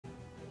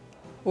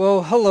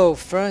Well, hello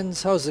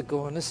friends, how's it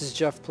going? This is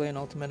Jeff playing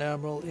Ultimate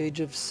Admiral,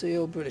 Age of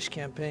Sail, British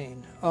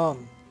campaign.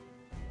 On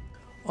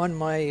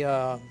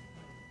my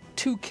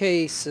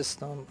 2K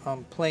system,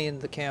 I'm playing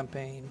the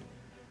campaign,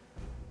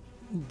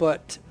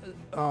 but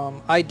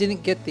I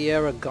didn't get the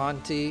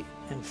Arrogante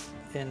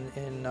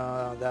in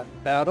that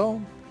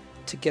battle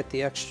to get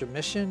the extra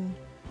mission.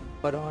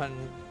 But on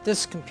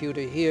this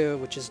computer here,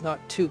 which is not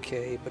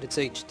 2K, but it's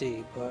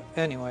HD, but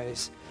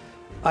anyways,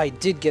 I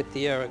did get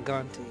the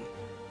Arrogante.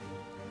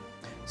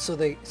 So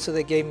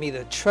they gave me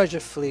the treasure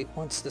fleet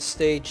once the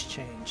stage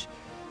changed.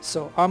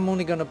 So I'm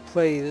only gonna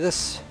play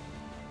this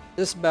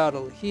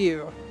battle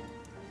here,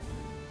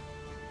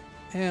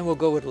 and we'll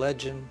go with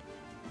legend,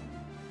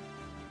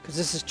 because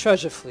this is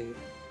treasure fleet.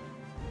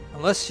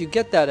 Unless you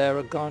get that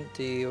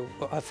Arrogante,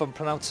 or if I'm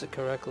pronouncing it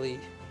correctly,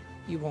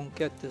 you won't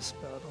get this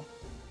battle.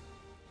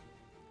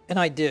 And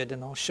I did,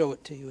 and I'll show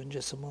it to you in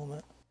just a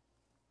moment.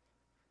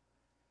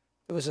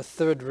 It was a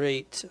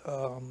third-rate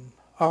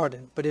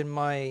Ardent, but in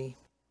my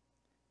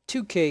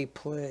 2K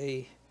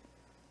play,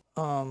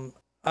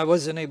 I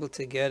wasn't able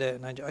to get it,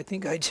 and I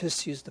think I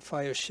just used the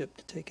fire ship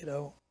to take it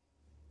out.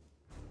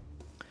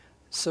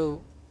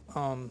 So,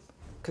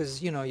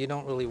 because you know, you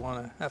don't really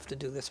want to have to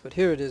do this, but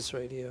here it is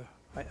right here.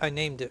 I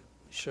named it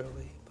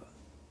Shirley, but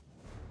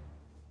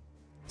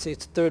see,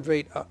 it's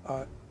third-rate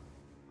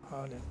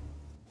Ardent.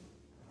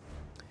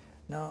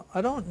 Now, I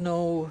don't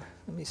know,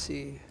 let me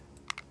see.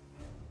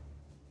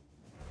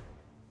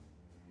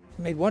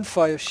 I made one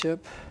fire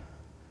ship.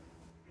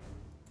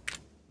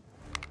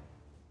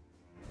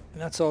 And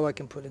that's all I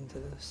can put into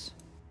this.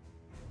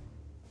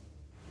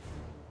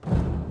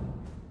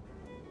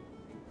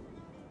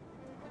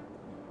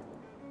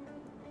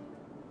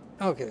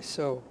 Okay,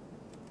 so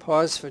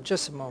pause for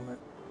just a moment.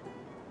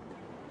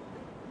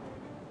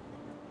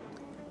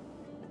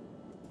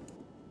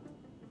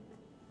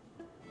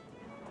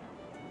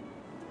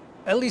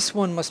 At least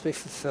one must be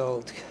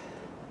fulfilled.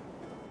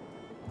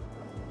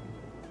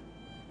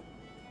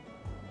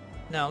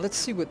 Now let's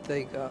see what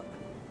they got.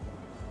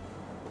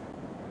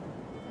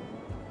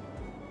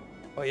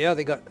 Oh yeah,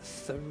 they got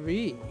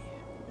 3.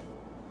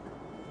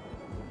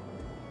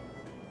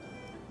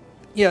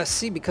 Yeah,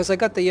 see, because I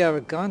got the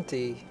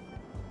Arrogante,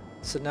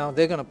 so now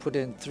they're gonna put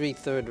in 3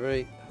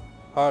 third-rate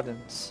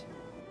Ardents.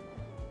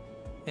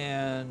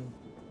 And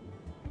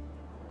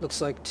looks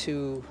like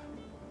 2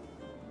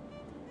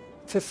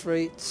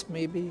 fifth-rates,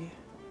 maybe.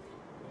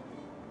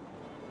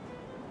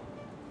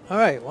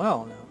 Alright,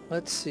 well, now,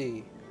 let's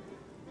see.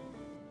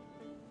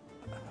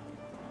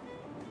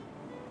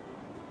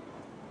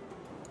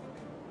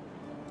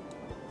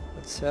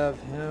 Let's have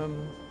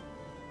him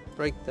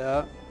break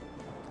that.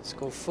 Let's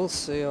go full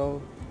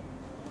sail.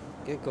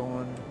 Get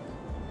going.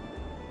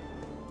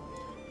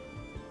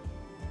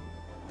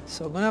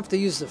 So I'm gonna have to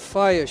use the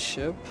fire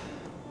ship.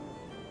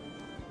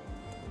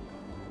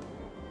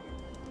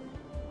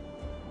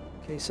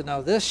 Okay, so now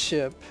this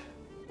ship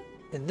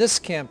in this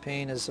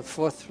campaign is a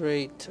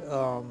 4th-rate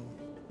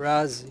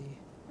Razi.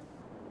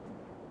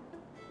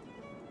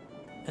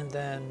 And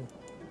then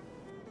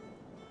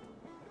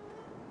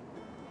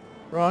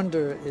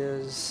Ronder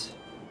is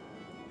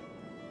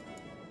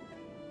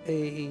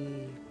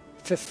a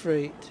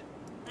 5th-rate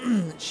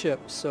ship.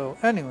 So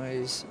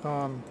anyways,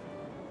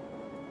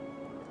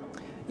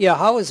 yeah,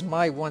 how is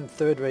my 1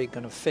 third-rate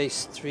gonna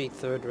face 3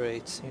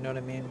 third-rates? You know what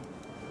I mean?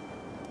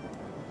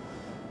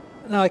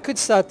 Now I could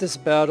start this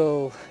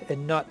battle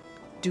and not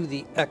do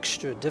the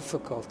extra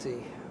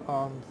difficulty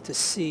to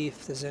see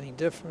if there's any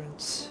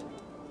difference.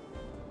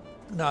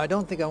 No, I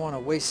don't think I want to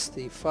waste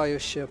the fire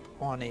ship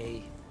on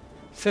a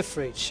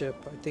 5th-rate ship.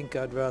 I think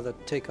I'd rather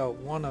take out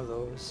one of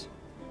those.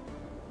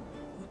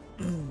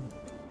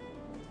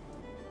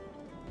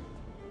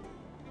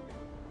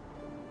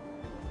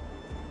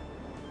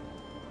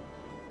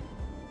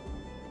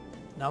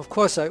 Now, of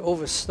course, I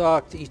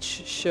overstocked each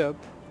ship.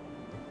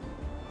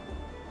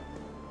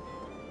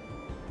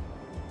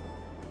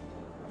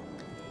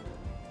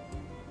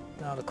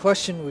 Now, the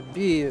question would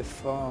be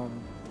if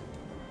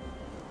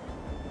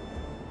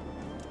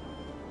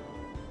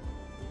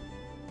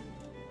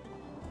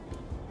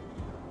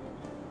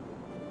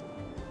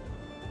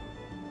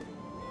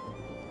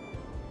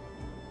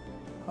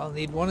I'll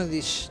need one of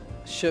these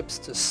ships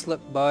to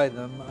slip by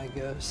them, I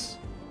guess.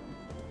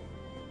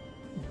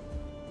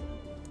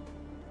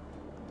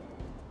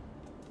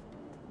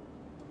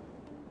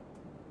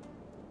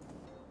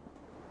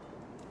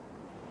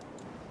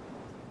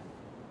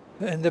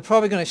 And they're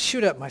probably going to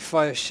shoot at my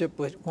fire ship,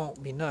 which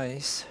won't be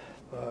nice,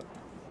 but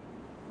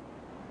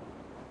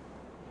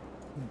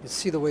you can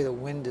see the way the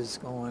wind is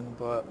going,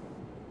 but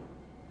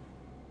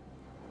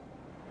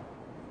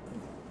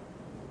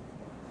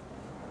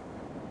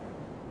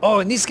oh,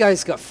 and these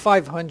guys got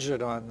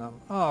 500 on them.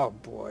 Oh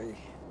boy.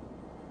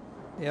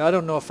 Yeah, I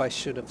don't know if I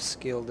should have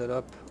scaled it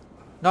up.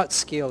 Not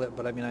scale it,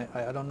 but I mean,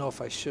 I don't know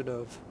if I should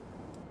have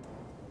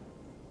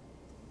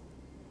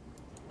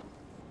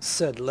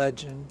said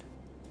legend.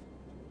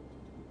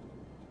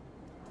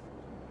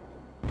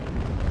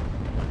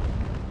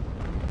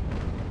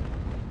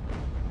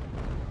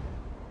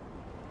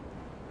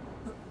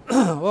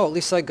 Well, at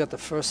least I got the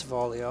first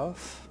volley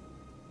off.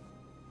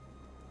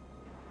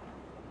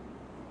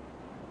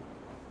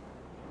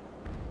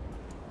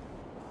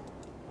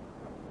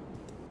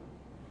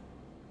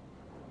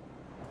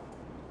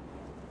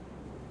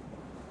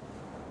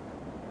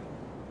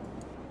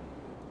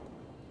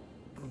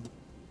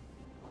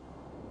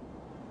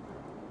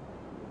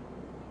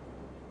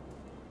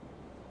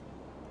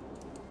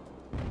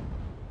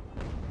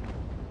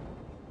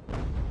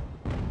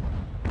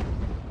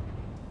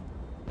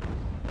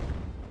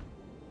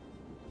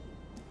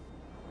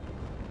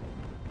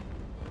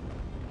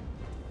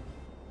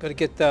 Gotta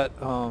get that,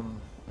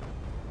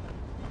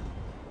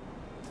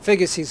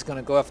 figures he's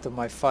gonna go after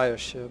my fire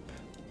ship.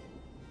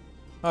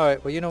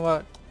 Alright, well, you know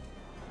what?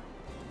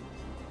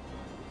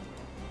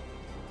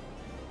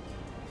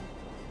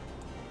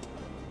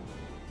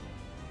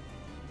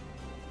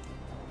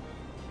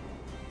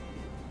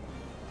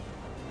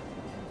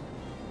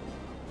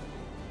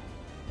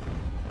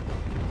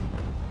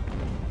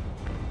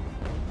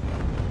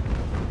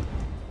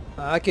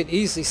 I could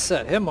easily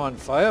set him on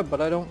fire, but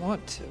I don't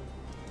want to.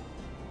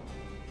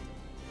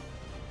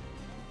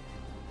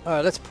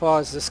 Alright, let's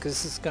pause this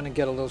because this is going to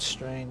get a little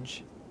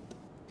strange.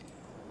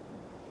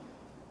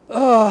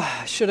 Oh,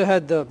 I should have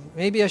had the...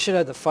 Maybe I should have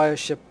had the fire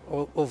ship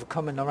over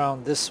coming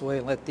around this way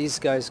and let these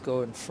guys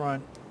go in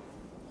front.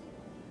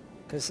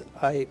 Because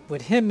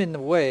with him in the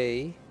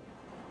way,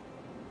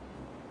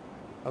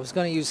 I was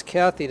going to use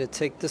Kathy to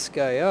take this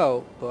guy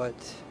out,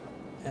 but...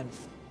 And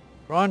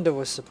Rhonda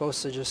was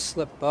supposed to just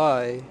slip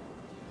by.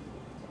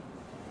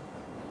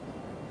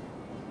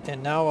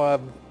 And now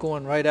I'm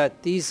going right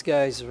at these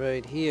guys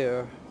right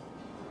here.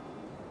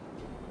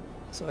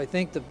 So I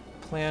think the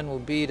plan will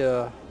be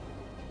to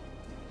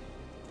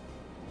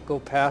go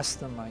past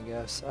them, I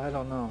guess. I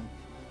don't know.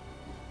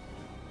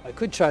 I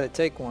could try to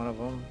take one of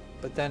them,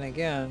 but then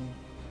again,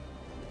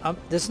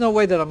 there's no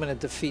way that I'm going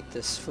to defeat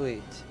this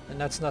fleet,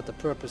 and that's not the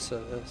purpose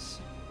of this.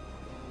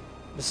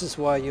 This is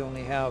why you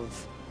only have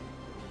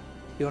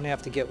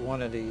to get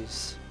one of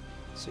these.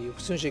 So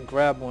as soon as you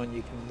grab one,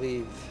 you can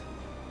leave.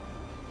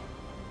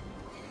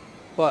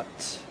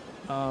 But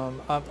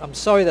I'm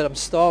sorry that I'm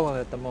stalling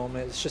at the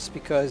moment. It's just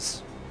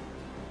because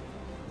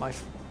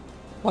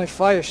my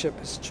fire ship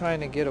is trying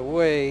to get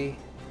away,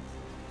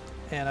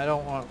 and I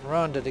don't want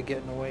Rhonda to get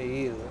in the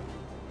way either.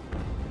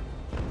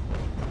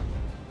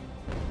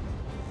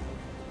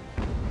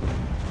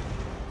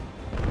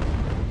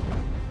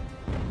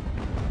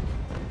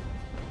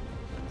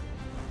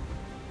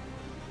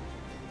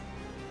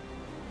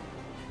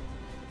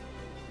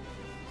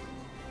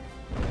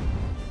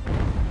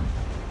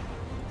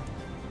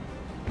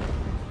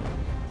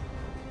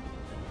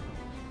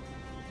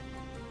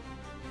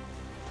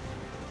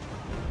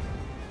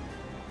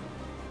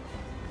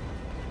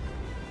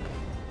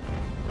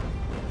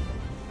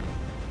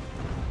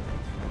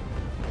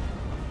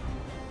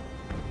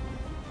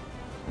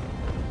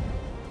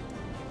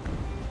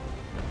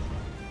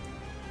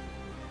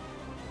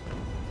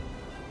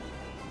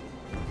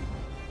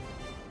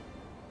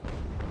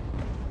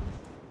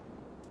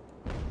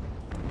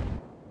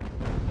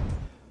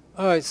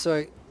 Alright,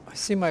 so I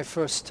see my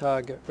first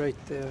target right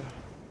there.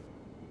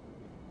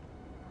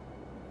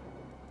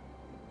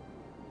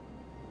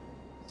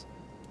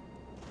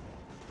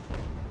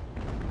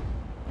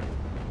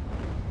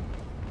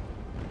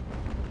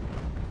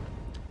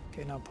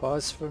 Okay, now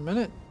pause for a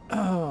minute.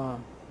 Now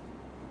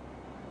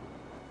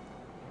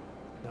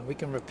we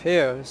can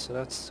repair, so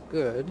that's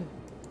good.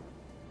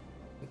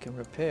 We can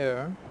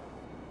repair.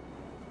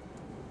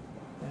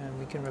 And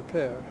we can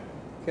repair.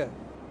 Okay.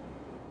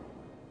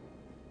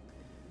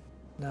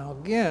 Now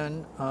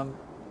again, I'm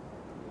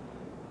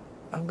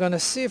gonna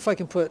see if I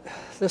can put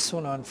this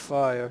one on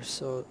fire,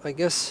 so I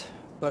guess,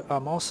 but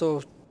I'm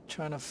also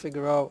trying to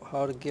figure out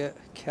how to get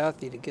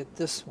Kathy to get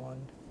this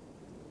one.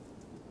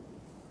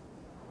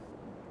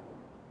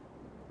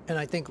 And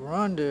I think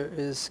Rhonda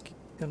is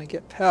gonna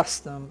get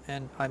past them,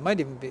 and I might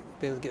even be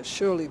able to get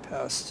Shirley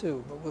past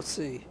too, but we'll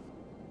see.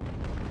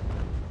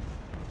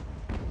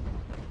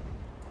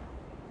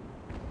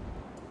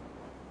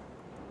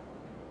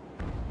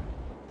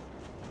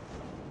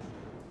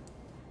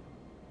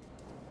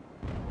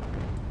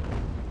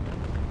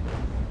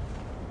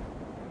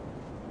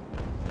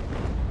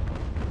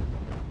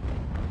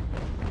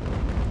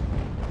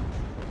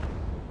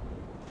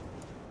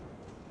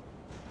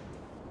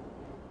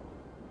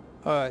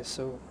 Alright,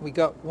 so we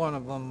got one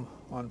of them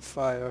on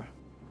fire.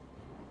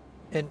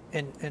 And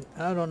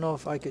I don't know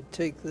if I could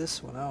take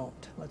this one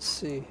out. Let's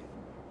see.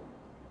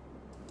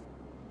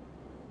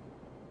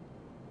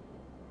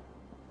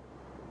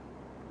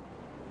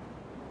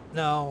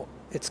 Now,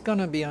 it's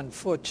gonna be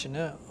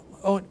unfortunate.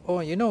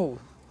 Oh, you know,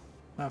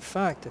 matter of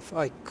fact, if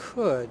I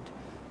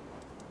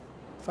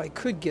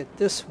could get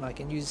this one, I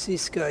can use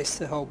these guys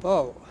to help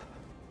out.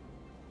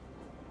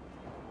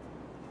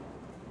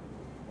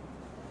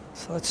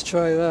 So let's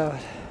try that.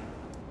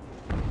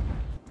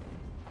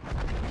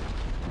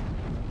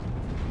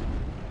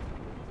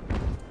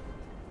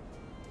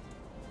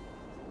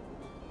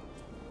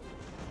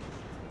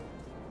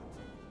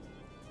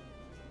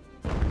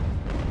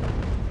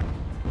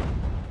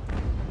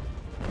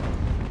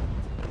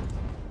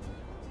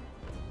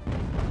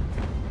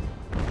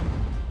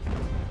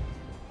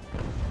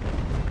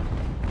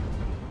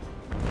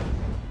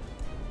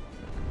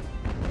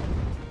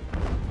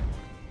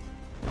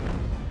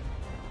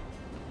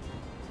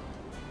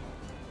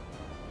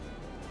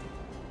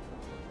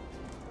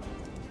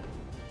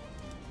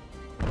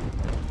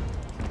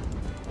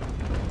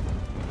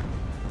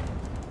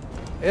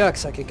 Yeah,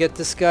 'cause I could get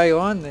this guy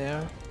on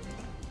there.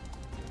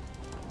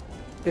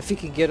 If he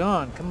can get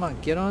on. Come on,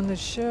 get on the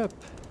ship.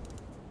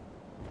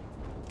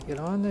 Get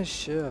on the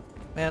ship.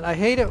 Man, I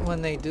hate it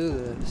when they do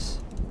this.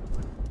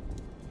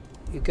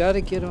 You gotta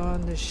get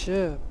on the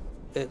ship.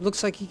 It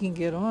looks like he can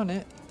get on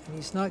it, and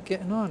he's not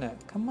getting on it.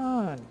 Come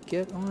on,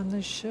 get on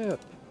the ship.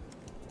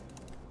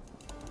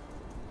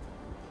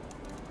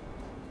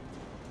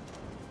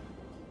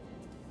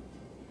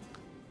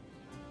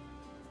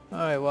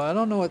 Alright, well, I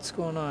don't know what's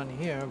going on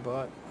here,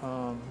 but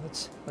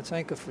let's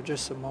anchor for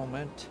just a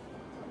moment.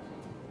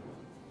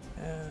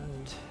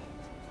 And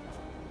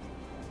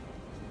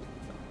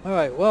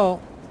alright, well,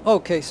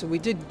 okay, so we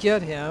did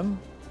get him.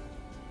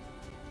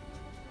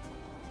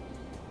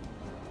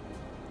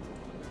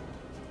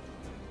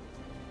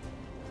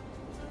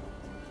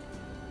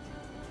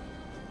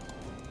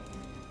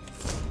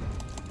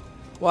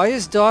 Why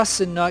is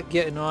Dawson not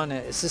getting on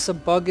it? Is this a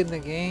bug in the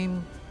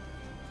game?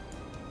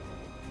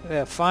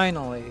 Yeah,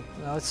 finally.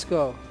 Now let's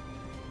go.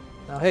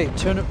 Now hey,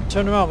 turn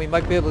around. We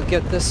might be able to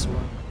get this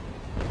one.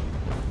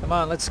 Come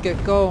on, let's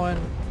get going.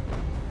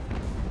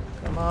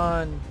 Come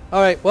on.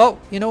 Alright, well,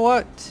 you know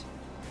what?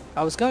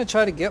 I was going to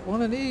try to get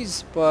one of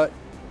these, but...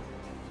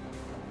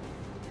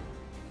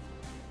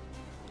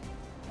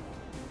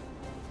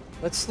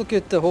 let's look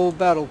at the whole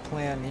battle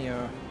plan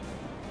here.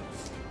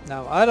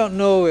 Now, I don't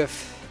know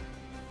if...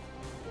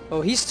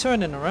 oh, he's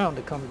turning around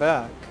to come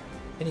back.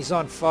 And he's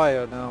on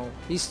fire now.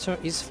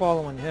 He's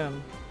following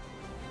him.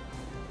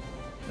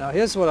 Now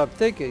here's what I'm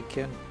thinking.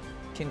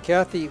 Can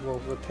Kathy, well,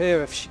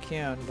 repair if she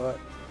can, but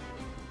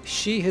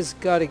she has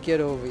got to get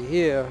over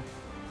here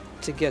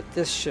to get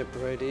this ship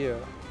right here.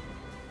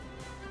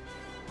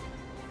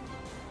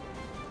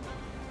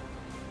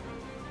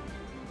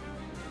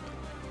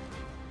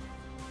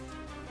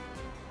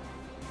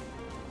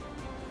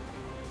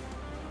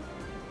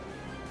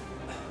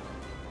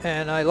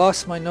 And I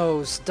lost my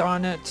nose,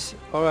 darn it.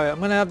 Alright,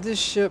 I'm gonna have this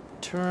ship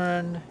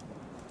turn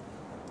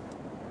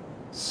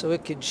so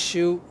it can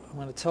shoot. I'm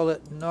gonna tell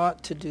it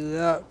not to do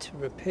that, to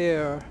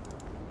repair.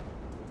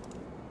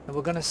 And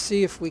we're gonna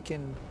see if we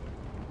can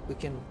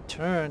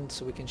turn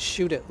so we can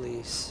shoot at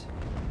least.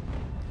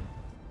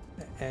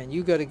 And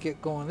you gotta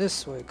get going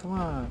this way, come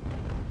on.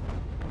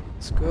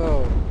 Let's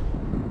go.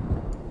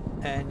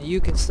 And you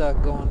can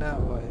start going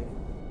that way.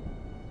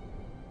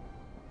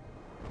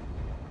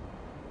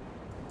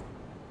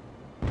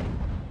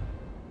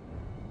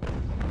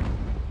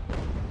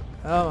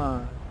 Come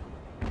on.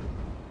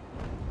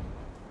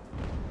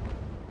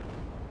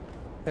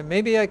 And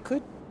maybe I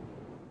could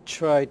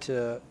try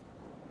to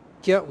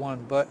get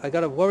one, but I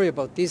gotta worry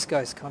about these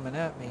guys coming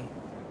at me.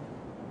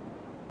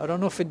 I don't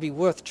know if it'd be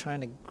worth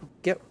trying to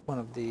get one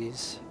of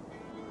these.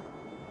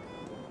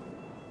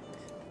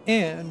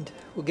 And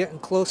we're getting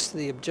close to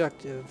the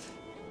objective.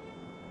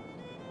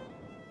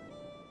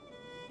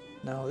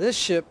 Now this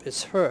ship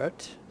is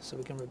hurt, so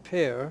we can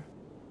repair.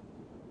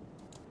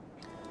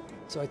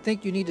 So I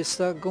think you need to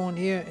start going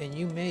here, and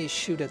you may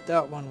shoot at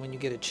that one when you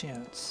get a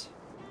chance.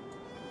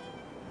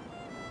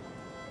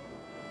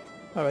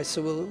 Alright,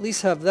 so we'll at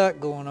least have that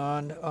going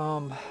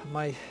on.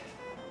 My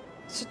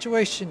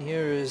situation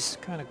here is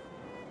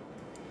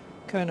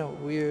kind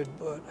of weird,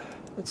 but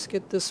let's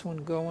get this one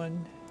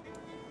going.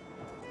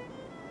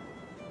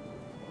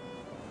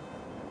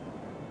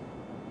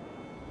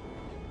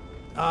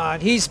 Ah,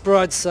 and he's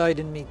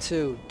broadsiding me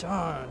too.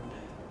 Darn.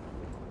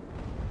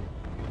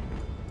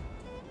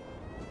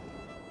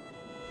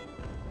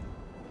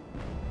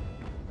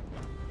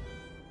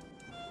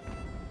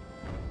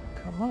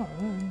 Come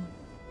on.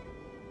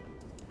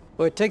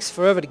 Well, it takes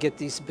forever to get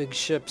these big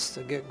ships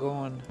to get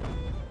going.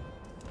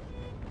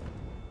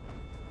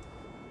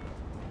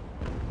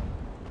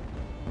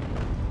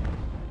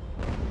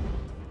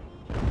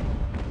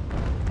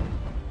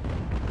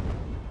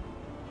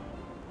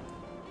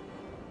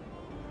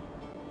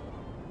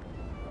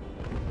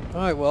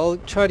 Alright, well,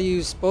 try to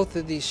use both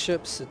of these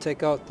ships to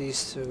take out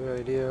these two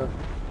right here.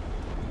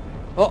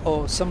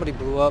 Uh-oh, somebody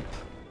blew up.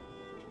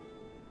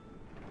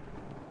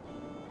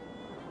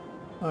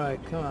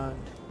 Alright, come on.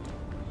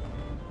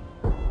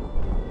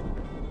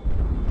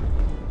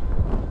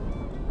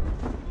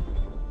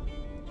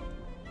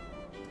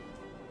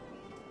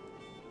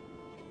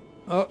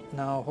 Oh,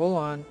 now, hold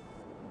on.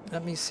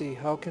 Let me see,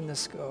 how can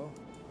this go?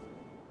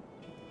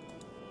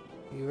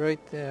 You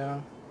right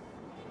there.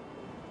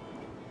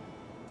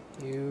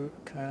 You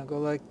kind of go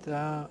like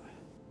that.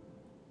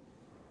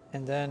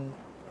 And then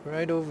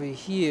right over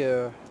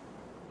here.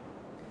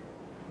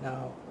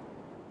 Now,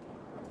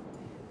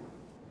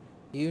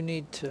 you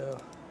need to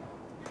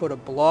put a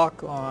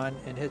block on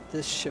and hit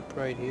this ship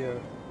right here.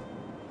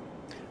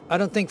 I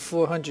don't think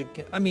 400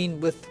 can, I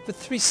mean with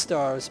 3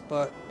 stars,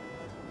 but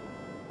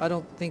I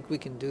don't think we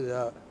can do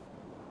that.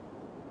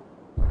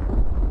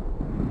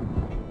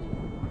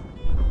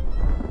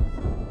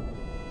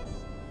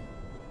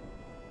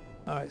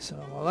 Alright, so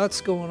while that's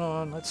going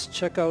on, let's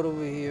check out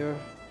over here.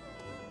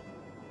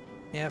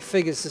 Yeah,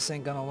 figures this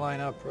ain't gonna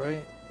line up,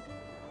 right?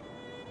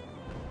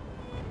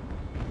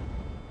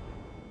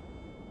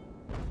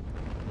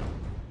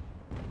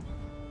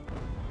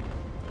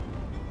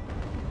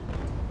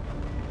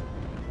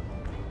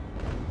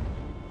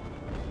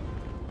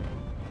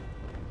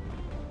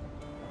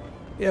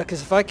 Yeah,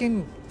 because if I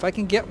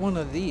can get one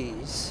of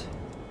these,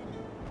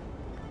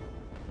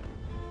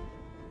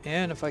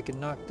 and if I can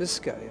knock this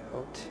guy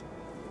out,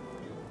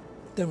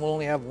 then we'll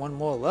only have one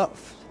more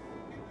left.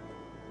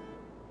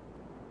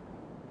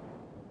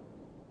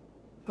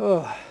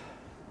 Oh.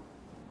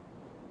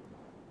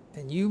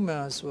 And you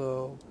might as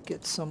well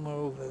get somewhere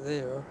over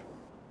there.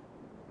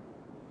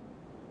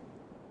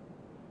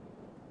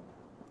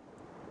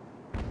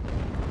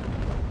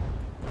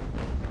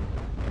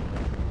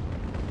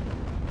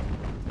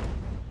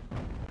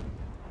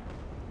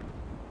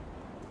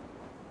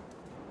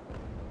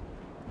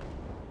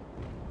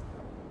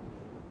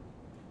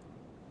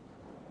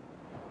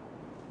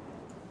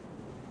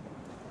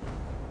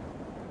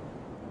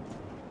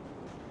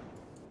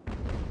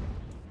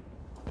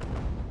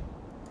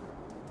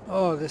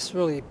 Oh, this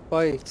really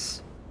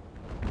bites.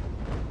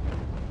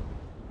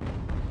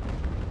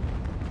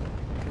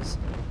 Because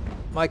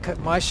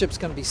my ship's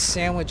going to be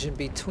sandwiched in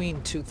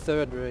between two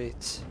third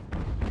rates.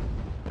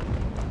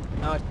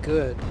 Not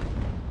good.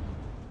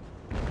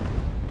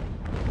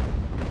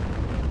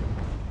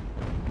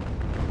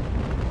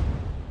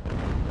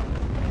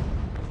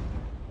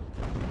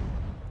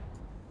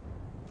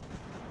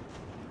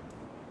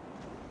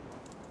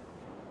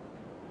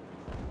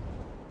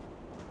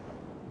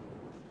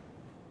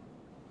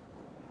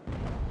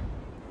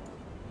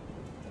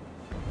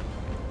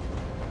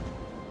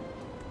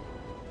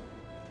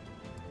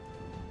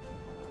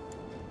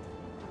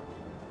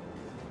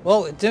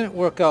 Well, it didn't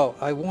work out.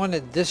 I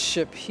wanted this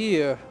ship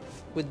here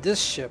with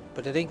this ship,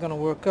 but it ain't gonna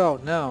work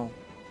out now.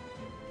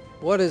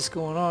 What is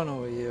going on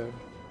over here?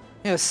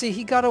 Yeah, see,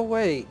 he got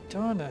away.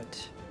 Darn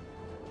it.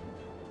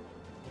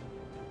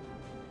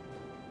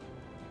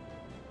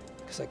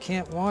 Because I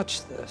can't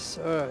watch this.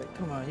 Alright,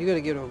 come on. You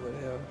gotta get over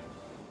there.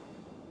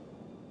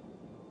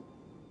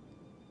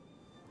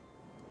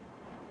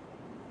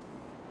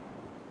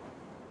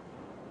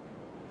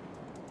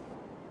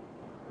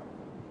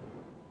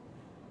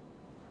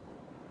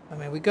 I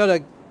mean, we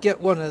gotta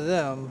get one of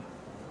them.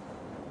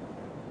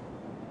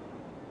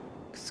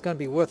 It's gonna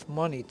be worth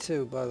money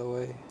too, by the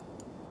way.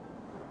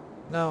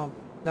 Now,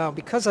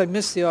 because I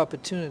missed the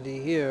opportunity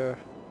here,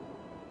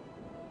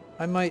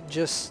 I might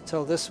just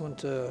tell this one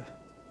to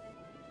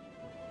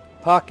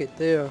park it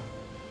there.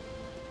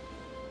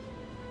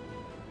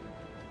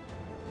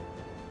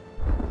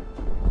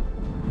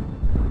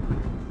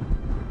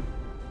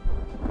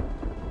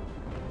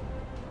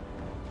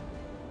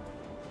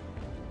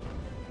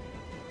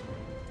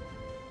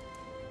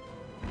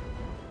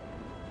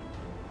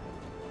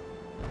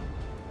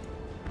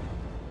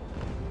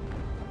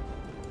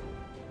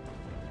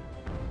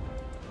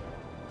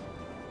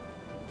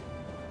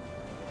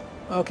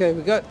 Okay,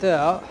 we got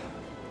that.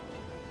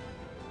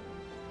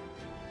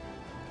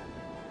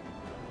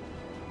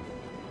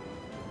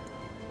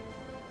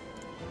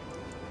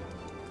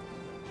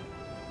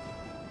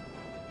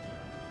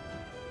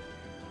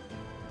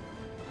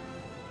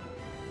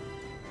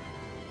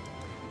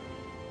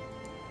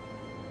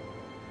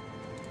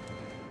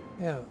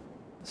 Yeah,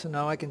 so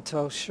now I can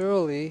tell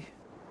Shirley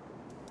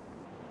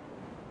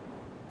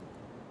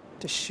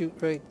to shoot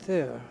right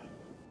there.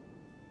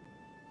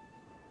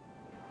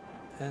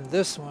 And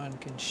this one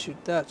can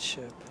shoot that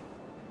ship.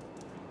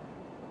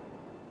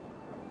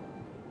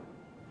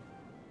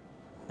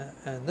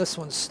 And this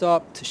one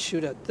stopped to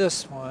shoot at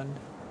this one.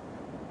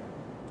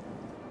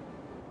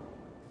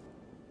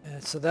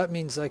 And so that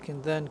means I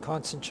can then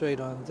concentrate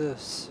on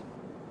this.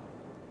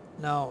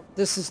 Now,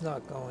 this is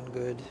not going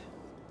good.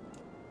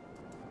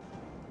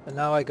 And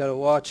now I gotta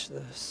watch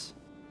this.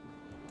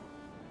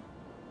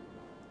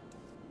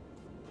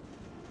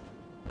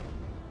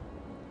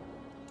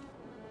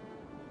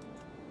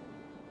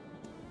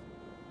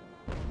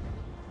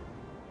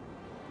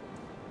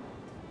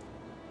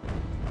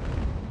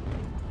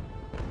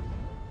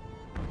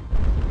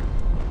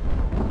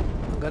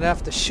 I'm gonna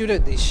have to shoot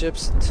at these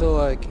ships until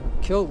I can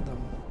kill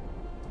them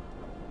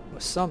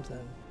with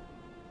something.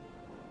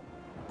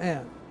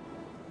 Man.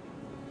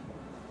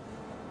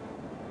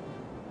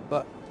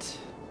 But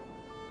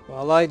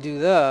while I do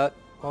that,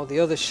 all the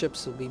other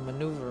ships will be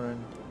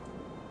maneuvering.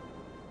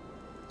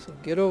 So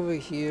get over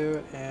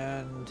here,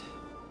 and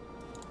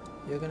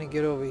you're gonna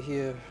get over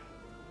here.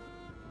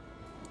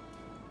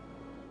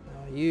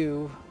 Now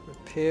you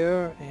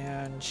repair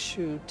and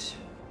shoot.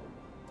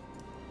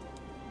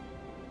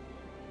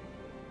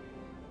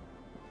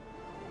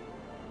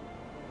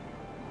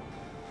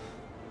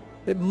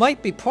 It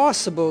might be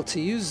possible to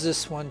use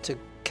this one to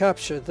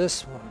capture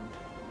this one.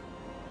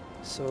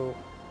 So,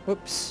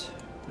 whoops,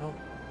 no.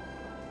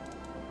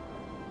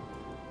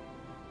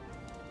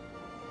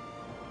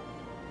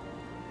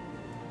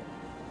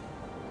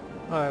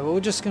 Alright, well, we're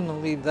just gonna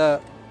leave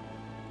that.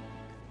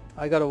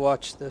 I gotta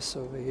watch this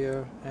over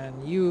here,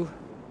 and you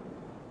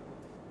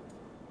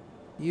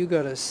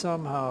gotta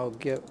somehow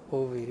get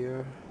over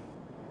here.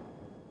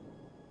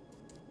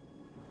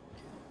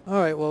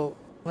 Alright, well,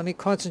 let me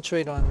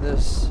concentrate on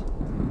this.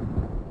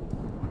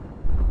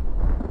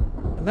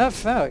 As a matter of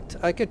fact,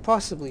 I could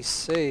possibly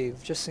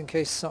save just in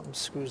case something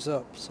screws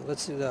up, so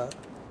let's do that.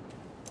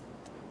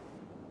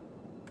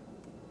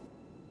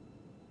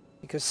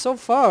 Because so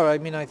far, I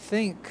mean, I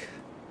think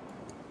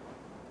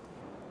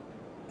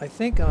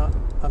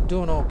I'm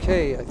doing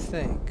okay, I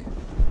think.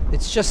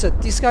 It's just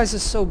that these guys are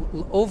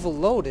so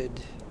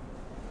overloaded.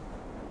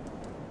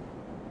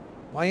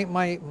 Why ain't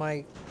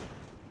my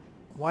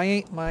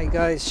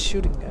guys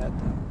shooting at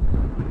them?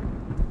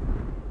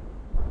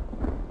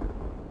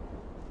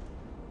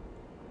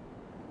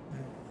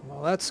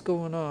 While that's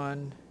going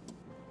on,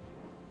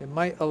 it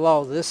might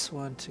allow this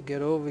one to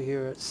get over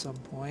here at some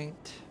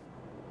point.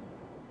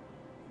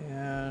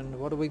 And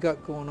what do we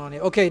got going on here?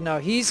 Okay, now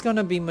he's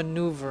gonna be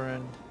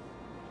maneuvering.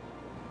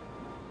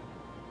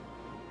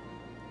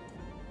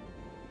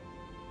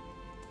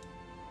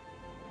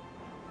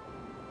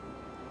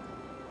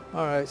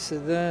 Alright, so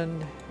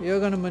then you're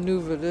gonna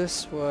maneuver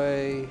this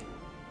way.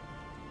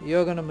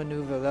 You're gonna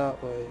maneuver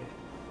that way.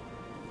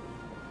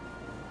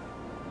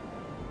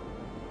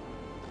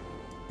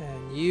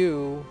 And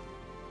you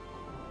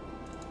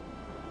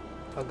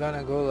are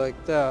gonna go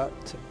like that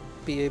to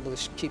be able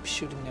to keep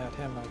shooting at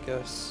him, I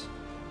guess.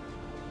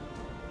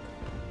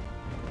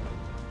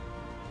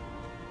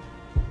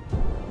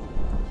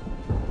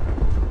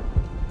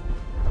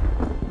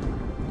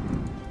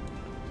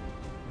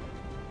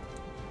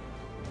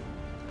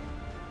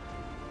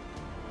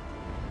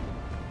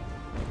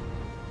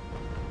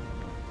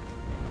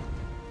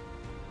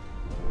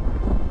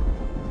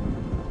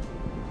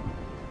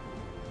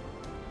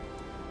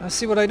 Now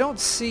see, what I don't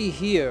see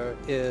here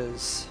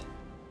is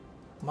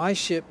my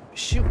ship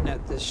shooting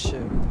at this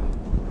ship.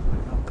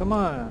 Now, come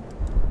on,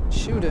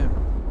 shoot him.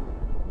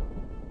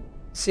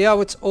 See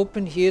how it's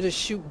open here to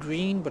shoot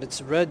green, but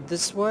it's red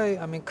this way?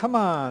 I mean, come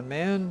on,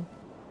 man.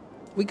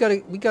 We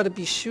gotta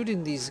be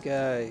shooting these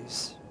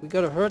guys. We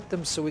gotta hurt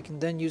them so we can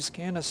then use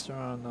canister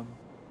on them.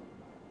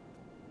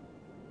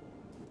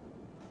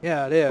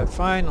 Yeah, there,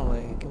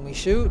 finally. Can we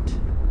shoot?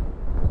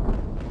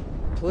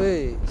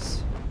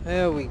 Please.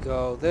 There we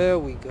go, there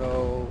we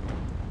go.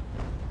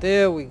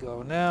 There we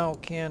go. Now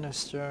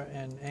canister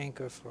and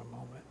anchor for a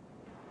moment.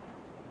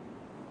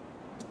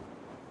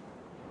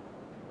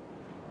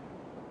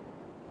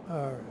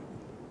 Alright.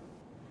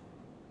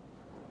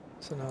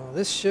 So now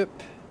this ship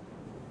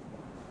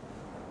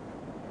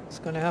is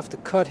going to have to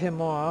cut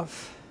him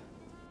off.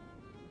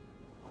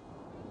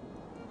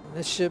 And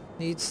this ship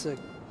needs to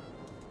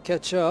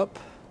catch up.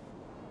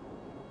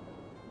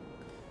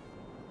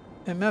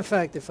 As a matter of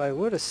fact, if I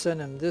were to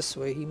send him this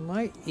way, he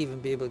might even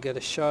be able to get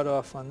a shot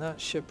off on that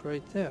ship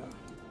right there.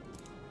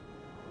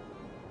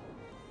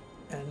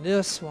 And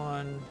this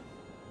one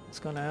is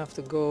going to have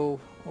to go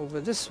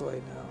over this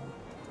way now.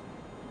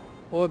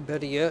 Or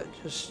better yet,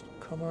 just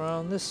come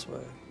around this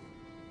way.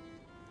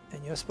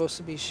 And you're supposed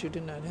to be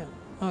shooting at him.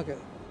 Okay.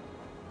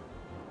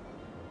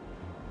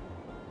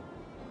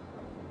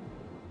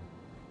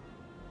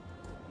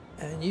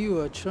 And you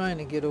are trying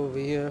to get over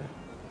here.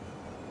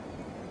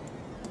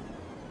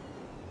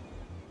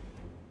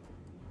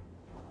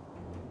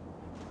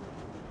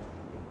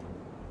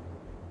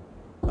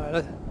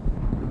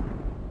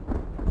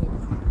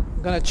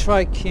 I'm gonna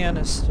try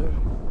canister.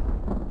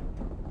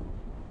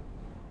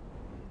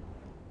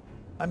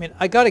 I mean,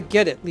 I gotta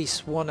get at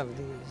least one of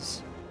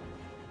these.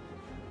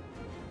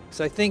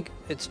 Because I think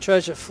it's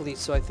treasure fleet,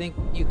 so I think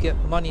you get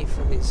money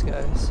for these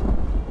guys.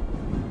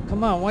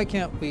 Come on, why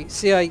can't we?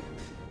 See,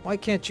 why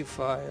can't you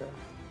fire?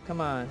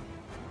 Come on.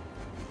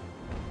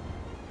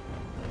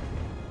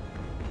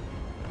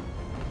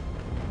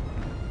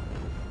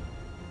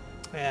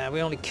 Yeah,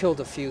 we only killed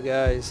a few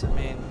guys. I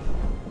mean,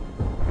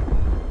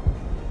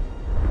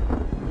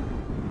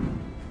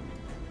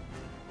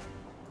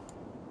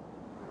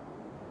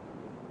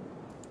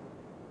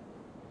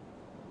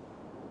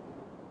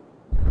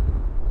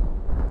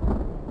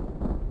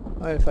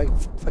 alright,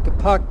 if I could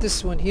park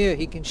this one here,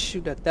 he can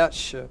shoot at that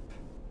ship.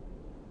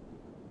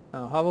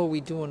 Now, how are we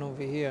doing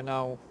over here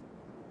now?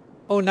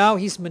 Oh, now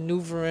he's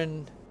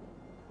maneuvering.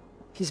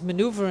 He's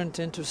maneuvering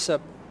to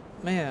intercept.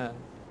 Man,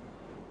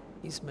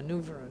 he's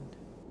maneuvering.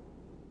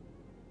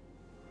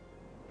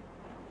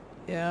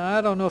 Yeah,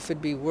 I don't know if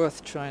it'd be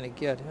worth trying to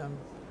get him.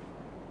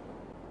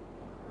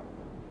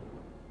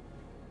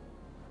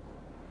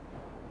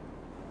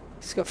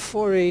 He's got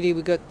 480,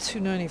 we got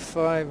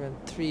 295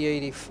 and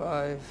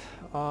 385.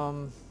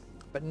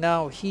 But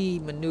now he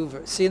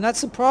maneuvers. See, and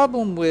that's the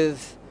problem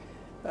with,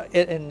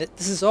 and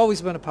this has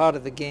always been a part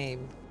of the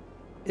game,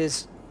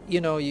 is,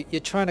 you know, you're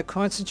trying to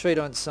concentrate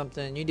on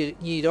something and you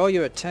need all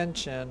your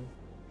attention.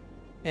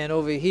 And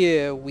over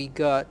here we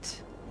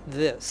got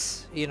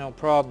this, you know,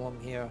 problem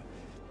here.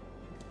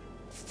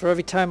 For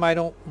every time I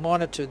don't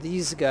monitor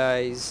these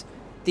guys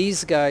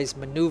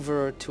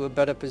maneuver to a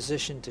better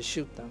position to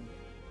shoot them.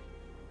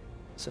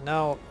 So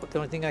now the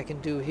only thing I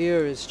can do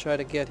here is try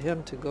to get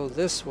him to go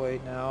this way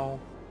now.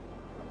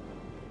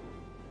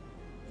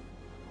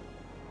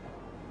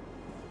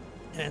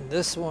 And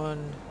this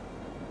one,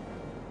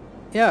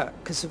 yeah,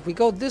 because if we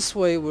go this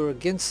way, we're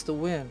against the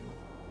wind.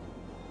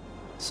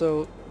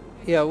 So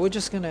yeah, we're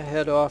just gonna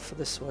head off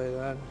this way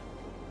then.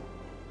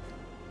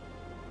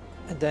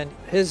 And then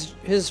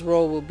his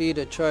role will be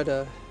to try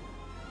to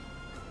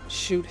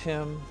shoot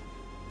him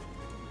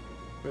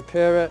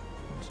repair it,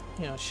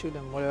 you know, shoot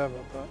him, whatever.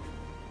 But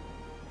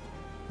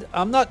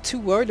I'm not too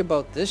worried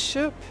about this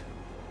ship.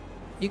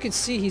 You can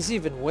see he's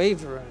even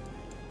wavering.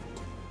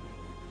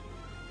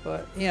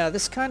 But yeah,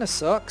 this kind of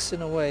sucks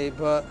in a way,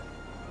 but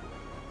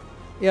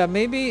yeah,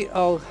 maybe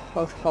I'll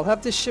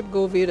have this ship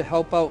go over here to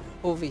help out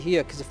over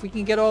here, because if we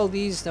can get all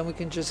these, then we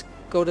can just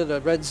go to the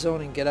red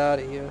zone and get out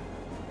of here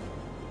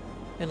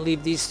and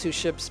leave these two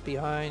ships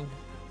behind.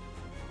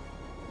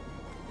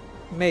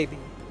 Maybe.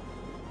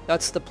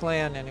 That's the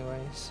plan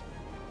anyways.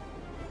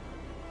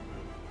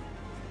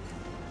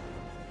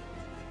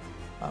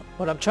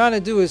 What I'm trying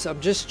to do is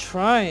I'm just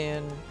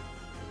trying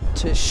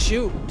to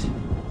shoot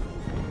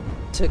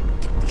to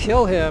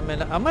kill him,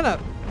 and I'm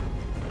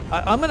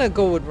gonna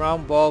go with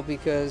round ball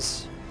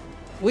because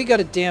we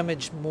gotta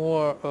damage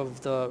more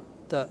of the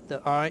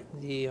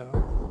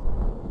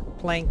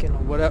planking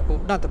or whatever,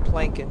 not the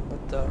planking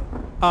but the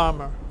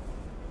armor.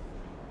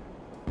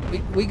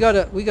 We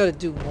gotta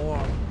do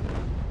more.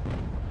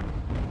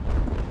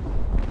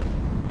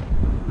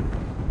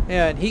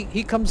 Yeah, and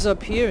he comes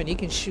up here and he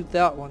can shoot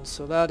that one,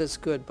 so that is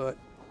good, but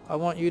I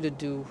want you to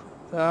do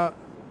that.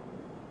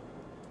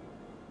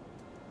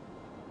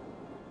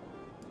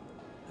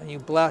 And you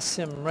blast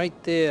him right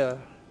there.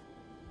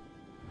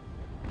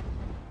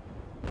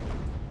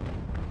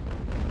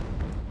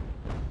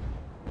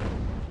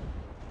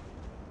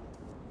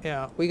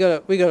 Yeah, we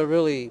gotta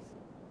really,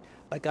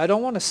 like, I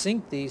don't want to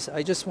sink these,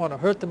 I just want to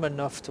hurt them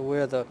enough to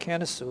where the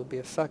canister will be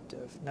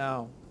effective.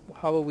 Now,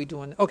 how are we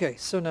doing? Okay,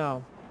 so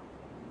now,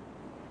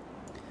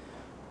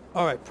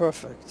 alright,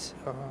 perfect.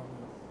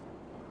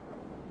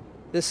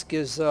 This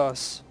gives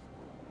us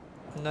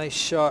a nice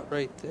shot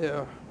right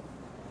there.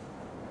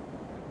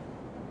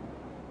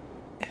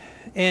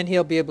 And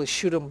he'll be able to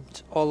shoot him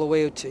all the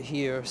way to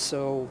here,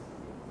 so...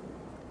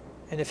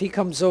 And if he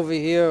comes over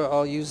here,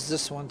 I'll use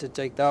this one to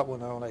take that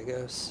one out, I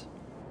guess.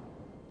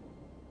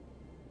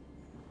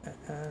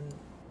 And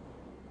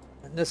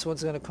this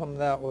one's going to come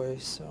that way,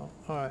 so...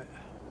 Alright.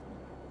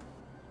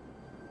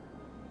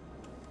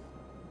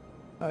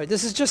 Alright,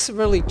 this is just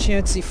really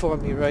chancy for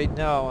me right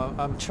now.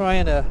 I'm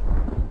trying to...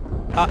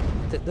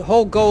 the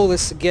whole goal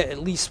is to get at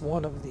least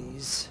one of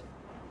these.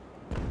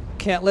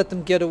 Can't let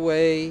them get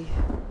away.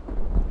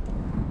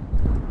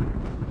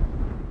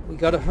 We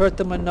gotta hurt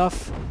them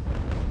enough.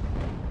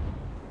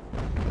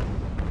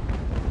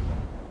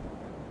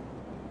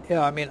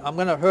 Yeah, I mean, I'm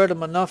gonna hurt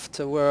them enough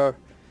to where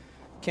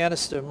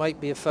canister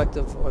might be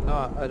effective or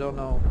not. I don't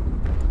know.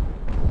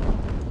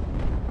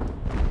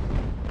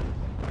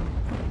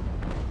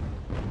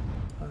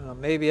 I don't know.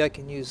 Maybe I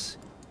can use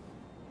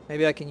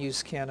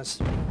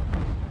canister.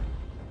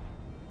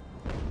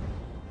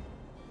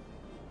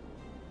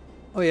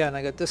 Oh yeah, and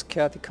I got this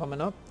Kathy coming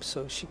up,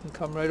 so she can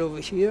come right over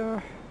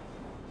here.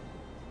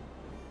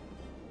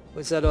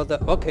 Was that all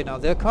that? Okay, now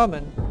they're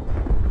coming.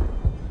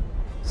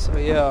 So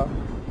yeah.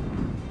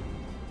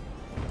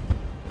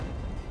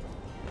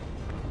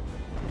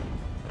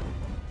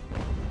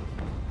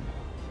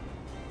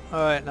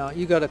 Alright, now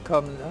you gotta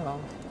come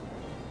now.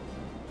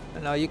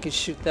 And now you can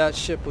shoot that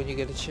ship when you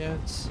get a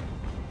chance.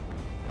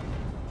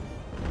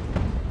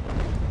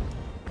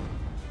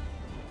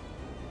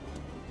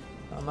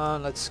 Come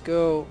on, let's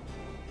go.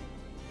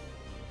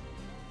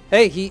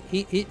 Hey,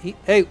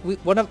 hey,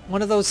 one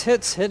of those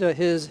hits hit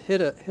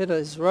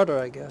his rudder,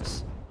 I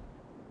guess.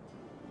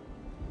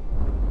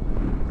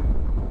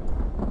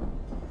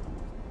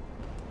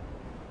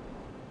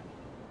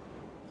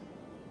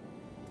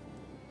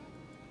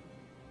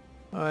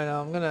 Alright,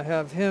 now I'm gonna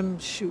have him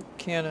shoot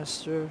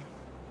canister.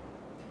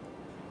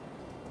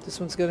 This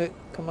one's gonna,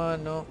 come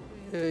on, no.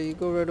 Yeah, you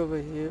go right over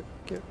here.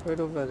 Get right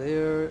over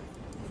there.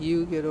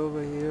 You get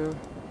over here.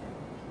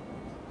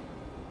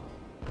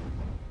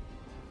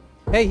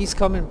 Hey, he's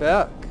coming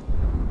back.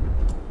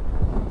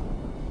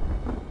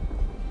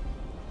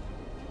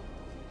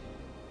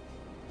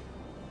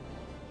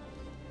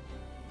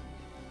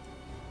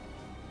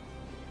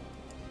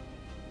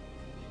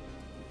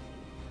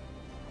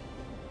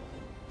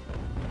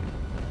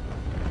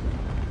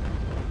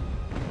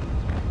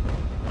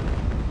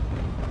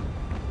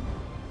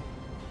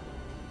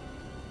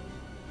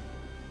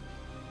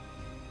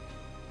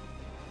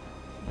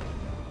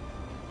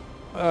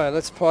 Alright,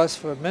 let's pause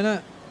for a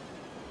minute.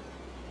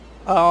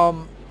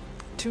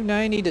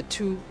 290 to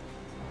 2...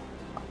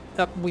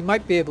 we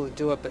might be able to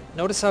do it, but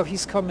notice how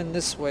he's coming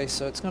this way,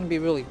 so it's going to be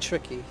really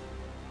tricky.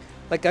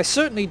 Like, I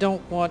certainly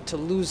don't want to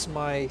lose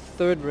my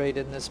third rate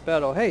in this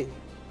battle. Hey!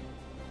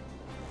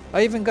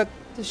 I even got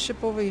this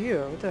ship over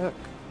here. What the heck?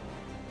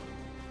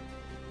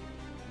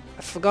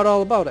 I forgot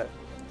all about it.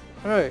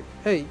 Alright,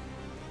 hey.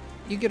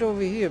 You get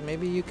over here.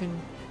 Maybe you can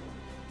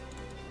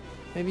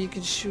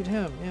shoot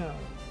him, yeah.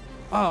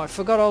 Oh, I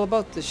forgot all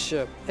about this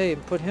ship. Hey,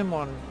 put him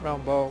on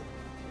round ball.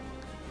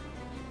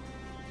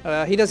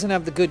 He doesn't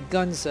have the good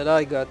guns that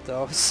I got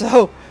though,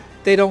 so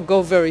they don't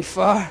go very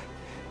far.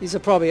 These are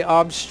probably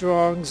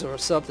Armstrongs or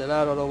something.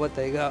 I don't know what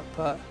they got,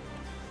 but...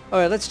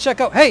 Alright, let's check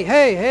out...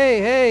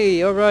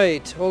 Hey!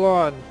 Alright, hold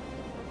on.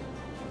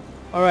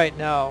 Alright,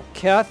 now,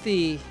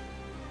 Kathy...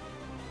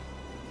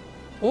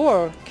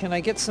 Or can I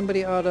get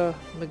somebody out of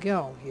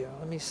Miguel here?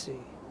 Let me see.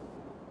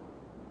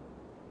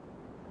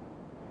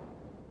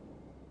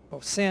 Oh,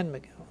 San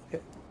Miguel.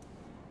 Okay.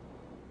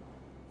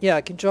 Yeah,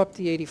 I can drop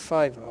the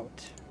 85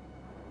 out.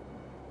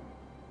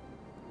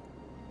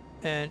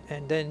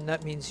 And then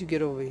that means you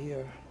get over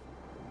here.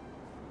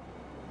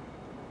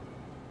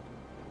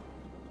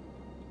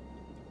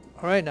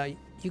 Alright, now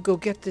you go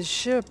get this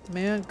ship,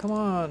 man. Come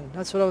on.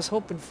 That's what I was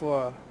hoping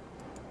for.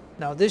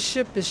 Now this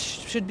ship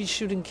should be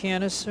shooting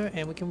canister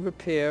and we can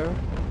repair.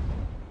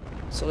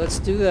 So let's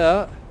do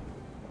that.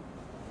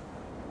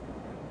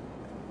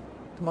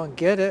 Come on,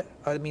 get it.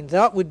 I mean,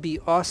 that would be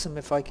awesome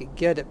if I could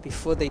get it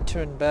before they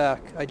turn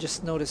back. I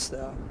just noticed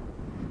that.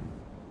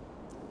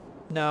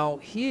 Now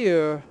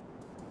here...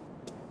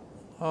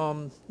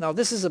 now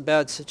this is a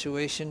bad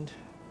situation.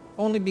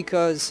 Only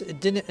because it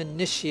didn't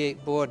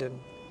initiate boarding.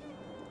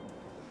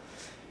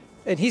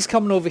 And he's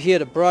coming over here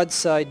to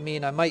broadside me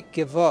and I might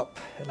give up.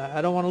 And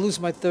I don't want to lose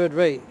my third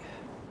rate.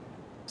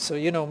 So,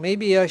 you know,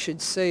 maybe I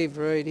should save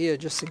right here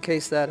just in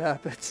case that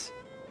happens.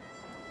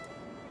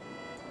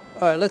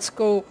 Alright, let's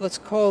go. Let's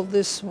call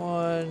this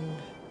one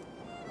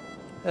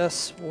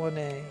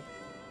S1A.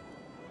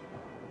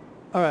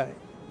 Alright.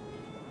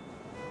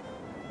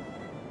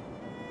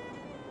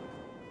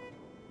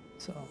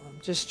 So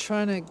I'm just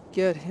trying to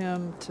get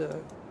him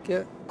to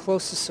get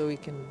closer so he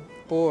can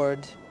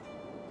board.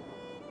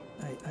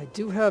 I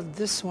do have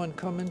this one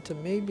coming to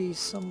maybe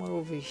somewhere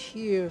over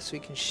here so he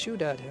can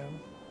shoot at him.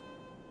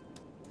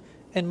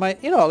 And my,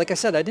 you know, like I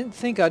said, I didn't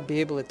think I'd be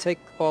able to take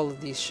all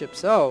of these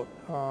ships out.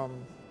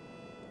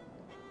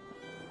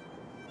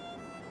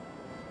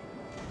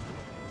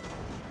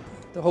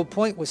 The whole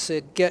point was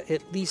to get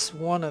at least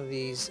one of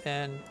these,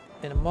 and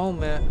in a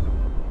moment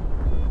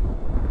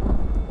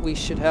we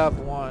should have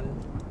one.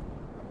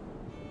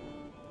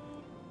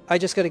 I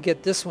just got to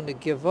get this one to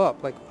give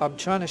up. Like, I'm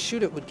trying to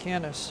shoot it with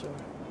canister.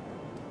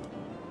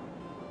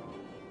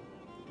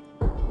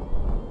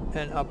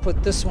 And I'll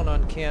put this one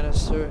on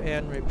canister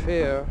and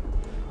repair.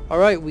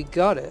 Alright, we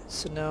got it.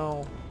 So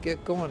now,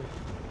 get going.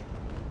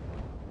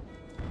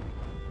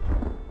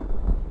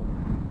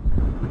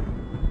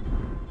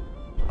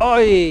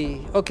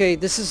 Oi! Okay,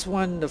 this is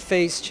when the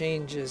phase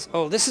changes.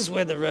 Oh, this is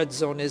where the red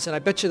zone is, and I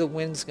bet you the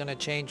wind's gonna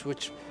change,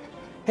 which...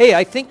 Hey,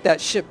 I think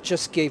that ship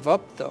just gave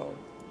up, though.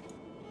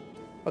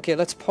 Okay,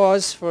 let's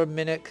pause for a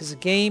minute, because the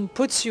game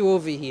puts you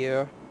over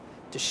here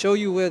to show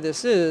you where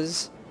this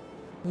is.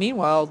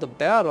 Meanwhile, the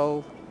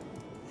battle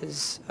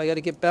is... I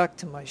gotta get back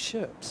to my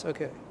ships.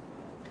 Okay.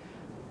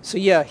 So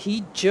yeah,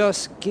 he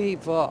just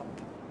gave up.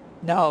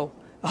 Now,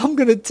 I'm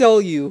gonna tell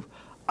you,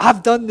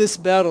 I've done this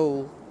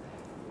battle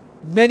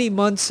many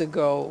months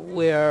ago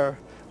where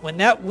when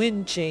that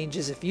wind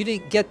changes, if you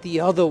didn't get the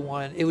other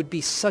one, it would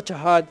be such a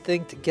hard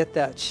thing to get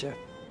that ship.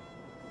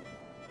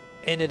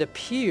 And it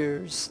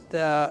appears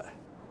that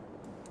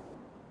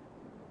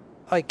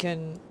I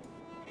can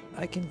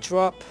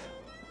drop...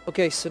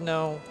 Okay, so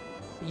now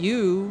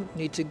you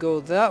need to go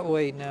that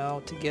way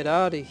now to get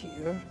out of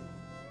here.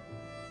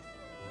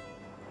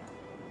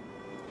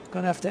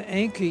 Gonna have to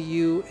anchor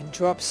you and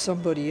drop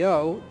somebody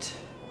out.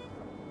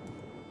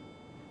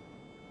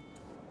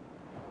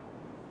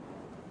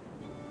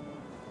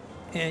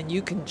 And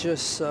you can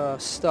just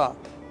stop.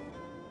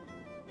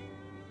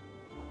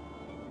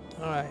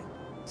 Alright,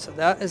 so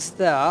that is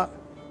that.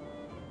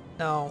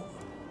 Now,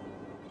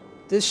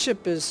 this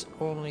ship is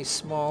only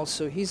small,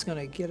 so he's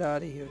gonna get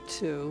out of here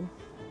too.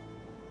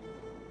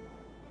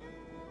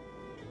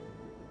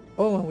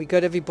 Oh, and we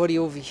got everybody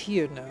over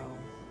here now.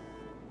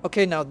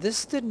 Okay, now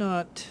this did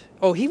not...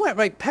 Oh, he went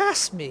right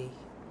past me.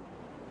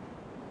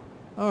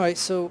 Alright,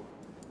 so...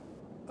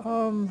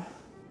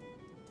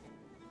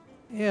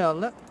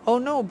 Yeah, oh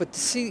no, but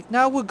see,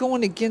 now we're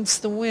going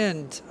against the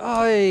wind.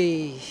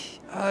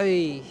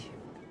 Alright,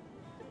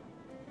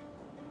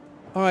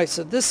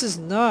 so this is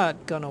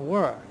not gonna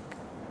work.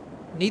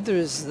 Neither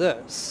is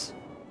this.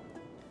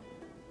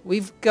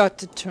 We've got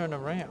to turn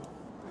around.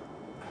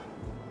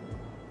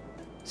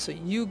 So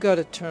you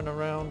gotta turn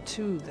around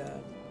too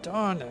then.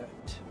 Darn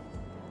it.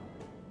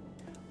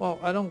 Well,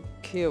 I don't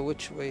care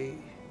which way.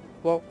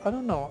 Well, I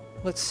don't know.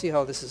 Let's see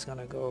how this is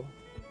gonna go.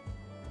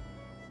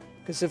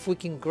 Because if we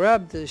can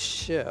grab this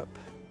ship...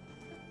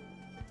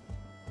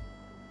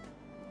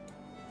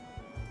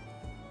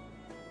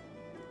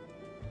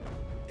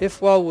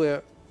 If while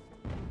we're...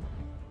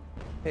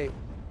 Hey.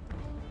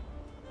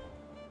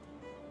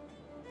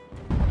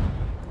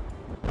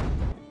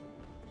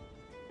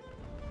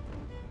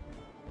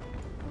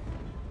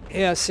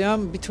 Yeah, see,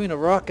 I'm between a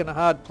rock and a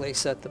hard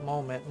place at the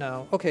moment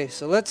now. Okay,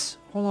 so let's...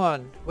 Hold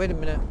on. Wait a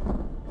minute.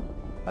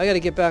 I gotta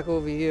get back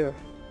over here.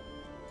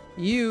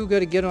 You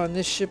gotta get on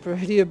this ship right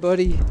here,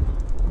 buddy.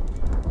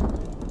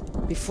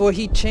 Before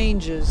he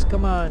changes.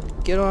 Come on,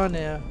 get on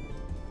there.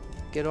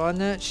 Get on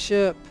that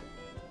ship.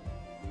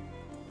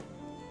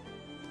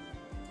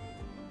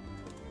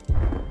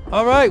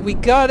 Alright, we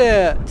got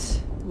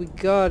it. We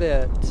got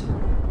it.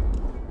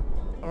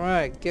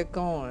 Alright, get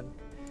going.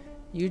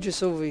 You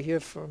just over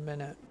here for a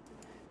minute.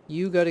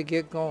 You gotta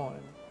get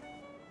going.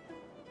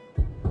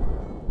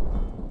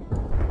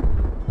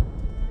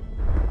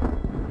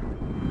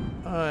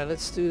 Alright,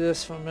 let's do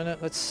this for a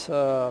minute. Let's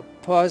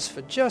pause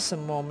for just a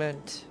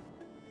moment.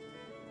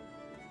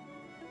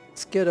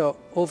 Let's get an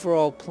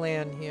overall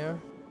plan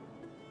here.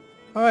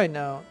 Alright,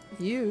 now,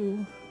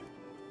 you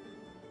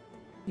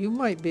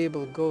might be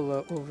able to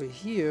go over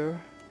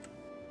here.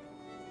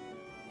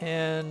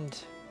 And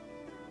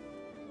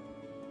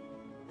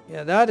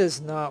yeah, that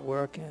is not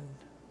working.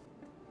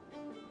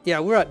 Yeah,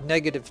 we're at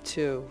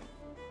 -2.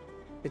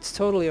 It's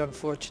totally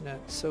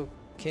unfortunate. So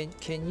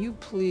can you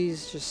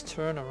please just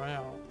turn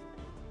around?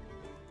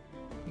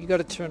 You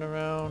gotta turn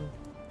around.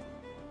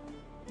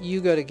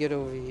 You gotta get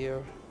over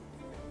here.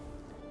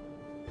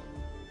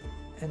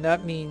 And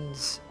that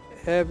means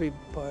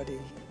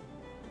everybody.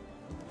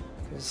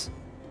 Because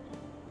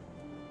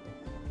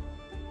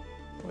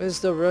where's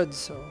the red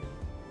zone?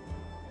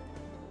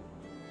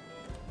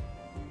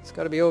 It's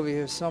gotta be over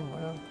here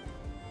somewhere.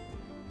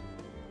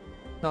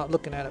 Not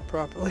looking at it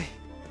properly.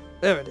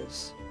 There it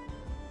is.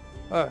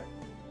 Alright.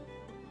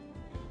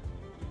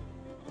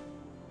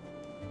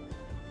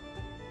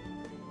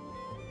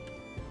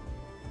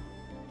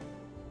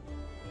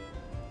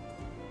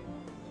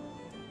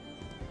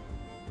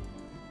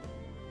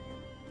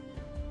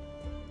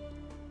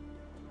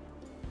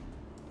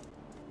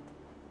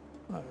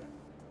 Alright.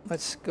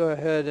 Let's go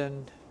ahead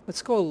and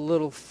let's go a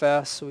little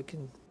fast so we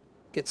can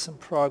get some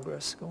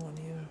progress going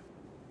here.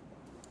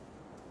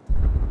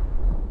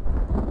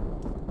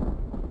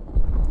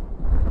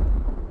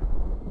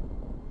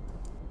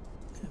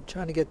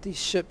 Trying to get these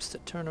ships to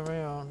turn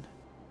around.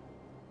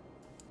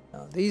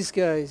 Now these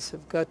guys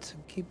have got to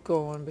keep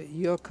going, but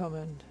you're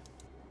coming.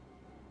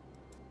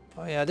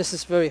 Oh yeah, this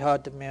is very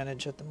hard to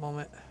manage at the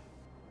moment.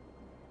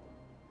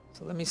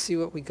 So let me see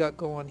what we got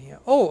going here.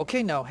 Oh,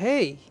 okay, now,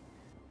 hey!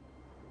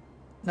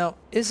 Now,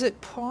 is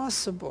it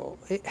possible?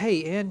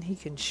 Hey, and he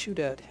can shoot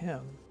at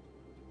him.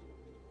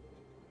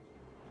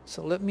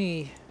 So let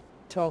me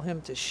tell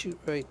him to shoot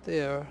right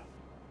there.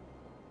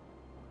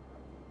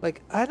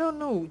 Like, I don't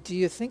know, do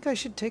you think I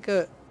should take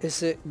a...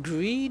 Is it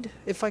greed?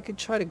 If I could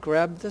try to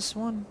grab this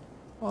one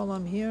while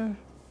I'm here?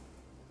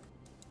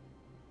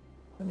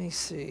 Let me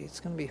see. It's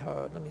gonna be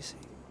hard. Let me see.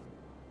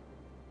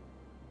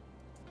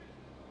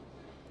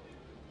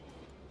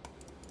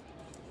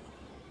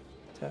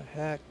 The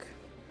heck?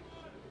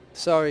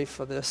 Sorry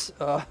for this.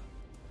 Yeah.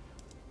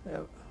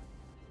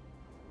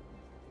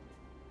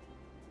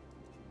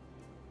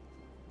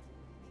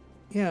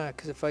 Yeah,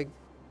 because if I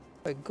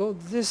go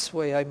this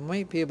way, I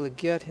might be able to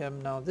get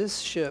him. Now this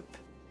ship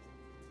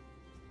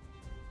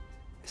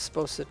is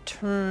supposed to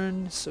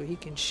turn so he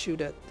can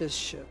shoot at this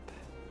ship.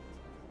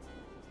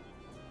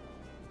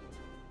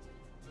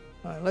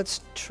 Alright,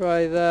 let's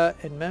try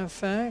that. And matter of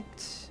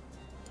fact,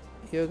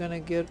 you're gonna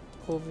get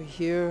over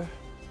here.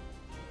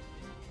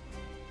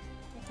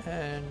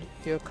 And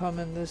you're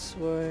coming this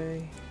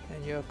way.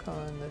 And you're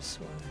coming this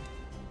way.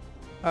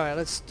 Alright,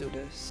 let's do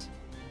this.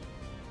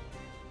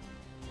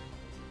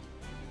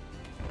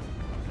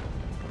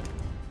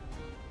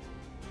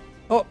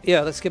 Oh,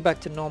 yeah, let's get back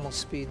to normal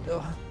speed,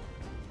 though.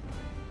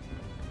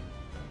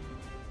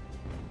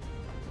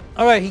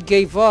 Alright, he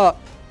gave up.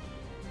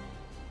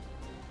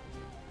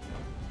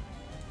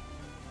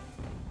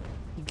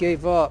 He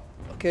gave up.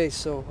 Okay,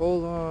 so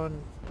hold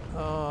on.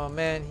 Oh,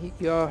 man,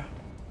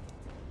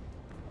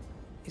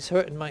 he's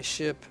hurting my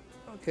ship.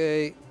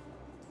 Okay,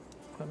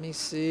 let me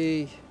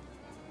see.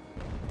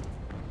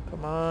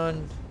 Come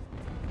on.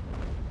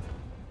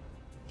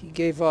 He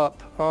gave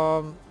up.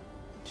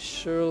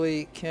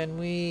 Surely, can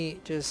we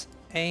just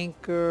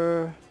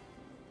anchor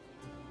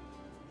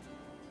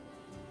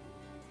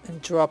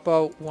and drop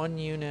out one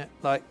unit?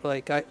 I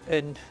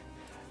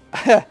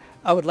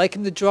would like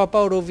him to drop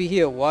out over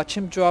here. Watch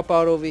him drop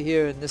out over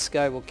here, and this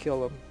guy will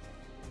kill him.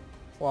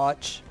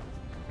 Watch.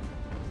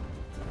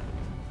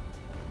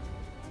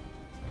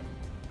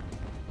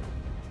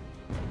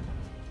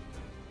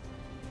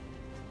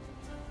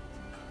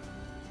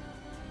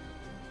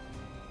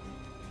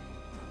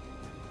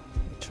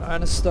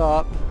 Trying to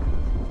stop.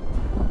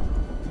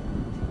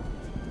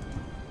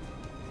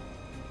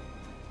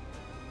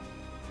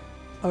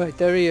 Alright,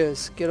 there he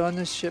is. Get on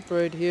this ship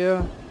right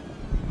here.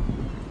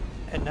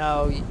 And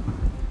now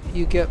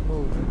you get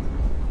moving.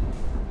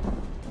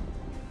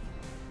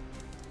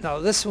 Now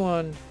this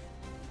one...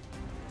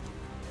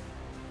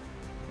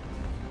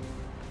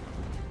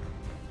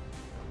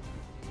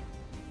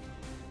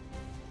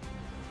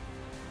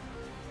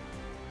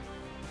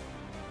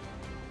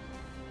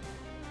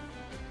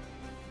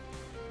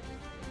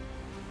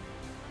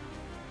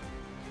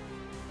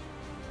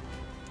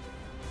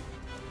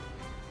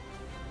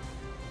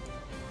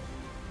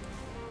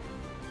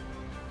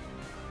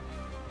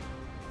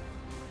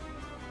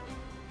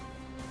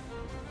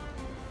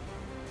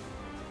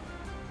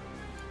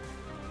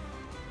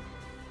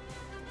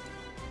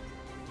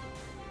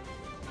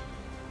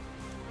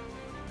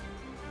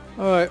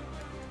 Alright,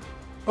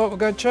 what we're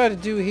going to try to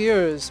do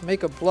here is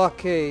make a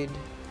blockade.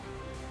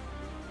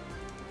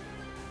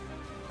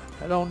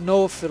 I don't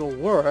know if it'll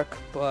work,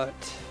 but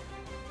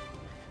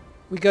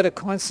we got to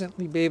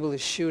constantly be able to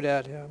shoot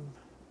at him.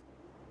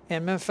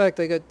 And matter of fact,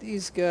 I got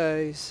these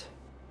guys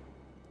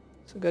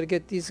So I gotta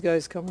get these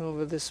guys coming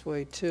over this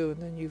way too,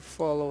 and then you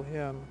follow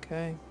him,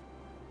 okay?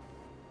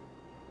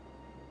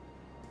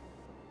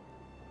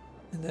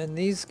 And then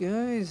these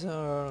guys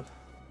are...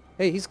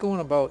 Hey, he's going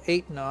about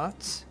 8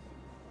 knots.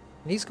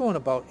 And he's going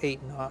about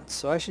 8 knots,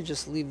 so I should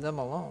just leave them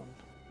alone.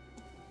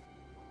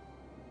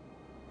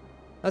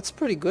 That's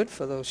pretty good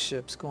for those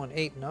ships, going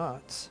 8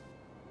 knots.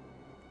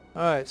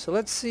 Alright, so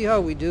let's see how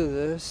we do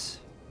this.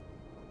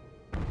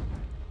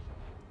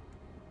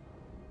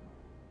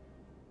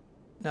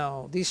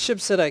 Now, these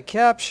ships that I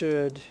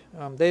captured,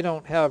 they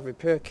don't have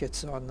repair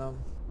kits on them.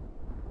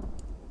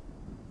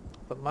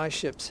 But my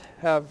ships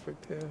have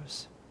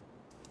repairs.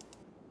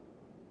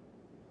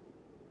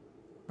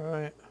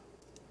 Alright.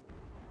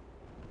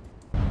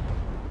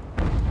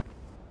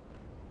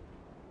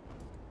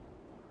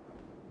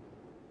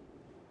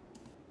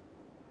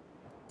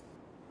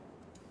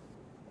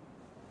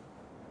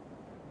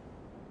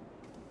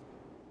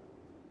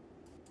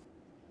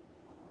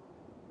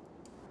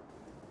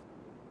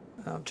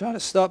 I'm trying to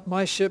stop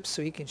my ship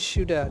so he can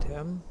shoot at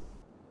him.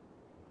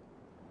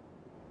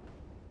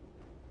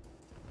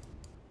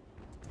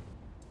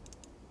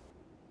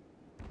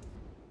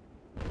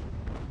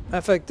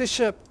 In fact, this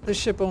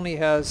ship only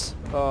has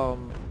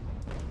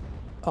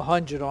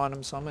 100 on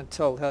him, so I'm gonna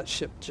tell that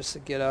ship just to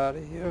get out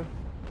of here.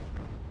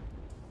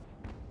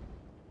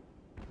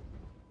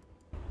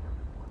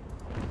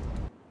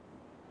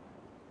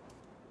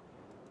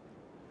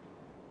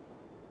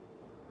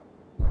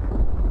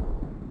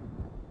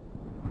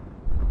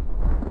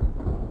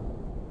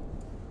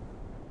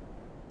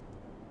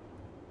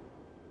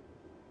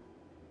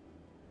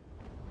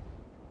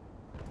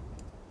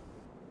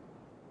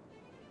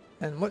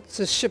 And what's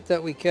the ship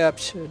that we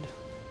captured?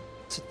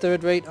 It's a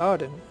third-rate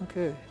Ardent.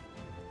 Okay.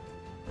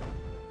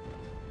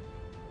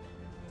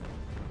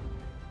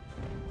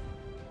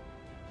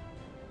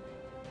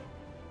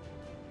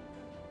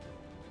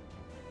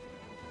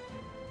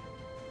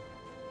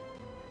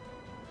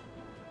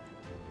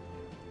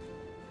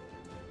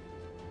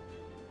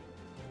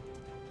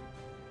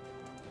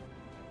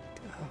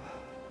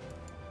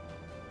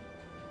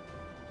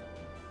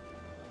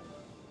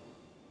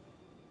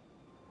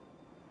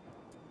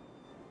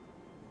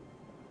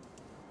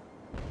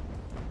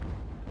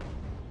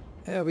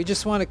 Yeah, we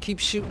just want to keep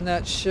shooting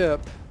that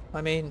ship.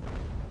 I mean,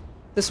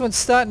 this one's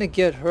starting to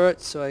get hurt,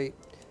 so it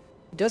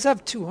does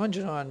have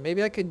 200 on.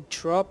 Maybe I could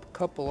drop a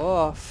couple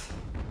off,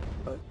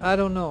 but I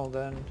don't know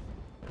then.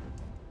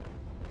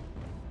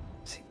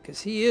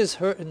 Because he is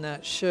hurting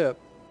that ship.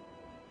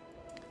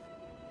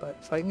 But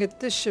if I can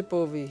get this ship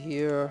over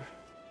here...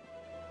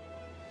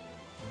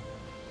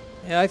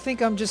 Yeah, I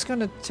think I'm just going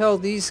to tell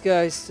these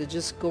guys to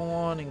just go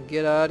on and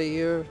get out of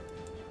here.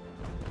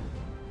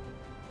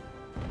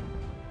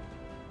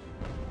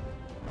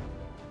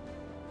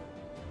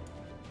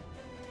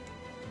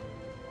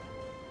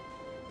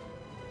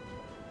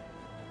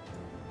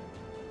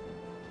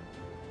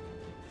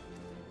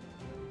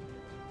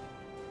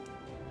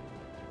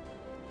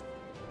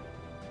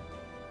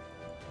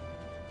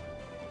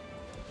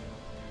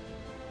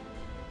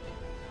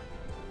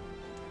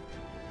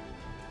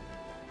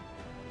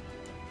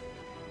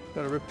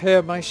 Gotta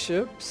repair my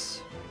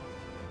ships.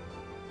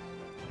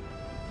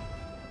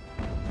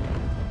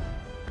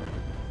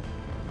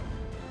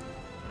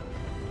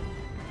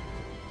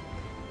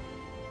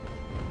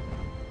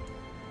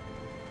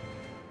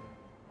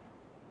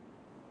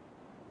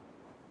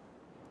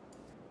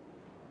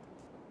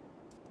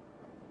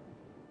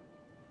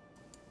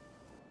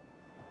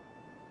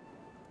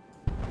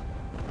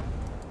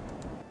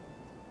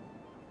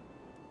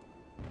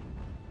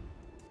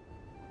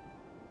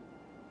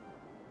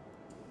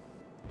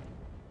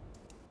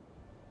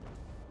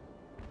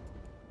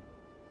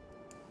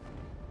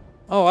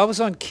 Oh, I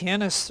was on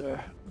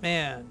canister.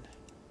 Man.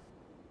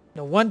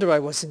 No wonder I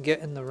wasn't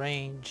getting the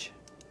range.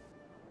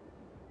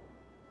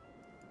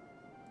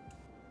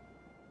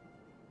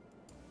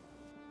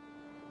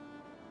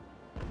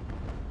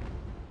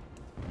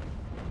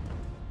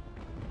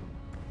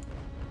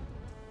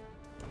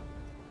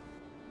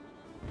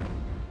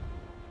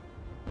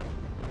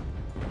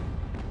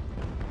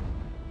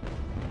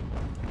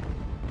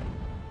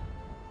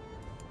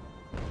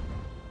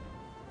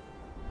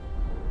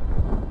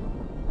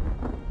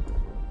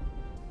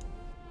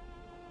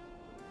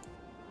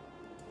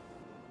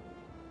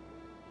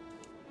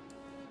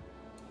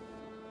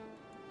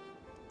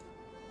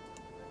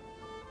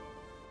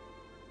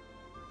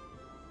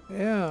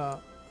 Yeah,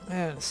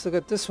 man, still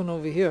got this one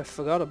over here I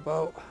forgot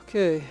about.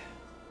 Okay.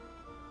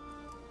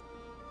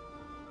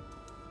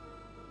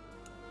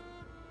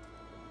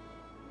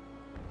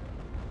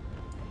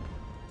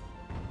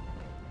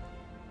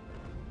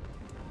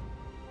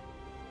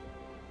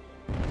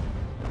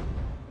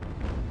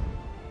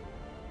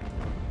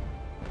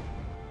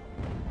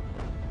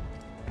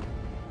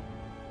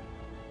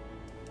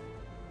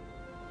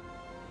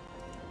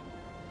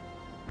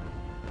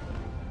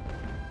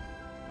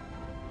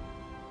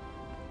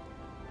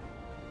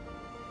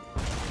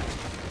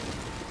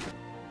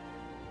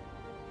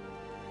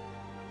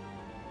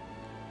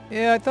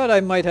 Yeah, I thought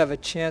I might have a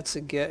chance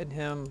of getting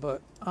him,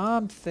 but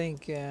I'm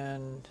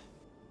thinking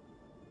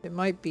it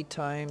might be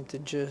time to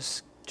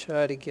just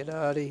try to get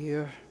out of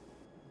here.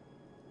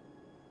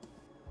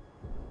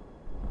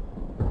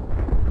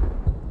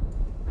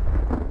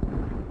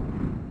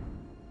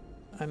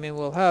 I mean,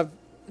 we'll have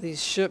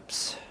these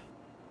ships.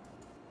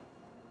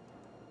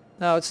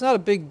 Now, it's not a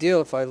big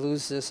deal if I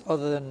lose this,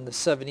 other than the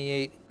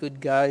 78 good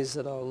guys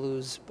that I'll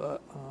lose,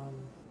 but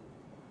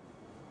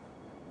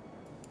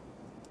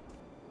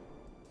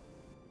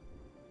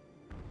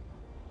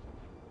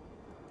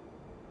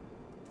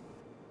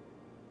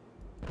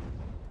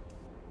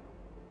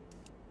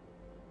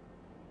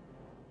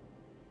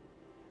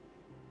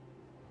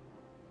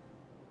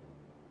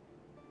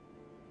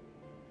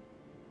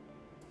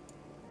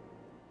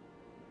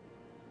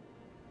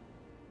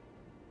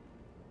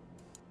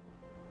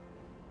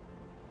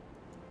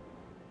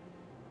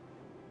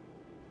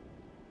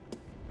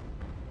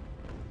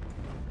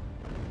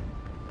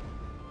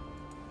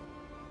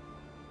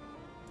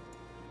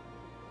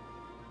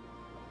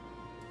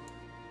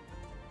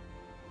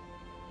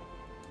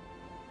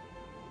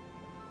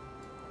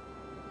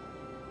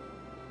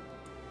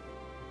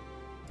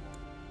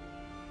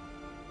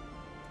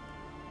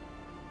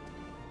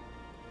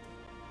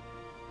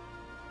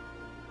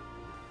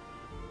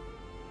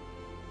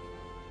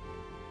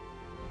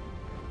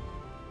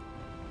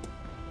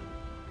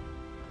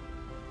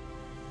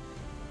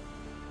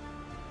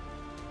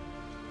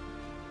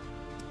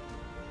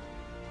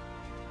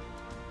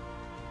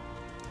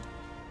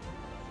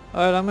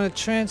alright, I'm gonna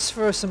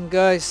transfer some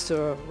guys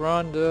to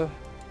Rhonda.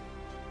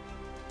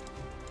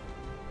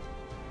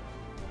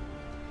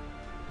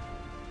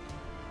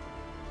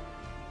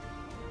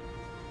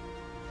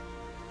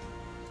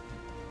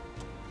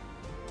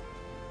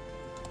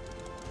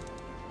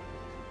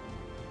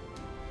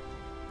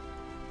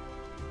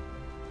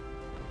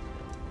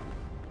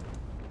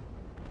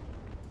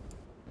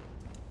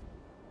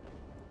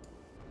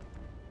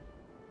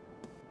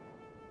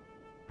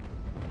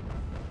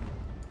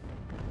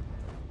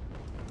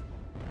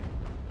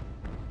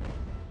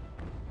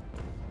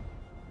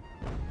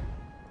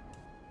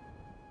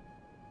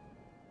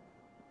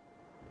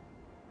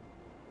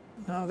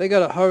 Now they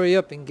gotta hurry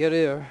up and get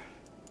here.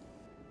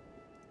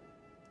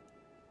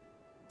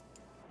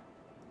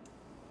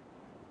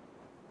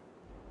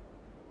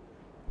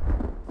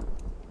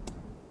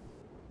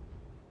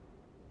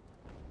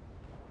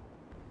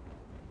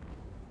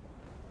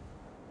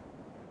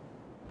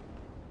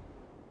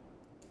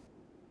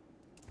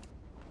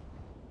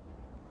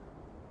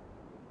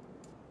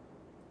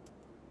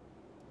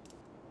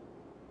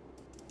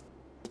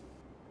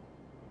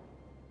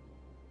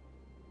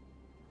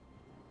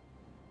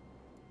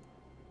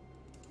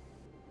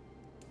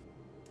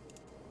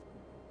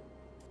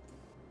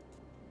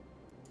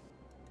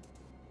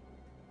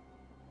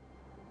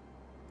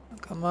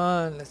 Come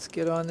on, let's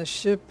get on the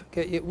ship.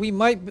 We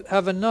might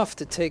have enough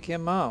to take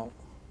him out.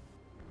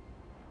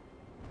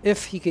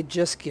 If he could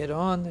just get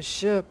on the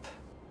ship.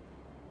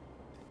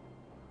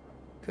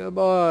 Come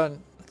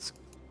on, let's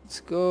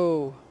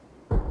go.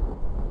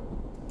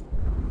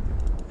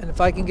 And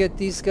if I can get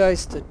these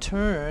guys to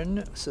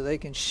turn so they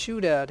can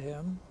shoot at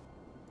him.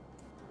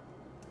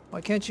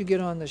 Why can't you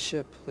get on the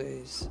ship,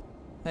 please?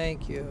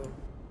 Thank you.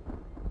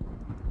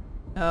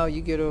 Now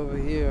you get over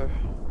here.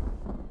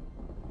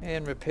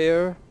 And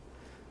repair.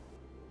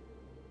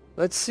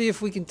 Let's see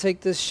if we can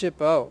take this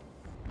ship out.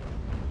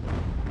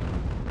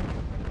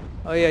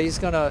 Oh yeah, he's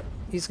gonna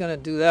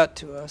do that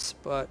to us,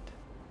 but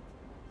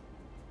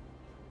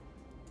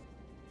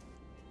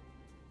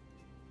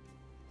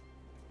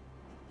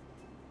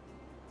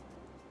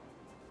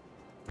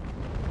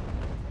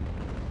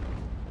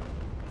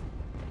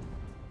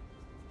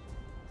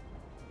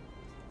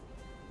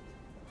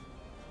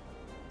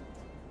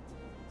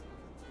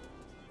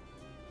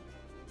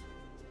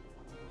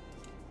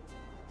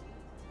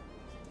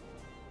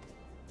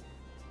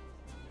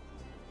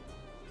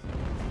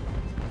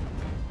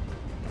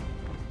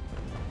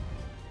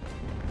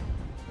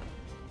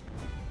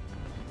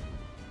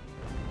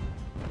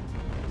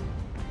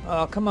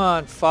oh, come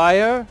on,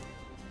 fire.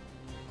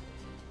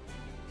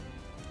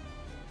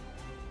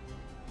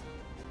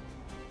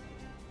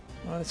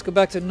 Well, let's go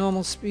back to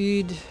normal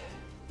speed.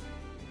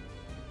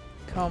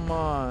 Come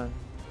on.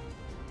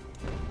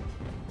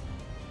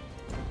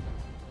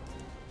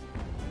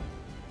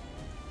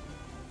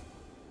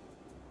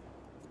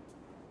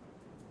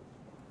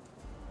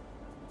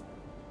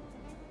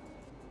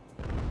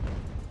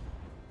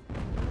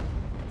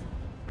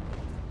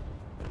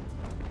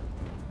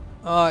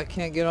 Oh, I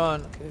can't get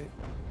on. Okay.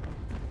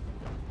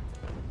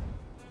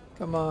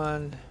 Come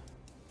on.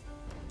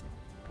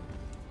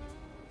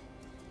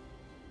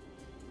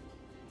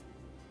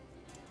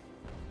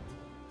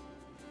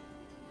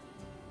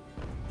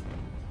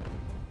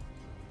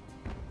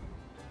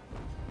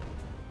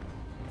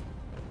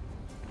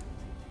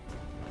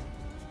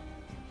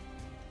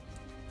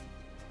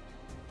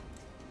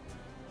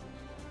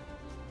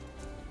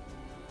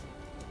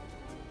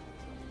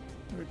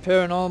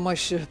 Repairing all my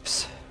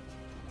ships.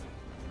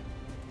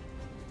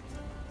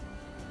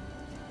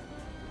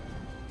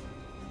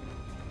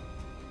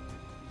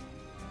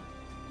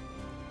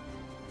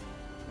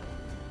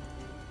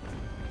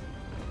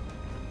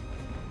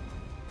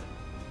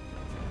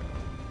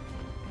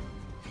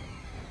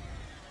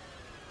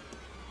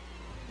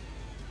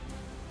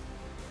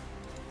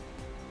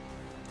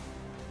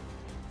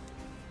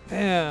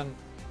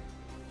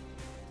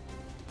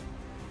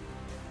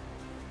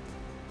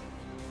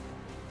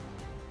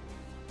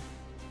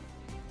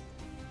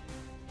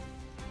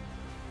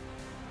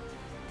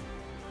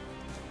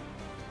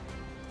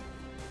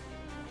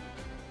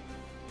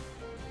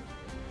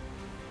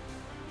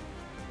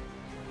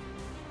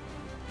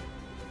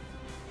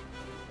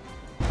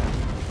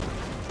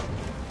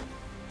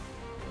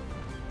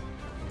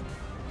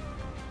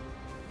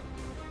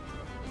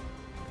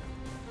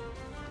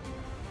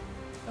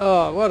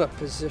 Oh, what a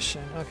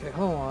position. Okay,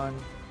 hold on.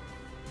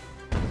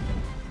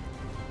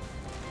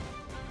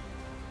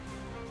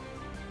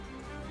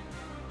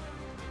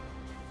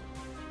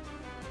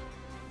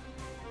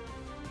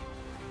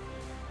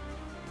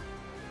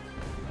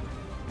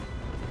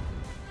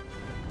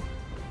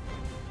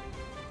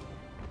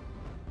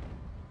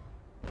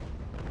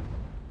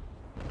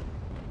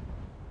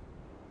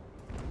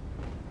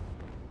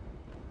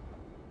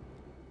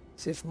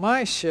 See, if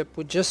my ship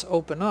would just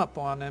open up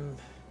on him.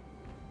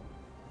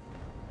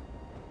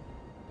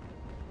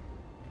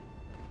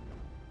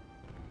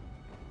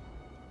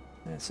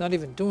 And it's not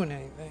even doing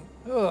anything.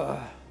 Ugh.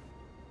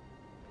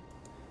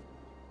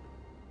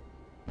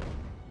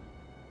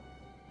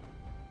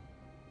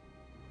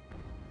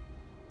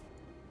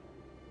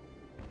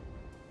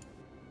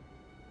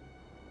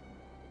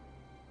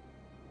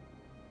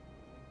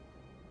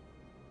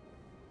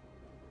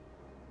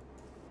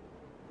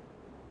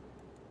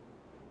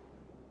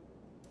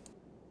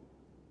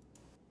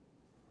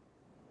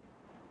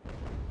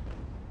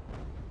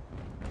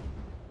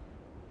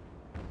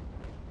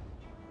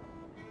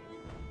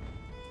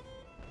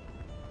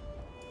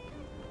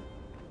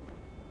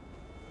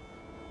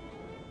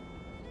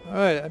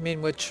 Alright, I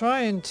mean, we're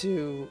trying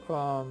to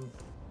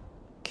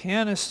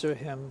canister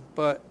him,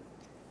 but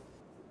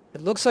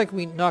it looks like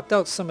we knocked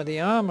out some of the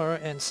armor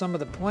and some of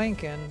the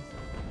planking.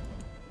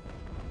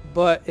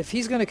 But if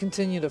he's going to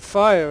continue to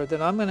fire,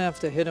 then I'm going to have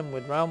to hit him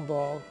with round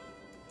ball,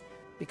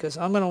 because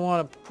I'm going to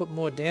want to put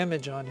more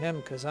damage on him,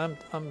 because I'm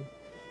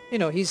you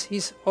know,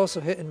 he's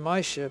also hitting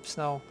my ships.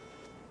 Now,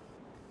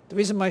 the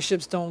reason my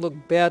ships don't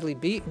look badly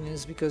beaten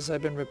is because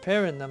I've been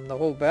repairing them the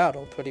whole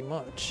battle, pretty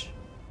much.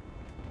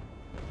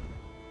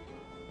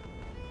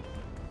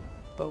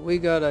 But we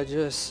gotta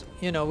just,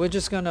 you know, we're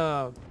just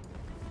gonna,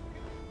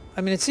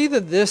 I mean, it's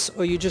either this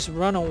or you just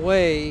run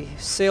away,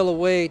 sail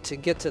away to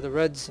get to the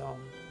red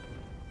zone.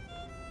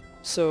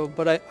 So,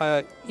 but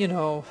I you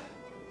know,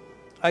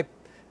 I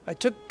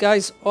took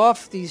guys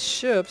off these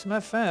ships. Matter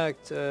of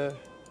fact,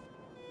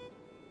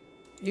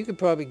 you could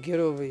probably get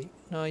over,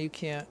 no, you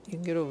can't. You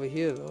can get over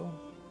here though.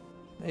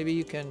 Maybe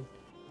you can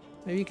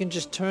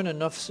just turn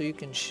enough so you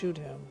can shoot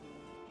him.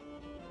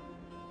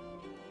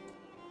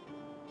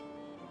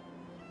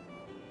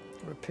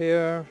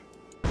 Repair.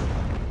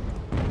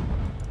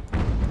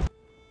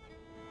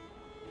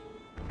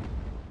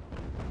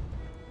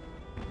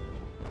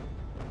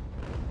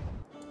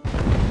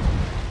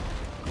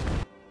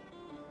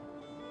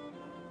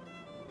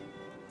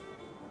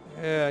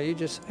 Yeah, you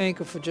just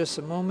anchor for just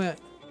a moment.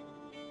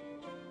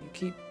 You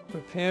keep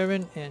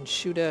repairing and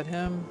shoot at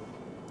him.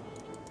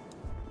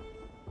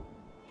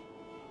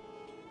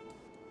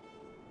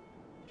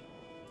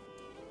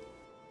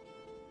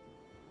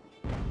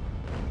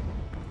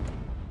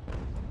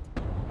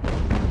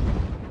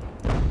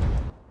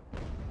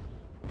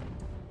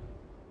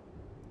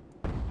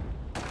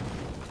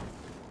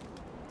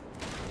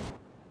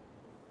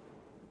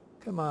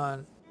 Come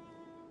on.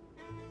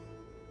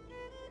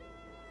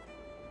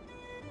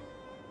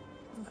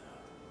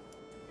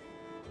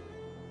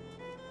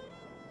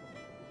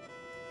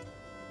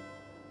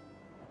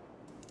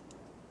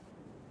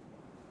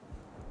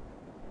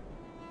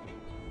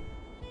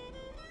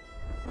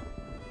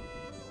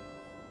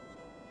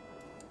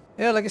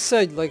 Yeah, like I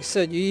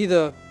said, you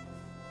either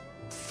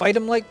fight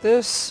him like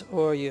this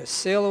or you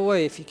sail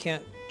away if you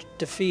can't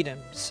defeat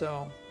him.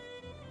 So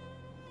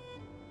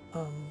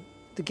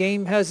the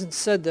game hasn't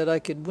said that I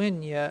could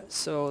win yet,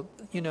 so,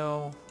 you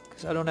know,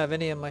 because I don't have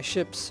any of my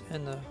ships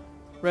in the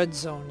red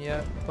zone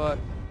yet, but,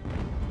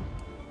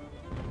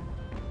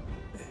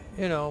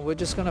 you know, we're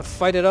just gonna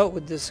fight it out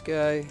with this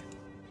guy.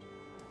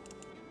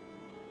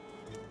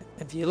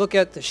 If you look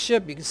at the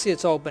ship, you can see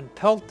it's all been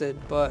pelted,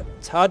 but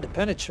it's hard to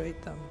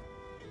penetrate them.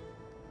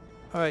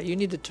 Alright, you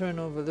need to turn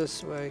over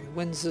this way.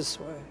 Wind's this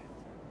way.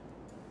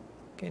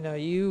 Okay, now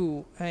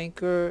you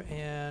anchor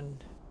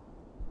and...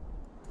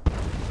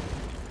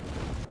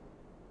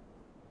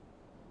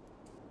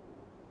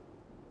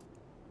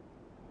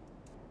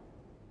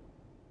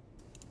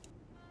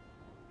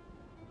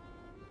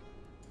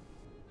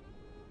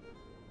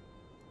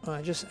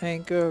 Alright, just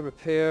anchor,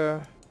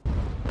 repair.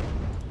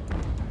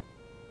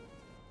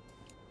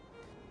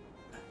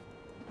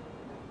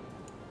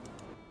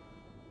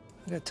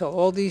 I'm gonna tell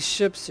all these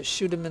ships to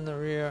shoot him in the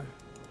rear.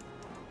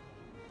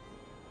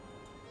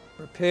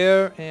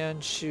 Repair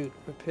and shoot.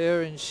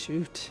 Repair and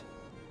shoot.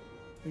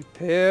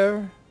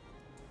 Repair.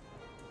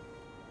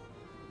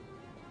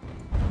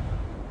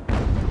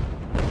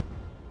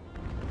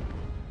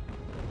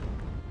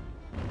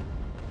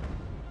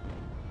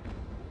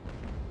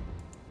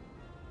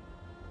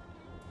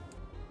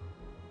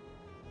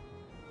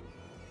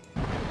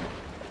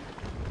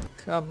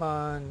 Come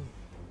on.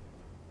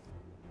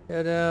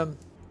 Hit him.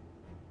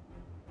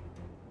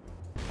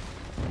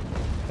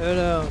 Hit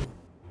him.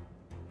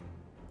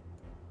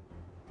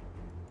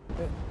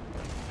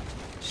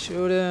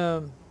 Shoot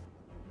him.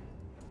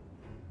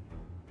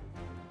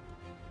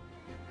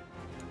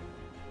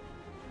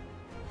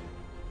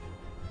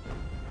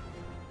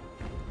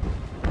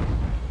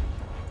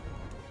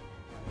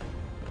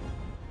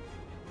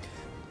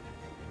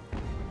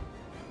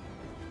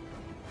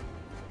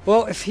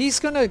 Well, if he's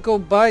gonna go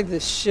buy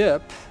this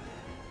ship,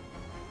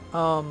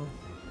 I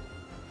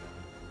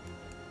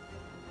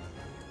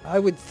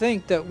would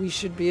think that we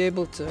should be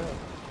able to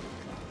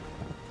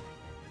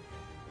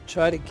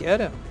try to get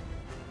him.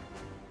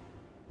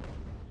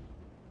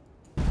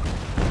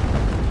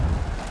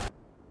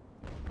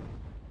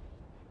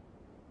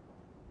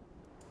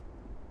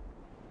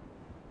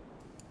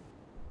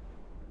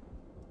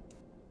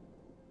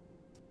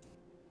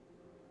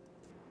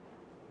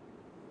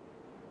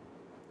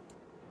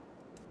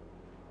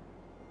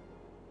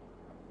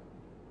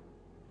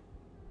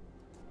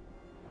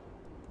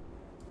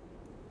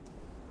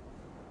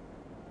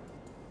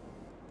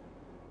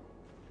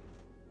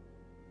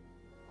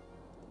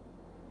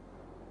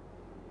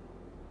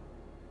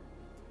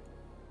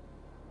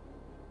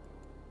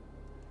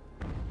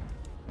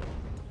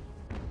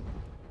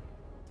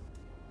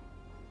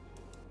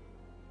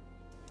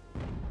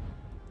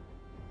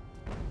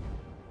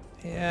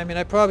 Yeah, I mean,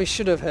 I probably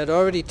should have had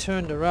already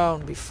turned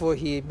around before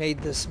he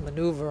made this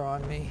maneuver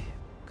on me,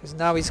 because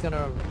now he's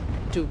gonna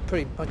do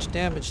pretty much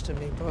damage to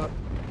me. But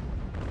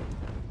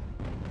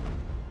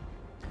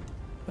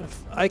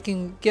if I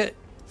can get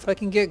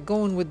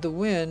going with the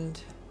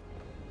wind,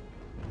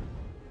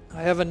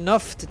 I have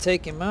enough to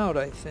take him out,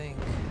 I think.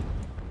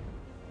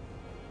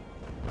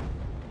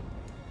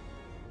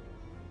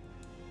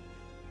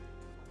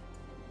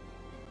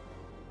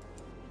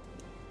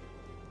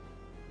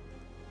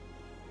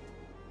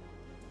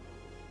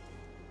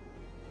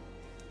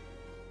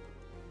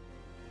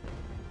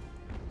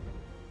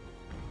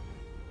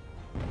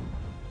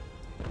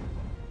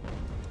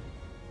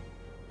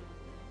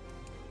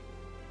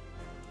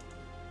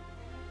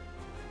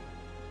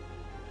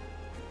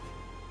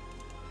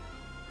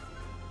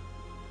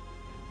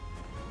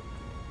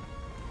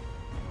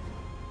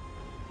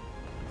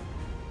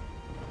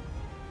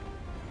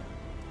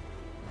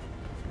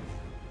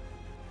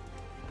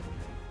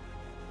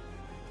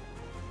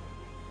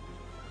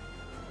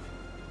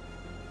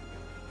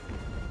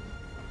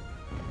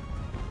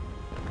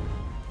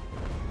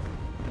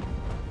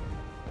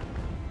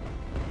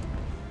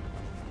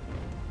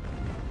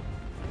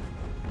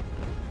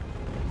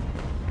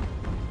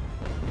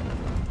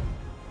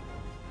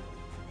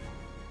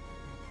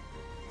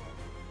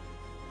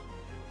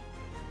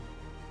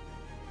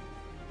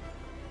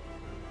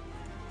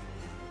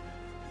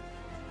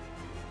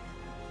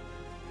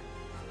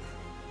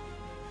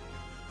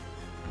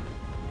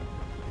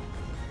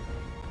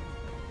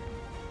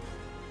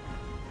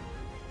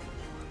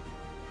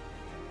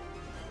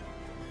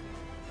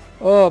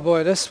 Oh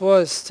boy, this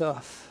was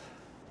tough.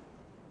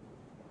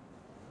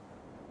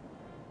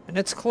 And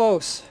it's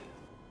close.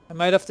 I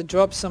might have to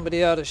drop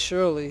somebody out of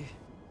Shirley.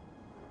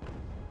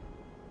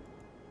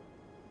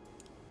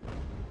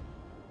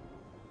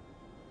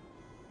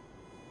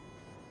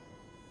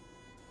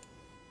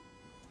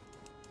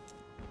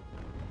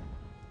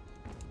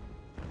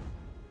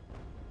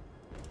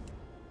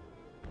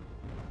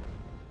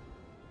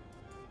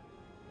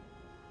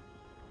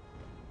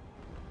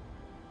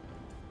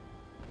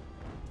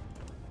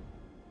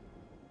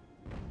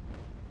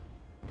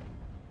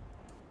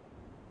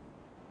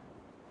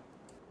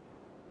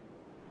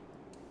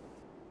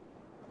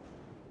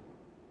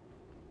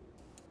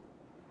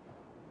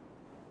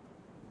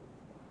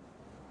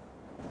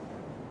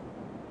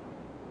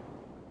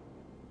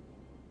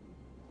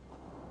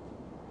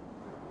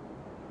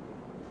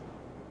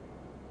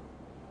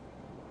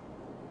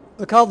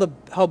 Look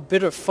how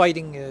bitter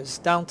fighting is.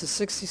 Down to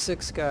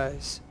 66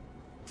 guys.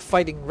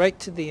 Fighting right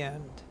to the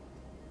end.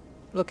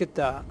 Look at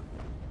that.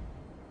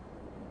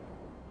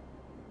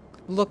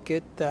 Look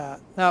at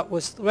that. That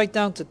was right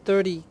down to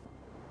 30.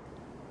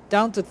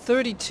 Down to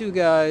 32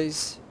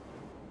 guys.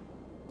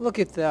 Look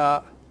at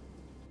that.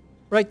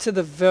 Right to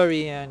the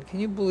very end. Can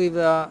you believe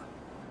that?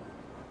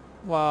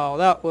 Wow,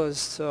 that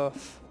was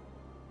tough.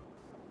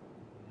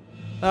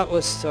 That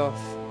was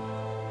tough.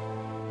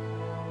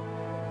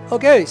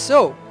 Okay,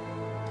 so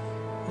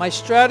my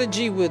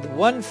strategy with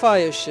one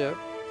fire ship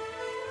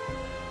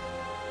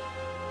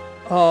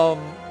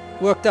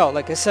worked out.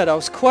 Like I said, I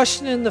was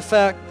questioning the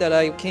fact that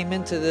I came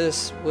into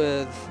this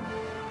with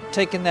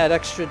taking that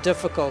extra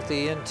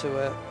difficulty into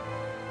it.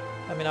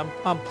 I mean,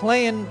 I'm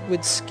playing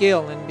with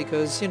scaling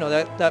because, you know,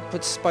 that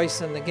puts spice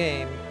in the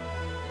game.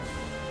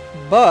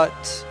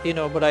 But, you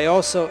know, but I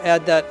also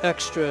add that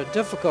extra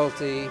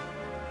difficulty,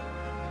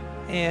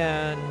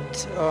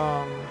 and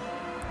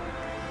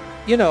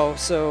you know,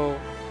 so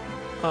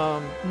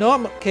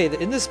okay,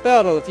 in this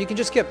battle, if you can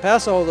just get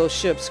past all those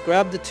ships,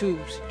 grab the 2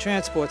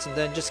 transports and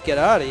then just get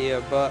out of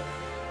here. But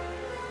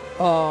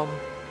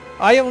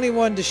I only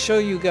wanted to show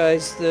you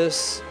guys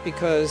this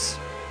because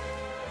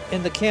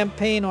in the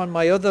campaign on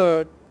my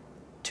other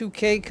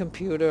 2K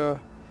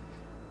computer,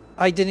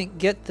 I didn't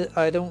get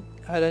I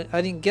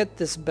didn't get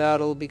this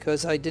battle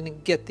because I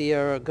didn't get the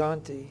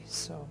Arrogante.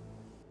 So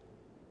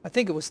I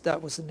think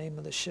that was the name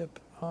of the ship.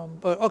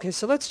 But okay,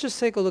 so let's just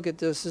take a look at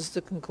this. This is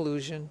the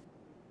conclusion.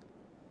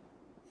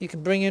 You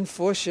can bring in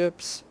 4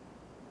 ships.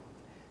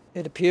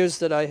 It appears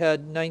that I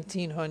had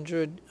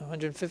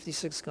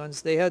 1,156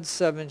 guns. They had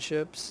 7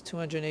 ships,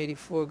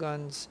 284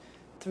 guns,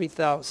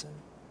 3,000.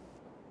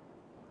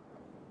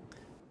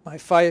 My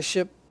fire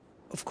ship,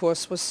 of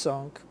course, was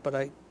sunk, but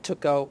I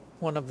took out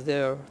one of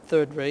their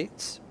third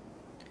rates.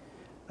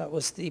 That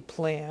was the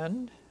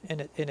plan,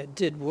 and it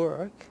did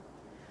work.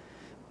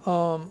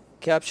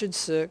 Captured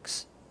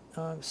 6,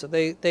 so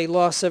they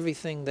lost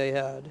everything they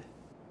had.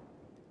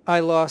 I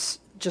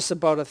lost just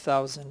about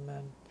 1,000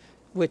 men,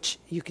 which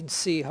you can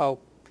see how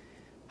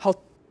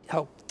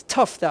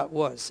tough that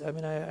was. I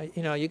mean,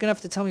 you know, you're gonna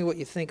have to tell me what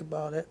you think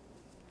about it.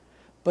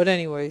 But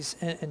anyways,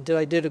 and did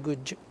I did a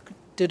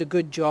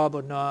good job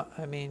or not?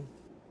 I mean,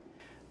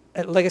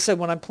 like I said,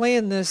 when I'm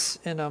playing this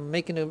and I'm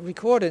making the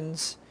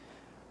recordings,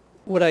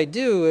 what I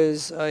do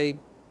is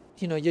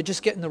you know, you're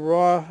just getting the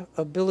raw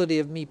ability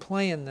of me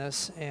playing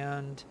this,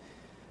 and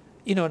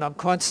you know, and I'm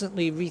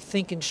constantly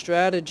rethinking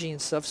strategy and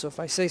stuff. So if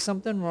I say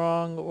something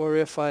wrong or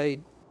if I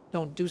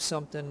don't do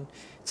something,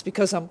 it's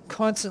because I'm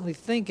constantly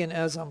thinking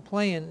as I'm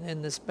playing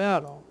in this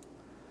battle.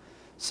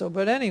 So,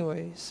 but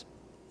anyways,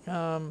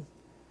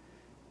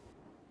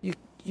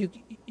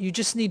 you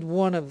just need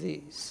one of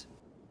these.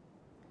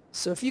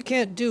 So if you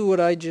can't do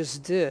what I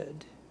just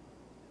did,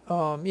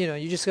 you know,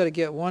 you just got to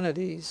get one of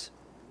these,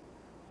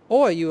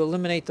 or you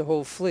eliminate the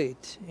whole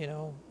fleet. You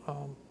know,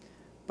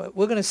 but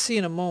we're gonna see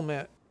in a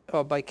moment.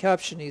 By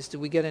capturing these,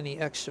 do we get any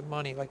extra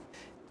money? Like,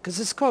 because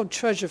it's called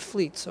Treasure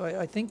Fleet, so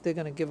I think they're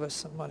going to give us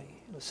some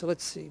money. So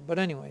let's see. But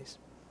anyways,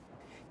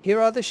 here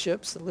are the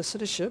ships, the list of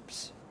the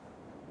ships.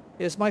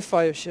 Here's my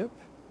fire ship.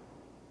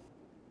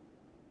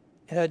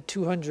 It had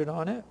 200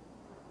 on it,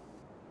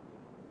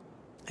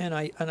 and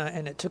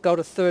it took out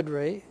a third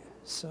rate.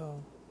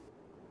 So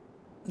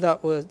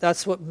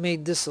that's what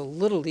made this a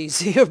little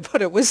easier,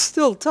 but it was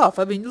still tough.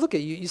 I mean, look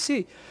at you. You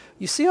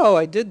see how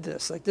I did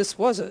this? Like, this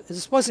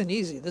wasn't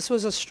easy. This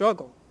was a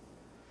struggle.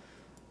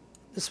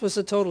 This was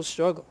a total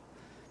struggle.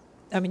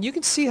 I mean, you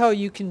can see how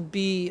you can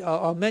be,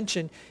 I'll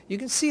mention, you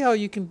can see how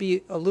you can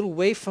be a little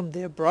way from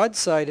their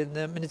broadside in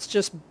them, and it's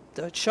just,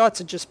 the shots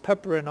are just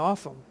peppering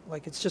off them.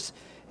 Like, it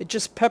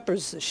just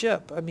peppers the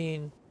ship. I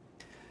mean,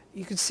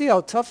 you can see how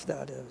tough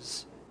that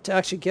is to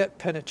actually get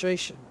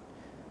penetration.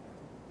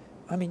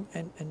 I mean,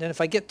 and then if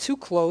I get too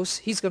close,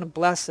 he's going to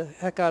blast the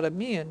heck out of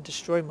me and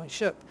destroy my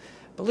ship.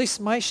 But at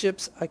least my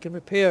ships I can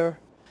repair,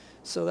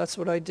 so that's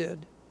what I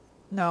did.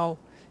 Now,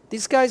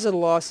 these guys are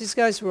lost. These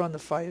guys were on the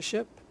fire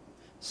ship,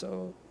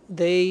 so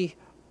they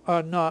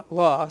are not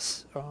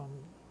lost.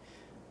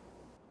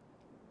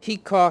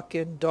 Heacock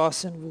and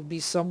Dawson will be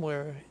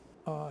somewhere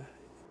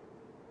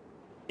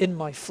in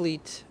my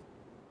fleet.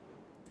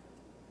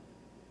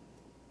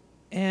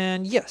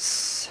 And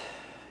yes.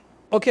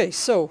 Okay,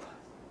 so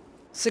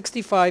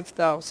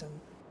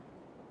 65,000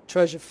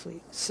 treasure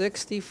fleet.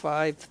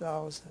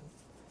 65,000.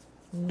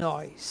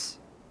 Nice.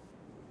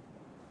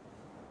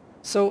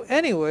 So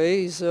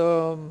anyways,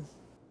 you'll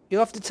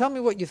have to tell me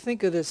what you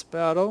think of this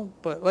battle,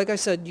 but like I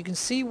said, you can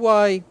see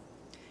why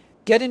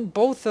getting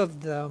both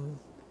of them,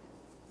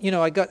 you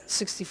know, I got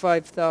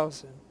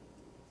 65,000.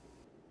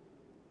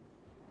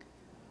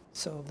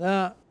 So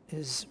that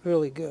is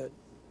really good.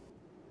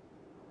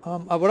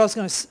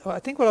 I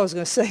think what I was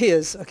gonna say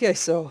is, okay,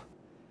 so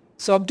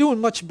I'm doing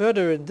much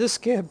better in this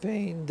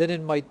campaign than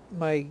in my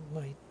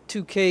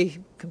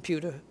 2K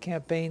computer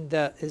campaign.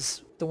 That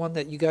is the one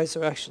that you guys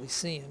are actually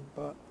seeing,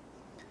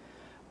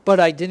 but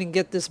I didn't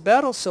get this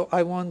battle, so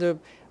I want to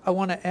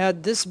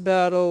add this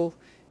battle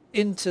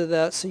into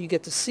that, so you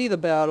get to see the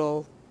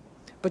battle,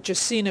 but you're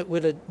seeing it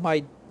with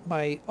my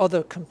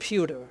other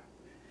computer,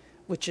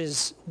 which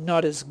is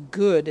not as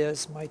good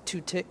as my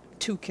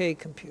 2K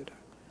computer.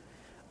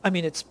 I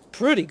mean, it's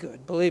pretty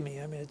good, believe me.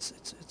 I mean,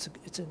 it's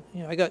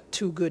you know, I got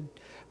 2 good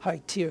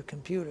high tier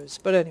computers.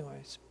 But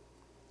anyways,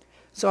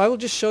 so I will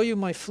just show you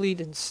my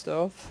fleet and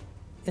stuff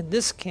in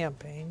this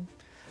campaign.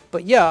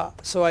 But yeah,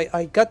 so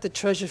I got the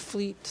treasure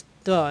fleet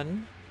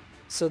done.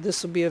 So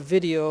this will be a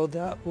video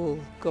that will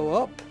go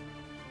up.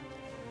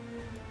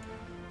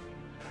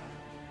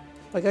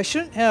 Like, I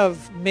shouldn't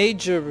have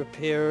major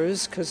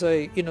repairs because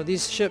you know,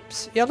 these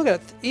ships, yeah, look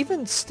at it.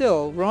 Even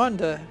still,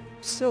 Rhonda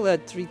still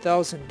had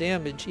 3,000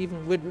 damage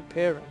even with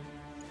repairing.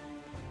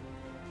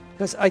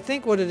 Because I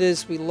think what it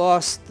is, we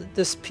lost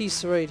this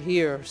piece right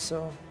here,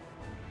 so,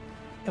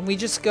 and we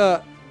just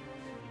got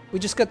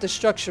the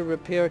structure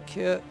repair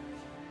kit.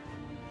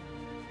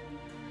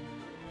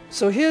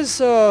 So here's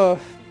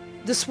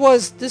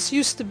this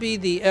used to be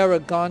the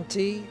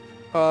Arrogante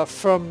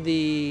from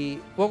the,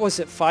 what was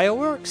it,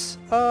 fireworks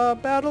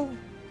battle,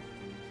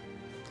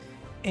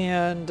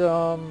 and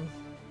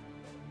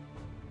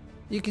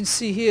you can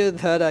see here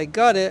that I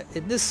got it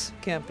in this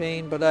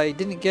campaign, but I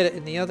didn't get it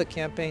in the other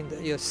campaign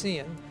that you're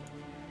seeing.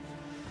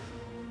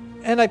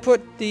 And I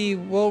put the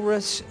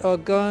Walrus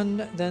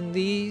gun, then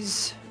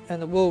these, and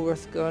the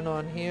Woolworth gun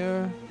on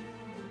here.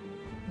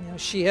 You know,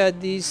 she had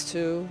these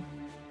two.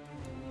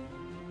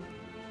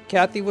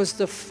 Kathy was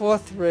the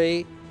 4th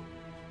rate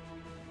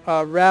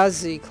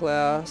Razzie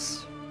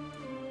class.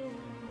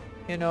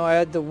 You know, I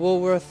had the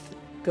Woolworth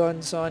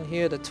guns on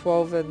here, the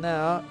 12 in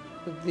that,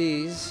 with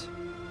these.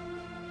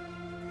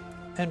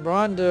 And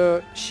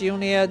Rhonda, she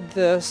only had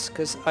this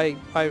because I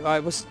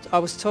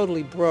was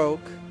totally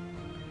broke.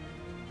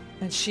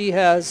 And she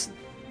has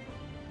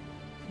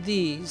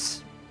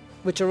these,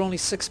 which are only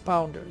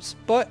 6-pounders.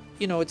 But,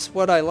 you know, it's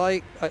what I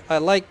like. I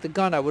like the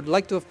gun. I would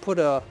like to have put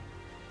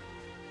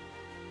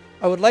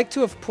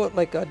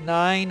like a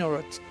 9 or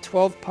a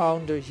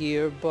 12-pounder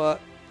here, but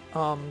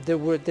there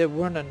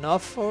weren't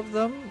enough of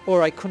them,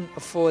 or I couldn't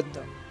afford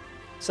them.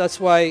 So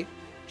that's why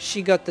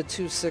she got the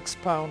 2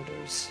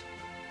 6-pounders.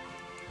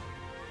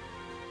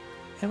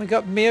 And we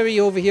got Mary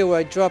over here where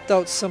I dropped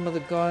out some of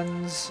the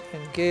guns,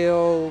 and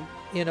Gail,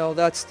 you know,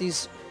 that's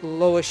these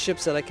lower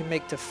ships that I can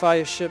make to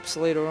fire ships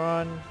later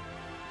on.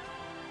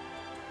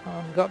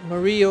 Got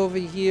Marie over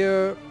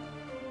here.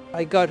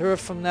 I got her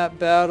from that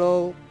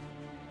battle,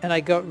 and I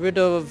got rid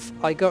of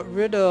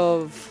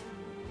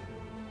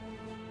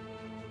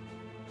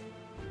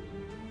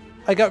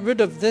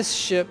this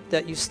ship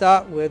that you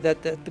start with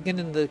at the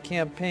beginning of the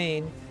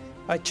campaign.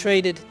 I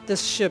traded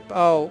this ship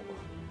out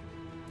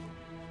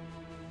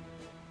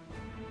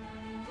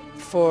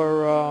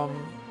for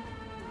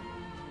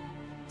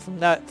from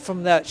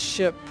that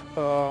ship,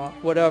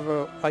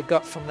 whatever I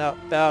got from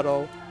that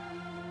battle.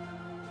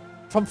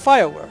 From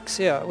Fireworks,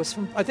 yeah, it was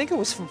from. I think it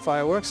was from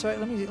Fireworks, right?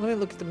 Let me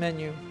look at the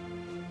menu.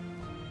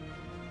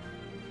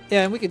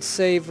 Yeah, and we could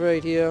save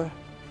right here.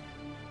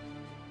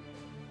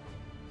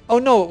 Oh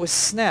no, it was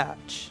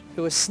Snatch.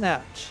 It was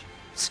Snatch.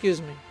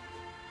 Excuse me.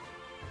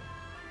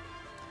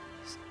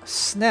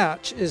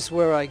 Snatch is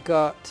where I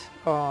got.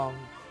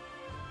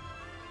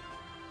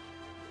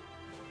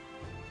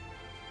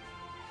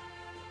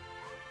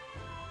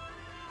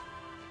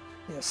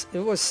 Yes, it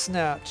was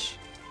Snatch.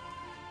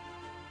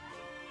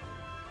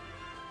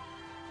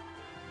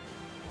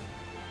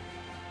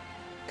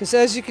 Because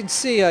as you can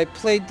see, I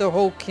played the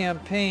whole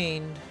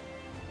campaign.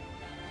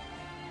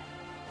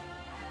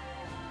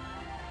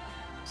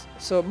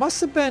 So it must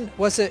have been,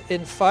 was it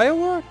in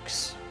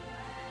Fireworks?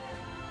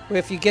 Where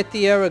if you get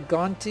the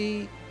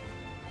Arrogante,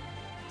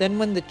 then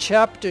when the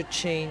chapter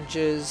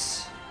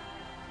changes,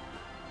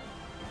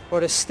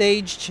 or the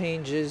stage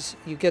changes,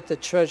 you get the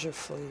treasure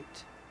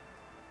fleet.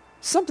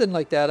 Something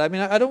like that. I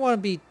mean, I don't want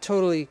to be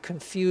totally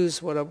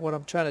confused what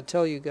I'm trying to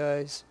tell you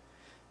guys.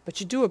 But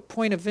you do a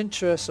point of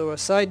interest or a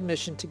side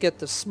mission to get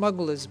the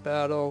smugglers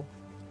battle,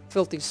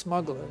 filthy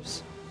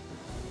smugglers.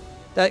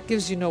 That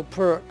gives you no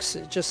perks.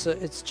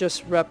 It's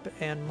just rep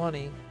and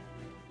money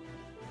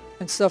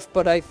and stuff.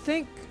 But I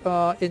think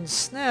in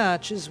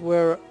Snatch is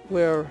where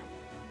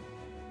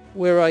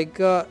I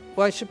got.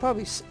 Well, I should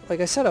probably,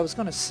 like I said, I was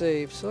gonna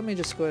save. So let me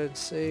just go ahead and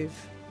save.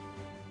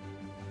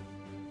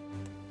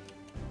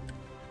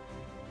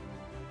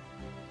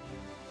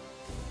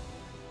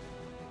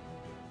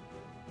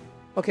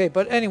 Okay,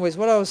 but anyways,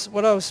 what I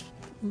was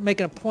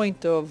making a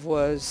point of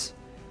was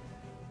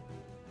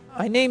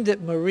I named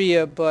it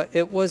Maria, but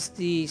it was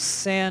the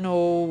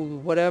Sano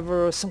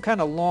whatever, some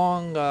kind of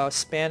long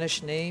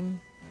Spanish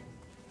name.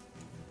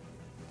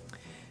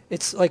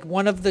 It's like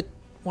one of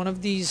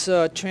these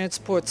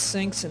transports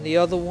sinks, and the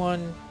other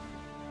one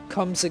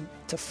comes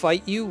to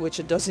fight you, which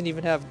it doesn't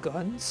even have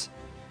guns.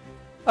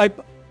 I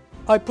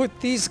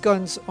put these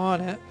guns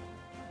on it.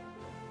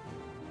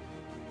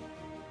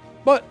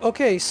 But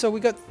okay, so we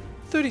got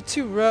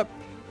 32 rep.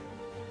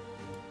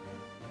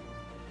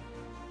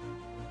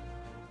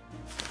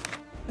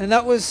 And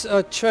that was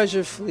a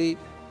treasure fleet.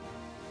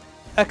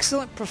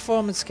 Excellent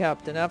performance,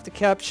 Captain. After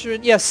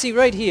capturing... Yeah, see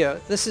right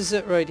here. This is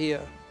it right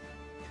here.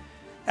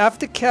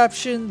 After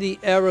capturing the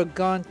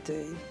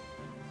Arrogante,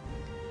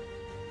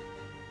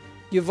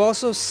 you've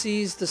also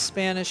seized the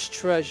Spanish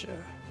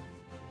treasure.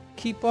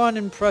 Keep on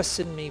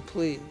impressing me,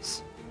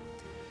 please.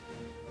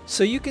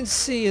 So you can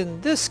see in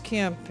this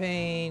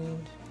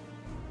campaign...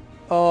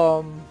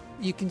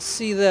 you can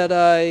see that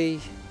I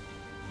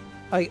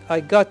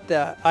got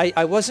that.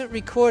 I wasn't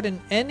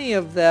recording any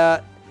of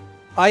that.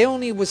 I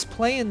only was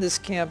playing this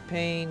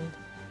campaign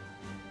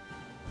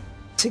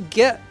to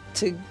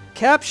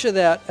capture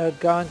that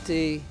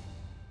Arrogante,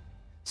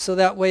 so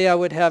that way I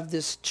would have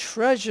this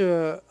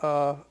treasure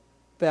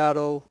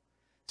battle,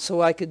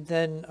 so I could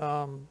then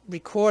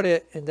record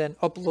it and then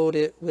upload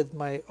it with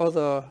my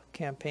other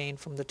campaign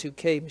from the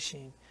 2K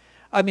machine.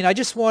 I mean, I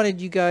just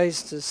wanted you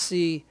guys to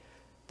see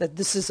that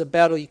this is a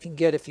battle you can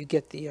get if you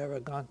get the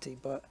Arrogante,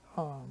 but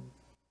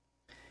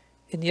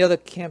in the other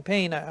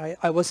campaign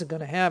I wasn't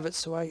going to have it,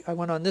 so I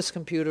went on this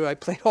computer. I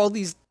played all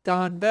these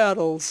darn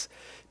battles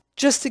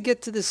just to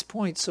get to this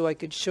point so I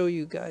could show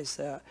you guys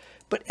that.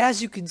 But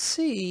as you can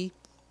see,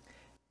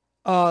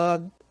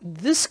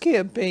 this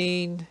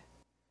campaign,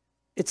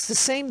 it's the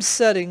same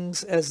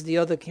settings as the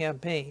other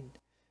campaign.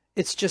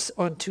 It's just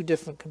on 2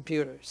 different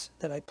computers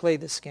that I play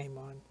this game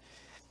on.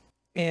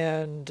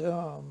 And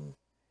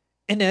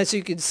as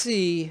you can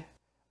see,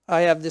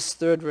 I have this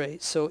 3rd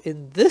rate. So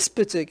in this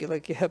particular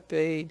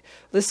campaign,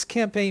 this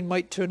campaign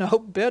might turn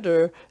out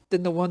better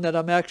than the one that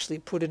I'm actually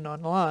putting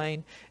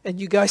online. And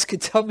you guys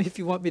could tell me if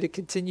you want me to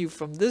continue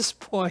from this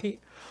point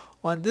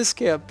on this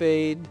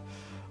campaign,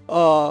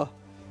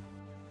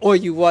 or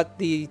you want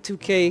the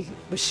 2K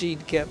machine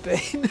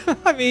campaign.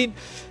 I mean,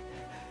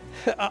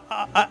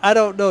 I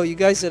don't know. You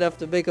guys would have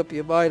to make up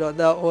your mind on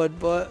that one.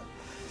 But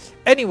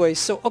anyway,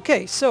 so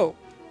okay, so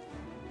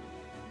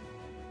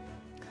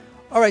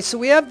all right, so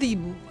we have the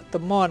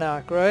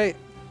Monarch, right?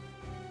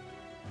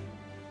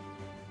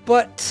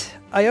 But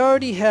I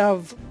already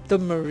have the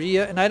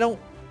Maria, and I don't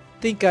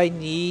think I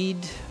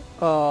need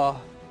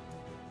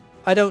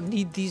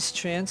these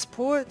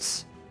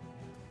transports.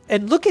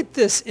 And look at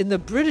this, in the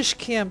British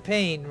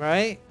campaign,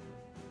 right?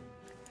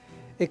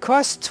 It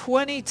costs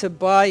 20 to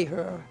buy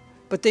her,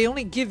 but they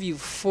only give you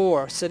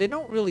 4, so they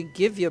don't really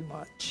give you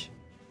much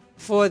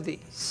for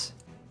these.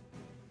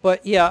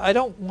 But yeah, I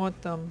don't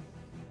want them.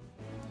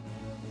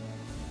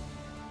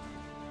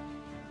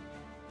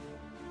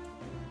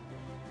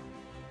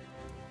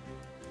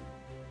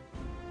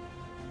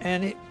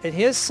 And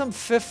here's some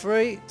 5th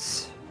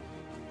rates.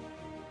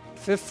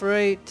 5th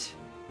rate.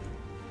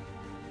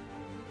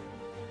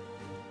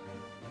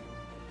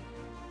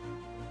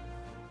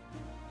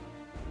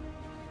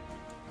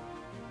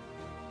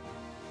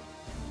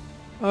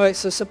 Alright,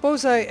 so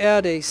suppose I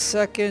add a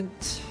second.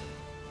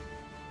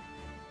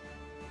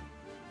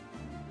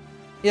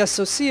 Yeah,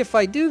 so see, if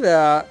I do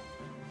that,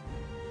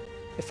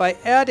 if I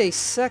add a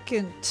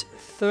second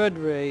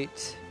 3rd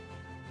rate,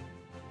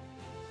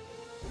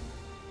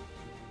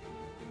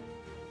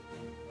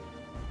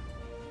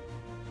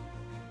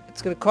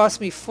 it's going to cost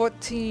me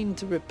 14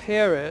 to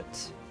repair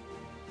it.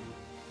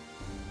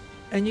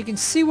 And you can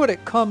see what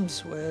it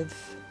comes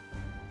with.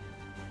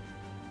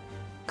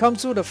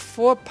 Comes with a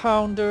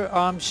 4-pounder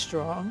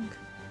Armstrong,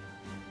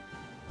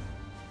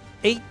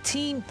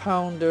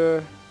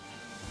 18-pounder,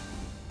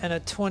 and a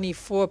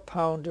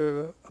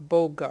 24-pounder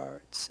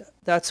Bogarts.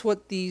 That's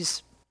what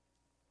these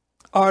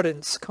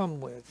Ardents come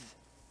with.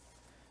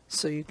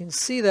 So you can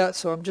see that.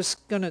 So I'm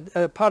just gonna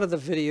part of the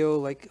video,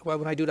 like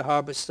when I do the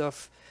harbor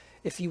stuff.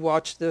 If you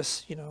watch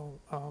this, you know,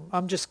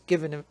 I'm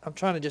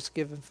trying to just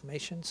give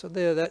information. So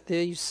there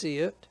you see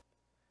it.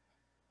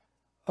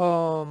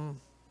 Now,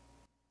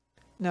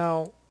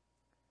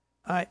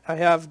 I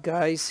have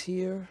guys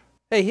here.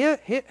 Hey,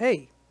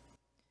 hey.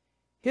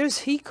 Here's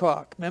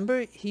Heacock.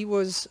 Remember, he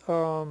was,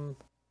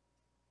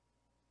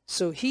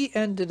 so he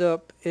ended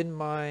up in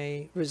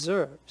my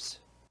reserves.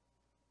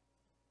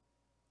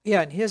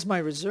 Yeah, and here's my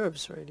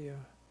reserves right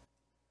here.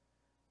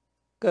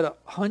 Got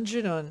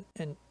 100 on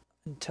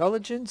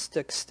intelligence,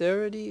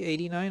 dexterity,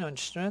 89 on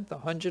strength,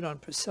 100 on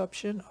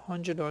perception,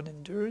 100 on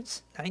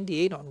endurance,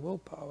 98 on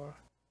willpower.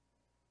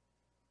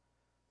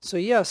 So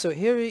yeah, so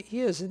here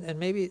he is, and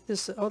maybe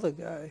this other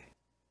guy.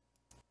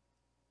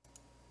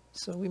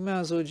 So we might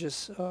as well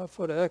just,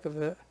 for the heck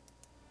of it.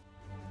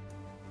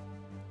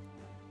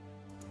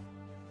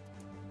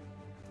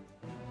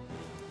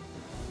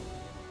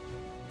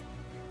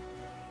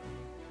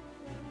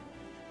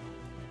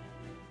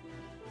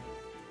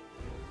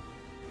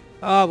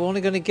 We're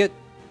only gonna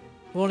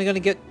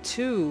get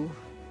 2.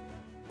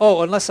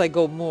 Oh, unless I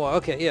go more.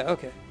 Okay, yeah,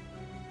 okay.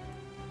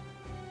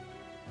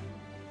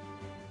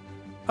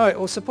 Alright,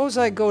 well suppose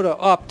I go to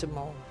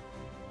optimal.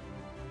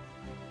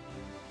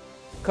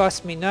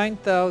 Cost me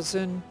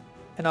 9,000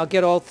 and I'll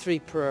get all 3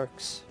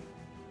 perks.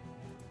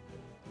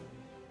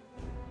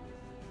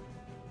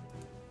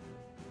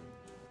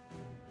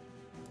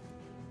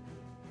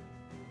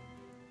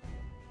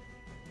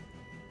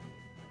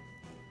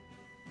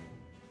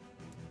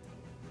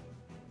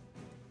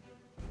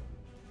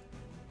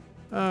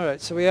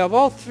 Alright, so we have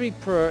all 3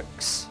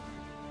 perks.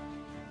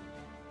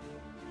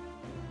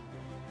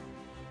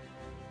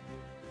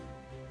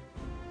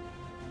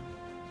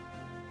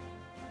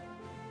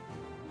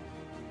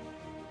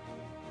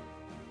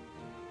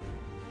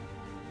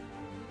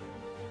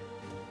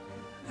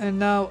 And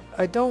now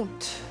I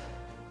don't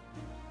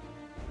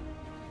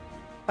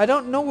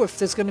know if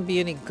there's going to be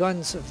any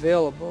guns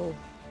available.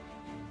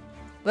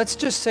 Let's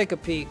just take a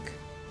peek.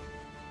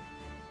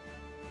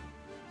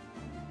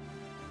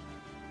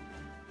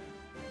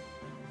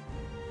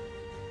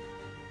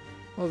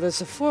 Well,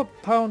 there's a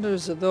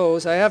 4-pounders of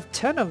those. I have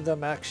 10 of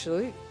them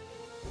actually.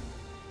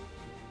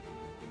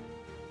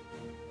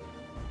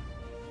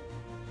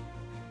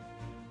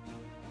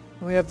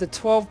 And we have the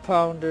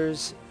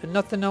 12-pounders and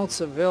nothing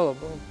else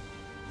available.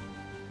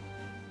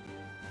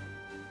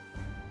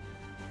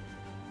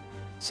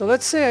 So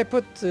let's say I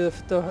put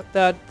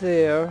that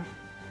there.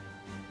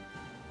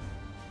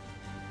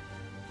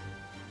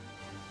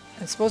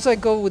 And suppose I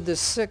go with the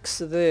 6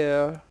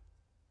 there.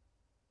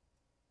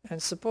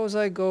 And suppose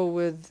I go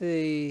with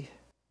the...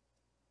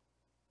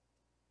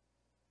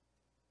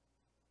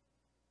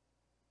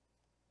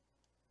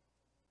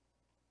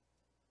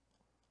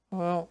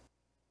 Well,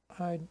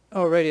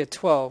 already at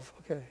 12.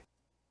 Okay.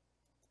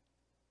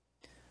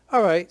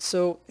 Alright,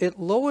 so it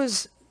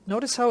lowers...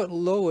 Notice how it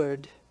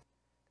lowered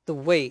the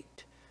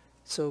weight.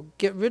 So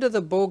get rid of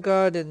the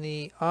Bogart and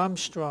the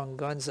Armstrong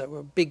guns that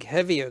were big,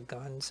 heavier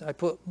guns. I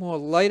put more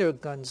lighter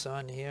guns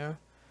on here.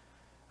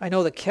 I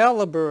know the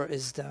caliber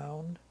is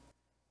down.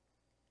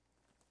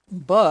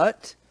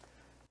 But,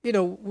 you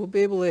know, we'll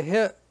be able to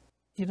hit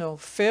you know,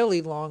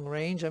 fairly long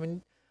range. I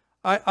mean,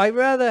 I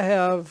rather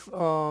have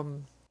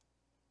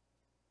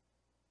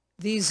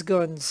these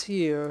guns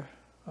here,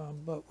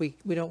 but we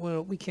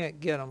can't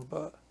get them.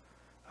 But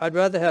I'd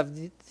rather have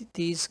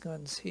these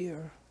guns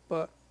here.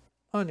 But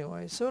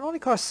anyway, so it only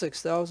costs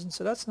 6,000,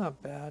 so that's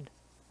not bad.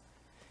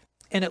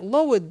 And it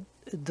lowered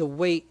the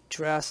weight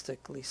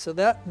drastically, so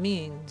that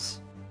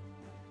means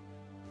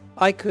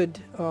I could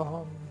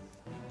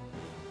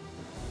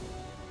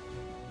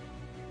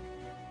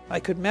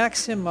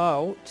max him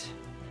out.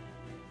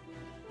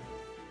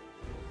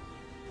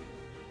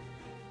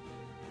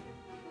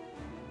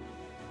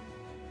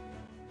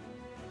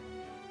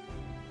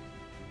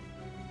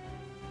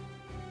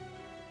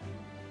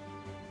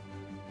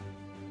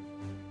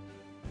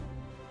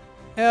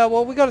 Yeah,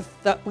 well, we got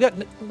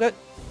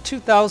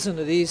 2,000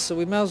 of these, so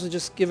we might as well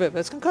just give it.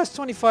 It's gonna cost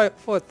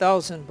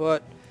 4,000,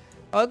 but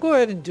I'll go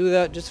ahead and do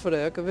that just for the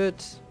heck of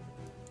it.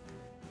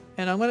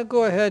 And I'm gonna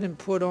go ahead and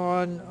put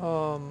on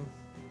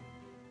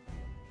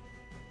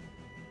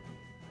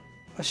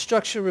a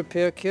structure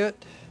repair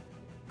kit.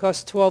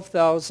 Costs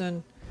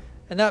 12,000,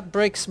 and that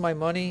breaks my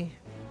money.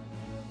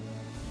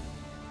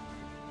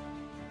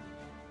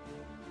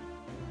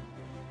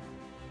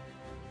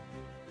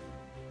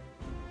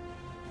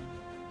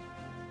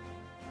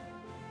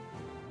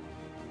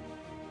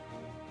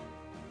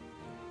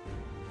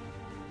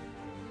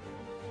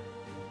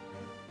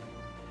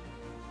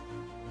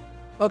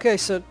 Okay,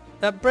 so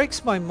that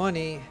breaks my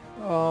money.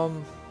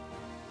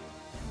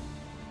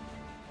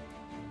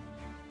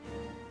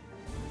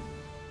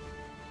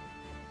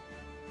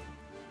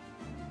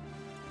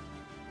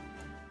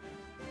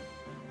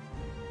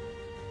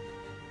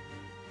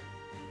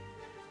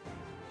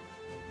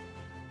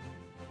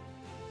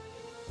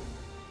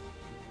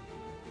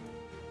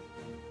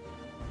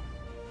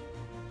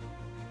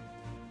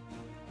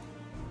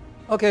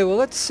 Okay, well,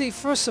 let's see.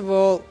 First of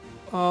all,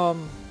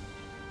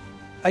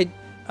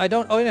 I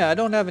don't. Oh yeah, I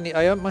don't have any.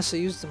 I must have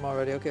used them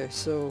already. Okay,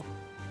 so.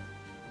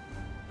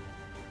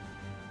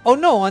 Oh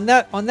no, on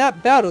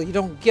that battle you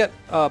don't get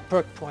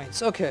perk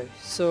points. Okay,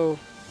 so.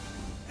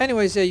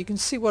 Anyways, yeah, you can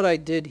see what I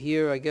did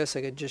here. I guess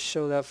I could just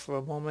show that for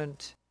a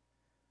moment.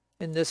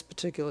 In this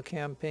particular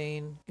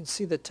campaign, you can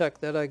see the tech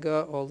that I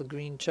got, all the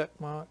green check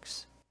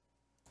marks,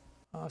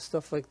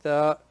 stuff like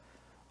that.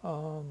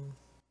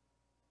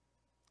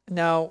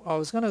 Now I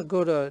was gonna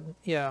go to,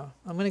 yeah,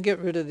 I'm gonna get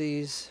rid of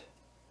these.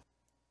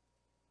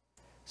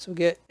 So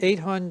get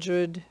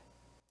 800,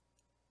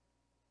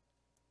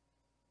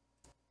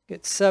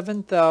 get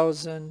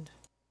 7,000,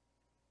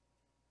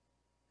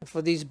 and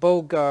for these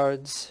bow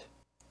guards,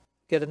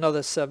 get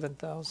another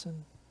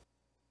 7,000.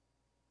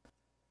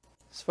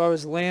 As far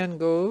as land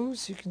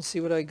goes, you can see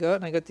what I got,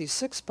 and I got these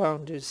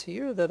 6-pounders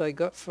here that I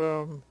got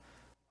from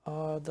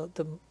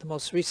the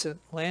most recent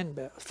land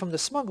battle, from the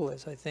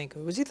smugglers, I think.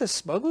 It was either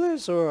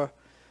smugglers or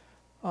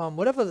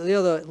whatever the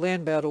other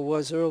land battle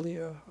was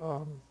earlier.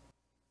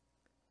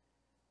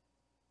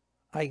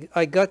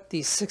 I got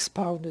these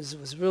 6-pounders. It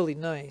was really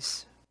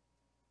nice.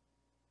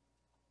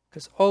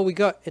 Because all we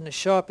got in the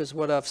shop is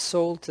what I've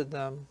sold to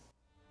them.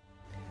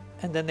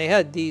 And then they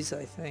had these,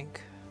 I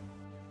think.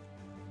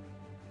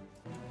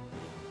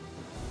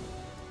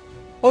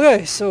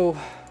 Okay, so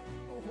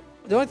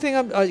the only thing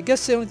I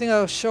guess the only thing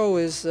I'll show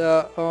is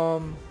I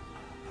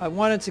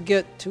wanted to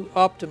get to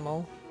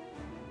optimal.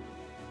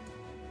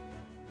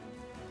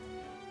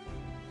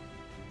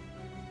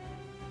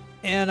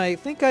 And I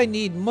think I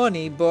need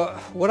money, but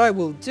what I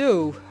will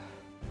do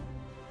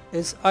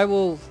is I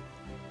will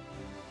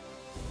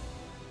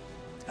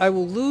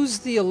lose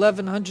the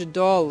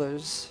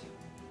 $1,100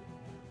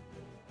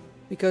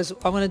 because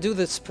I'm going to do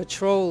this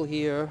patrol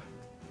here.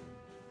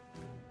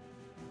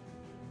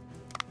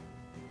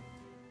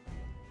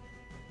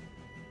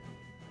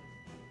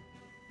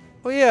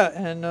 Oh yeah,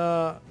 and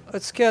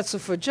let's cancel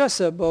for just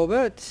a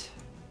moment.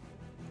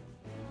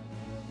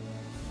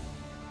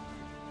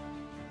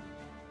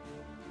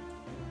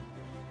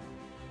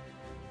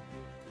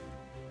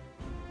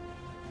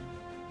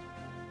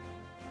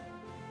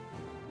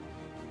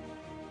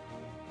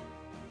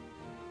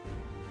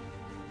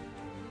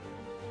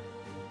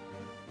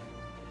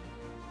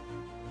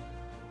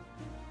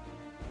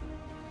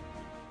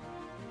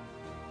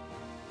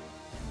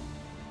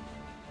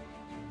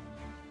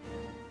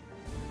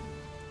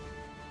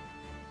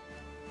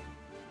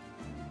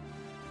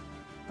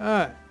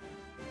 Alright.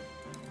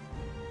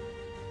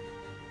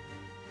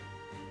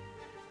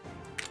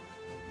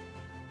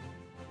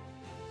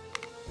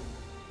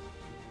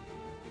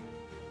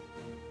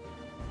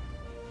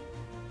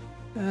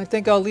 And I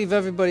think I'll leave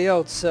everybody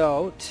else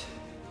out.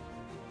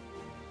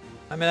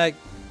 I mean,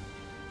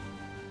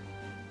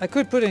 I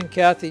could put in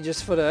Kathy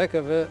just for the heck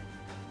of it.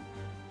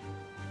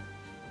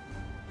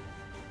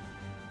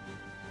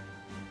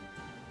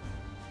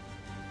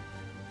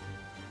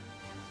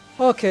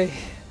 Okay.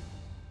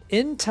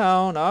 In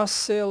town, our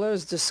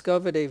sailors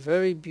discovered a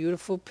very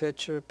beautiful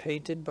picture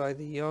painted by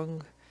the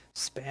young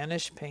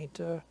Spanish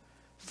painter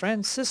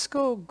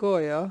Francisco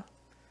Goya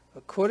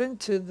According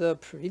to the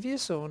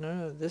previous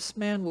owner, this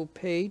man will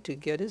pay to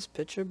get his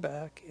picture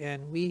back,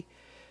 and we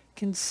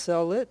can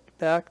sell it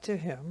back to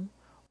him,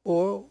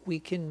 or we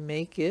can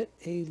make it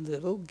a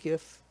little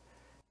gift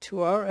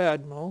to our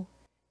Admiral.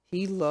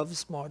 He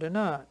loves modern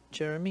art.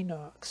 Jeremy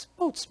Knox,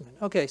 boatsman.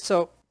 Okay,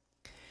 so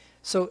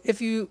if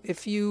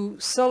you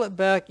sell it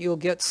back, you'll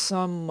get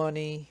some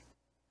money,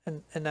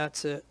 and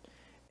that's it.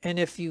 And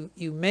if you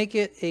make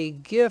it a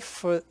gift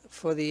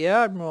for the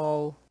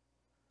Admiral,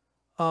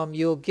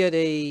 you'll get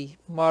a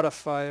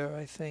modifier,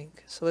 I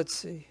think. So let's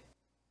see.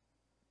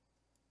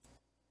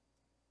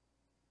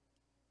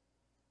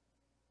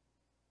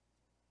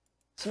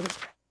 So,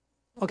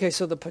 okay,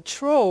 so the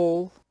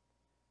patrol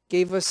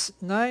gave us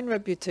 9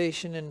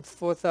 reputation and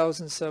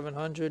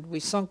 4,700. We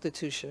sunk the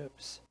 2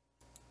 ships.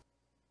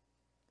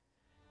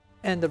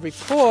 And the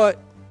report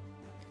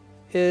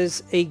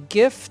is a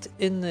gift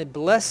in the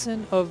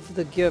blessing of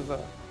the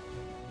giver.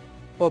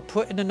 Or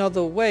put in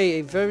another way,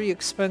 a very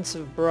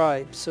expensive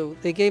bribe. So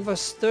they gave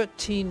us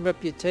 13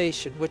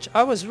 reputation, which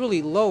I was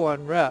really low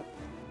on rep.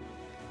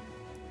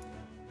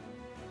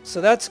 So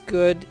that's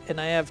good,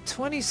 and I have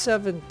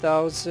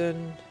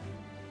 27,000.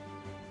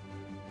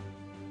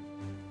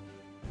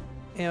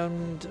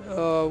 And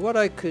what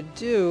I could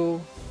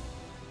do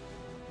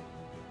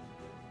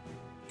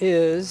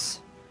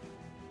is...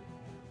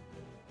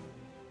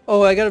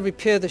 Oh, I gotta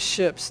repair the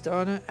ships,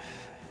 darn it.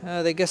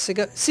 They guess they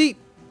got... See,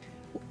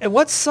 and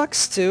what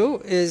sucks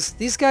too is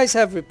these guys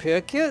have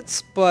repair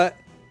kits, but,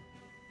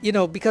 you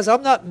know, because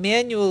I'm not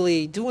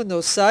manually doing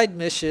those side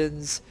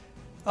missions...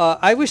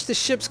 I wish the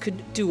ships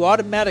could do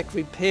automatic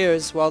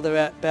repairs while they're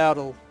at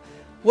battle.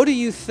 What do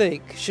you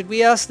think? Should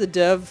we ask the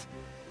dev,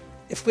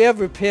 if we have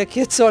repair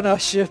kits on our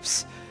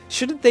ships,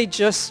 shouldn't they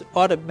just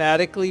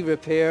automatically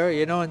repair,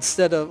 you know,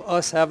 instead of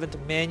us having to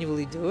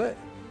manually do it?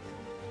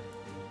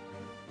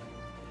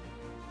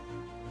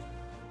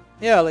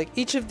 Yeah, like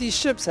each of these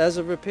ships has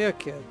a repair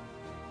kit.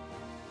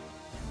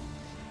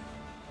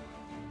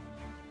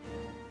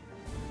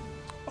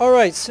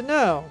 Alright, so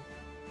now...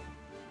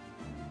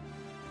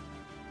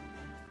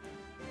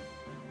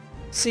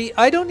 See,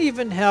 I don't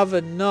even have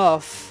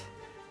enough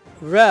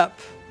rep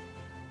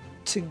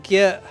to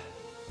get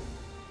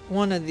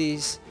one of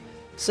these.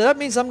 So that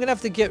means I'm going to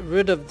have to get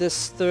rid of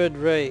this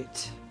 3rd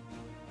rate.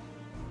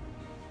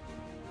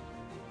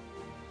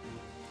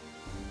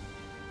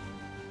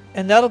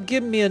 And that'll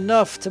give me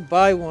enough to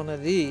buy one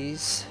of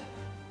these.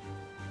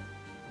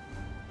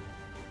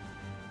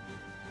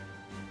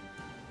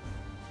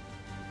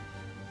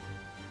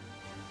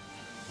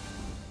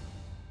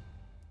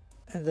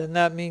 And then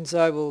that means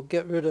I will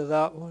get rid of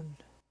that one.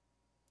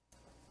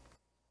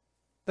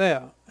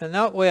 There. And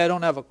that way I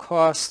don't have a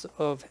cost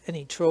of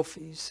any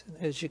trophies.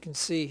 As you can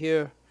see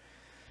here,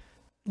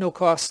 no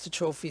cost to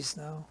trophies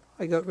now.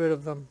 I got rid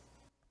of them.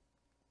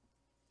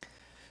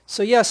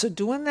 So yeah, so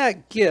doing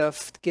that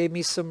gift gave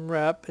me some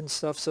rep and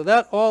stuff. So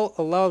that all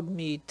allowed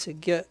me to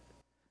get,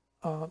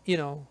 you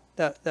know,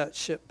 that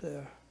ship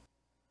there.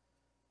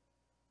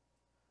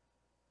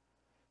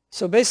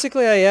 So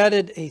basically I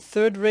added a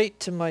 3rd rate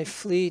to my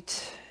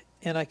fleet,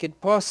 and I could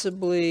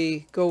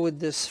possibly go with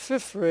this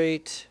 5th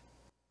rate.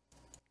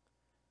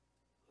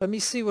 Let me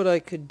see what I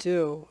could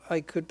do. I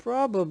could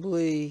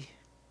probably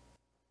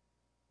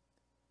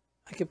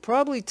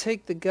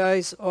take the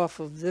guys off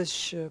of this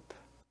ship.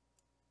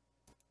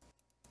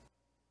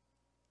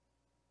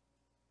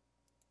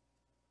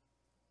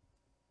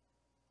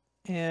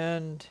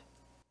 And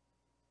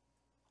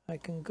I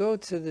can go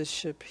to this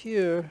ship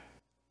here.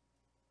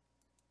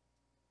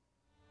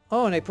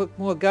 Oh, and I put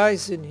more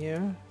guys in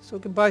here, so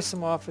we can buy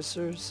some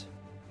officers.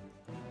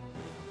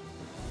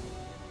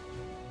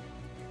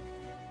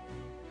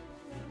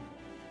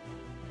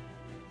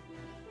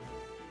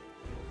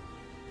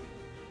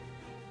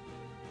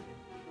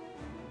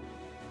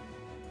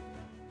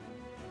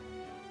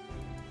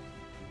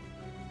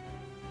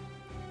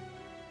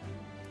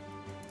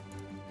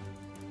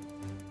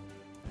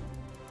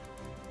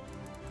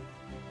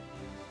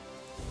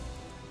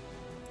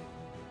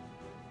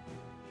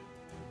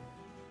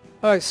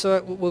 Alright,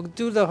 so we'll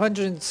do the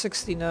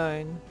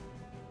 169.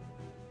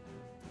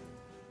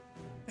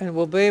 And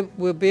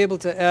we'll be able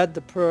to add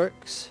the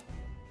perks.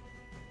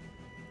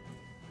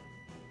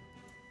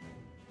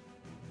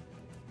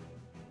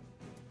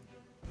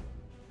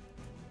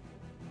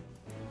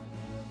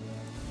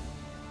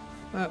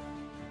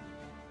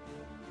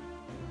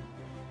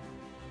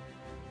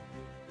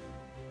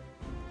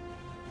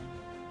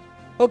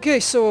 Okay,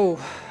 so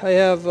I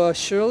have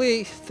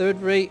Shirley,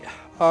 3rd rate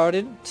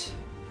Ardent.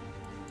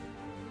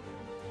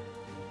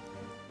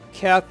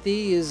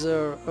 Kathy is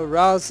a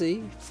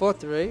Rousey,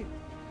 4th rate.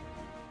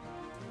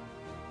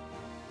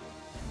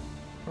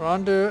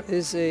 Rhonda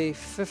is a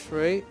 5th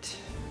rate.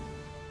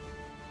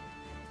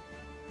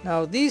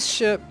 Now these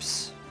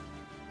ships,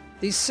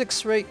 these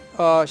 6th rate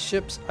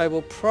ships, I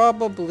will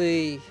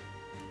probably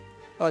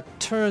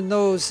turn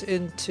those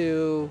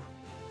into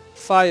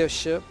fire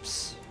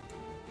ships.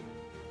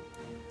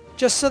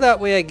 Just so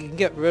that way I can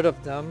get rid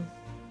of them.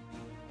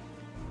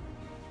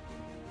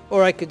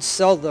 or I could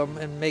sell them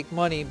and make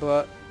money,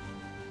 but...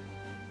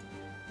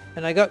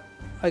 And I got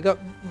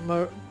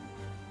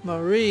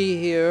Marie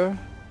here.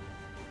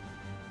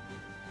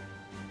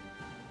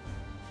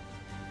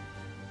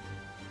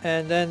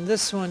 And then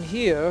this one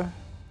here.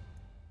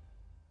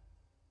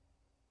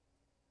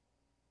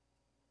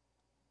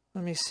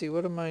 Let me see,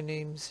 what are my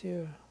names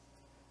here?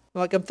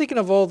 Like, I'm thinking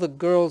of all the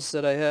girls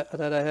that I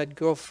had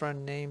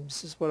girlfriend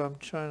names is what I'm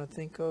trying to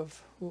think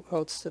of. Who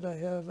else did I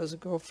have as a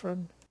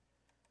girlfriend?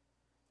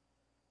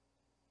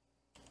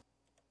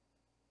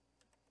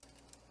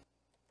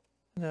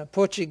 And a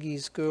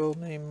Portuguese girl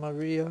named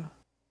Maria.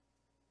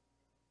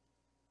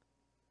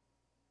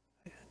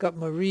 I got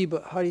Marie,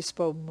 but how do you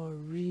spell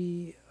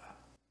Marie?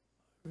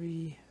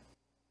 Marie.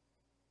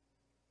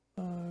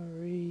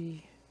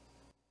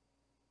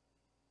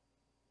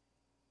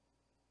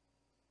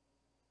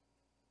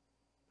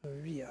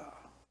 Maria.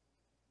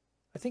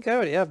 I think I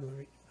already have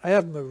Marie. I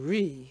have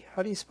Marie.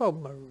 How do you spell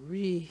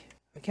Marie?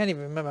 I can't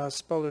even remember how to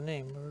spell her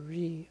name.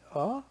 Maria?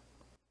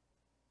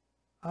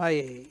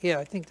 Yeah,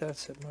 I think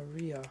that's it.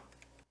 Maria.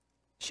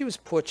 She was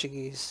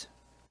Portuguese.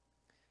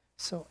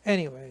 So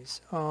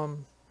anyways,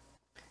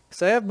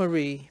 because I have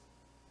Marie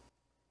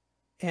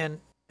and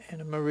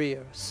a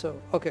Maria.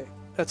 So, okay,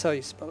 that's how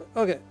you spell it.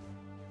 Okay.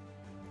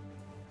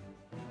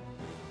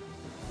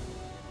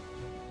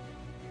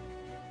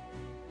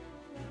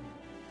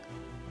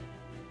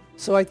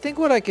 So I think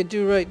what I could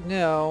do right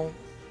now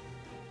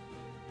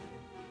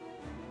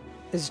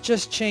is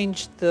just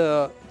change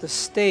the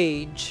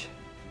stage,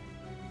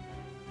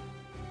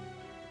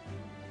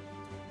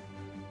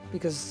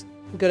 because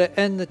we're going to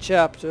end the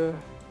chapter.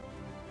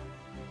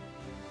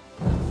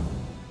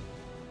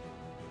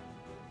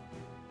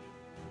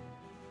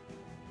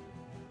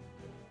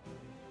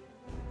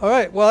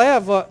 Alright, well I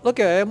have, look,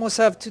 I almost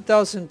have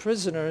 2,000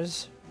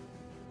 prisoners.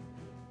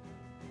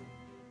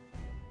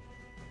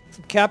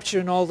 From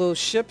capturing all those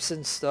ships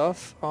and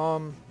stuff.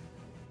 Now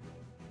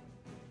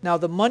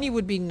the money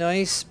would be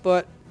nice,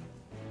 but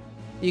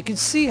you can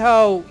see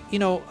how, you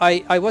know,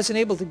 I wasn't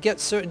able to get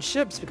certain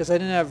ships because I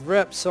didn't have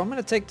reps, so I'm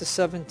going to take the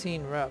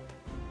 17 rep.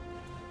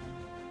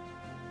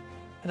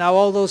 And now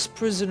all those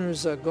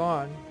prisoners are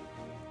gone.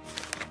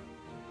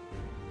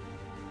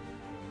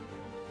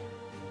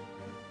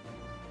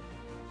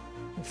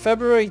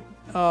 February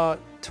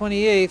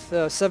 28th,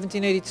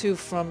 1782,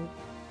 from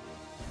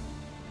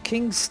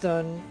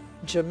Kingston,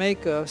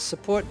 Jamaica,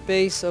 support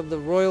base of the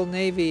Royal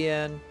Navy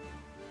and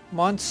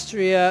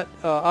Montserrat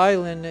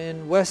Island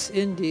in West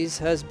Indies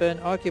has been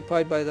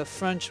occupied by the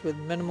French with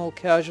minimal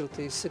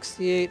casualties.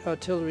 68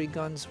 artillery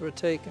guns were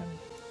taken.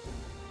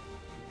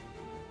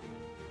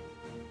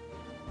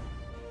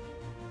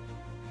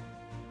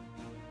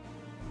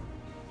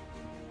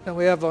 Then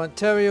we have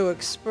Ontario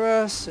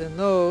Express and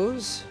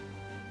those.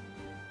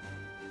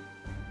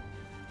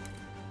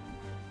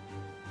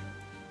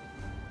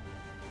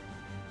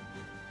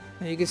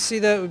 And you can see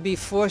that would be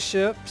 4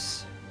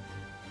 ships.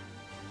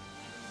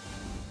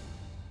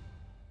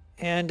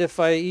 And if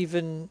I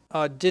even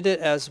did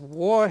it as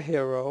war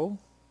hero,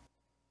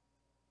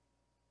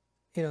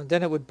 you know,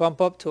 then it would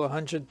bump up to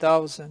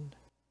 100,000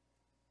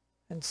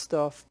 and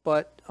stuff.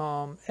 But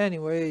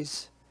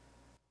anyways,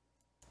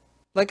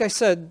 like I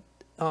said,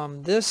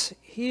 this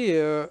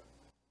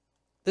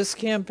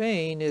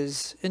campaign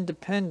is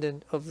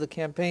independent of the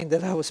campaign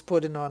that I was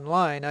putting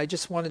online. I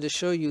just wanted to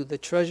show you the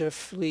treasure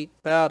fleet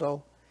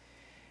battle.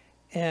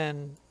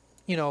 And,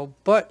 you know,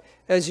 but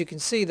as you can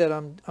see that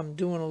I'm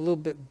doing a little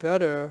bit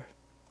better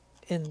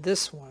in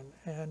this one.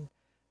 And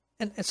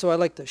so I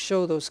like to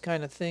show those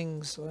kind of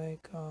things,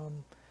 like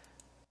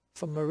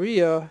for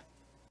Maria,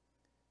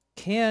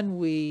 can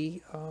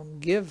we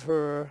give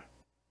her...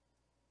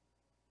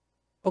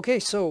 Okay,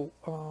 so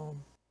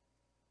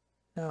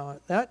now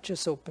that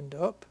just opened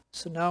up.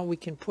 So now we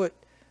can put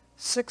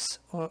 6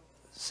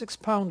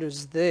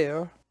 pounders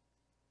there.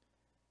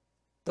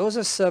 Those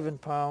are 7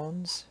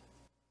 pounds.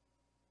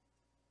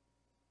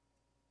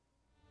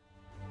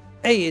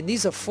 Hey, and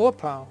these are 4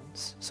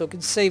 pounds, so it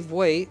can save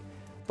weight.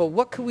 But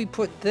what could we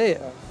put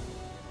there?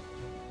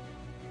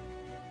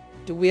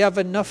 Do we have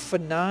enough for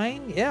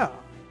 9? Yeah.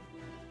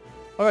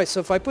 Alright, so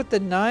if I put the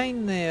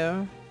 9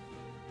 there,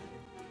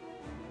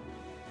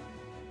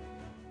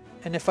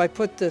 and if I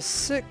put the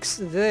 6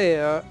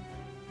 there,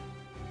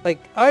 like,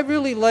 I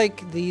really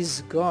like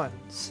these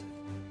guns.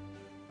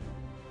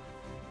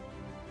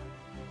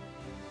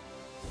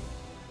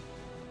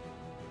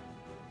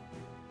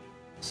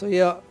 So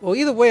yeah, well,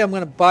 either way I'm going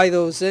to buy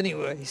those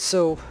anyway,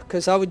 so,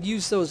 because I would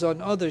use those on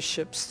other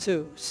ships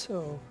too.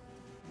 So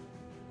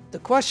the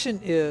question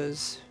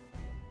is,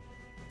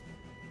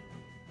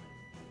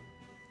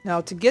 now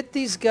to get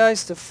these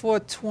guys to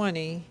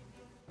 420,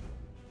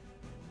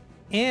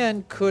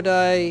 and could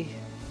I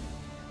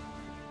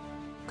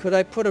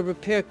put a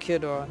repair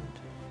kit on?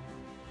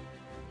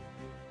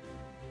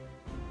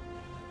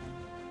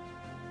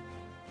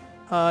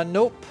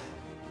 Nope.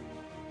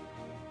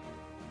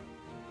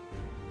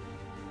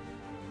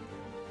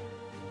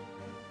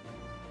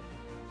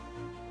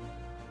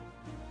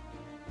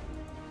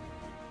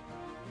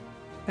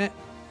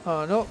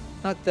 No,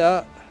 not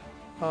that.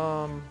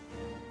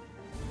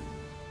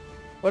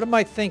 What am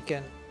I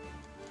thinking?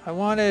 I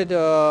wanted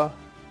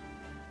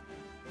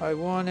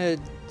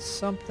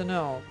something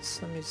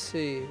else. Let me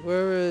see.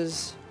 Where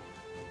is...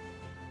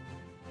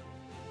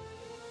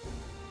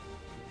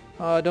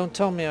 don't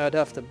tell me I'd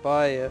have to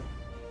buy it.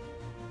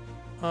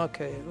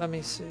 Okay, let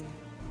me see.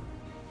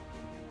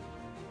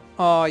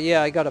 Oh,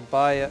 yeah, I gotta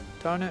buy it.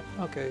 Darn it.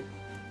 Okay.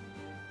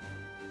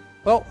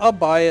 Well, I'll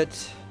buy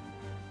it.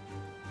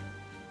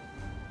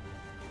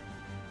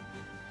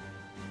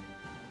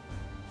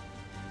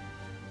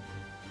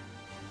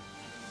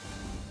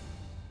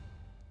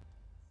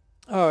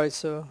 Alright,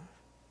 so...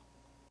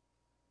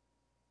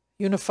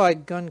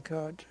 Unified gun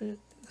card.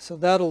 So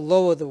that'll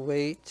lower the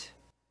weight.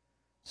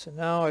 So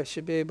now I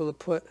should be able to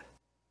put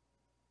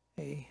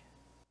a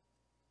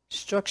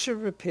structure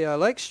repair. I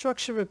like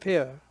structure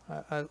repair.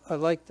 I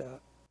like that.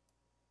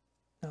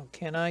 Now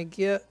can I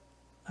get...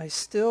 I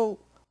still...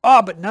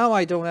 Ah, but now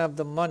I don't have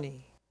the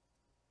money.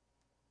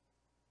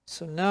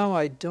 So now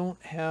I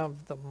don't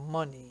have the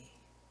money.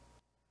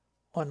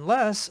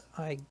 Unless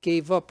I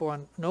gave up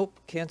on... Nope,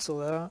 cancel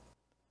that.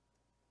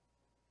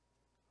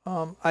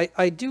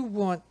 I do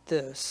want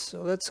this,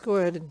 so let's go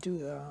ahead and do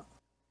that.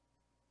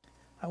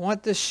 I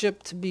want this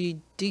ship to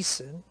be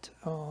decent.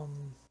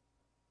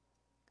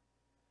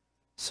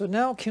 So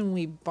now can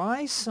we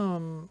buy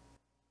some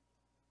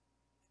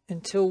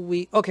until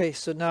we... Okay,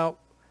 so now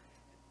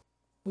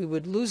we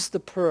would lose the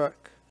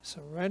perk.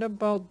 So right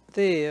about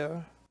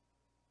there,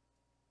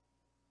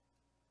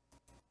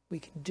 we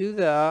can do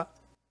that.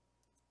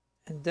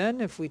 And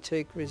then if we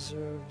take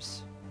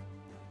reserves...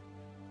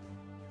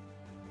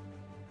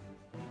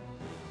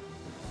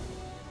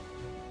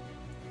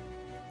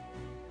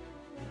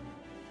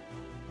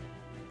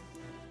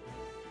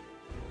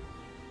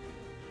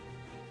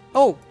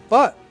 Oh,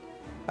 but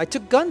I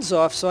took guns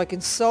off so I can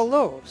sell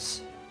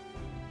those.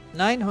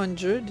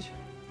 900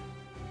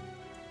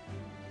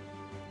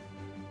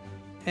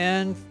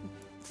 and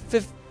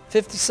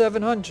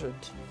 5,700.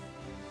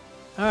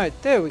 All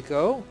right, there we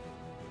go.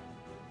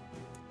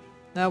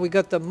 Now we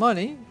got the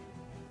money.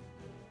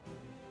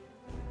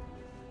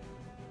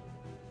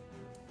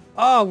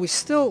 Oh, we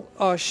still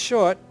are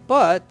short,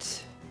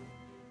 but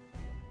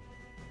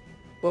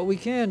what we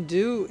can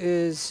do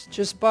is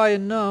just buy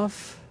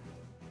enough.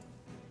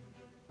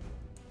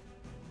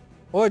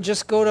 Or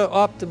just go to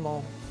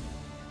optimal.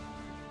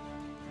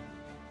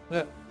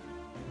 Yeah.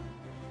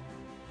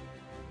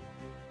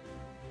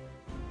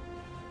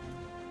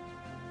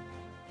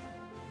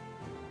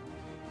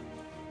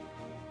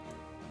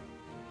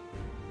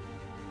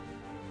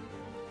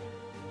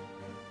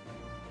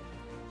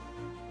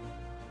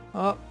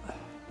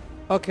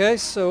 Okay,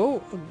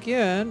 so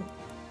again,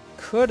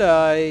 could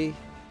I...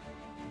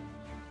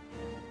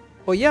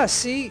 Well, yeah,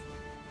 see,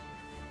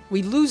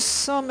 we lose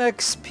some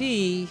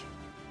XP.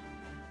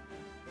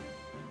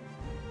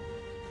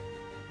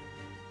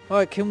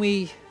 Alright, can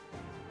we...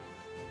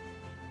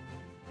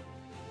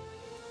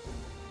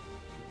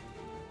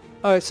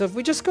 Alright, so if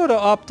we just go to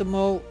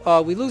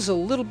optimal, we lose a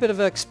little bit of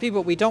XP,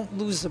 but we don't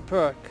lose the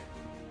perk.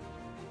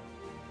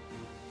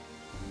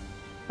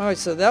 Alright,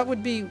 so that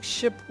would be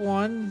ship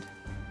 1.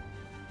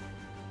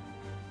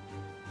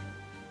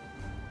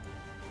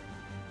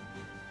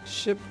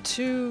 Ship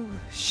 2,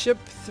 ship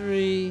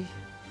 3...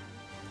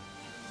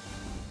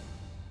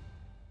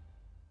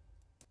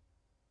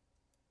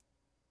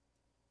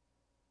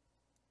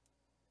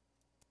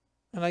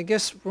 And I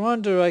guess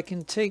Rhonda, I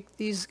can take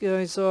these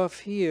guys off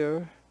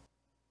here.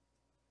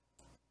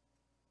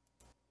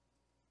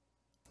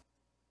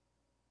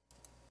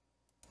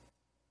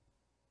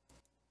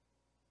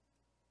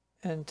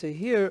 And to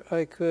here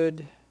I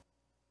could...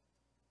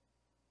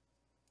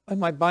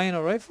 Am I buying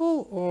a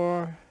rifle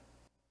or...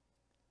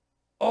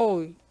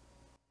 Oh.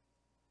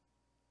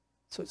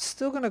 So it's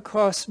still going to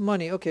cost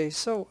money. Okay,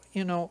 so,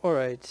 you know,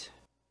 alright.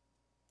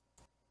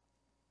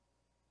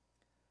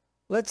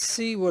 Let's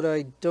see what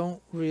I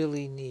don't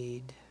really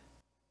need.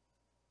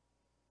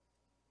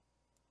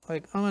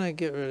 Like, I'm gonna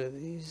get rid of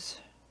these.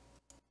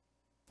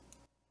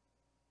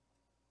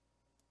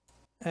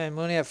 And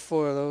we only have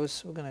 4 of those,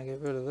 so we're gonna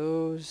get rid of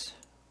those.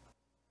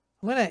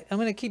 I'm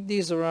gonna keep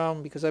these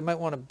around because I might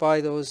want to buy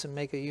those and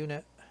make a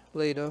unit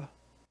later.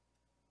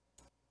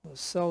 We'll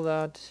sell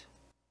that.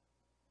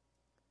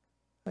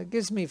 That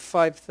gives me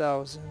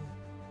 5,000.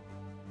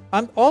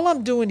 All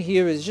I'm doing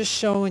here is just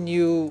showing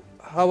you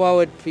how I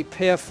would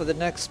prepare for the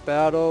next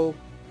battle.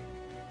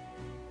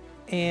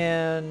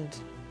 And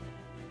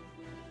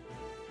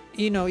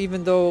you know,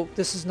 even though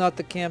this is not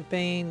the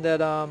campaign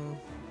that I'm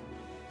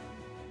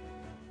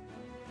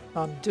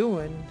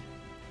doing,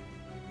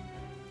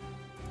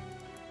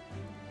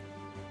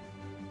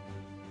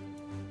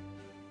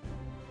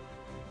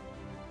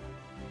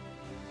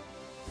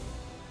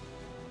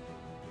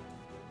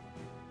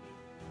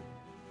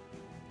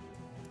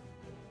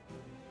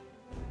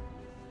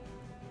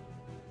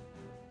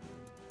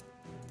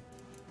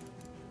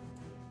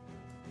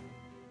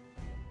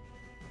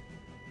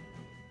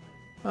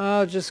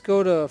 I'll just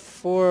go to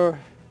 4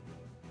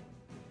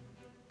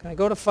 Can I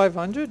go to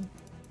 500?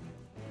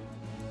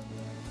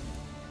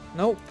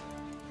 Nope.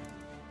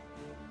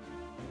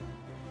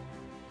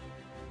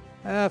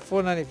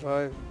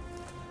 495.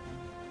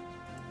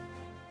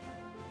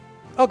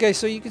 Okay,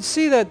 so you can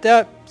see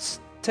that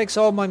takes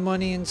all my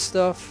money and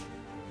stuff.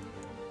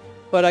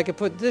 But I could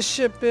put this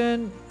ship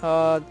in.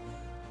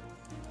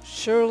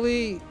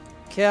 Shirley,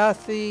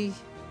 Kathy,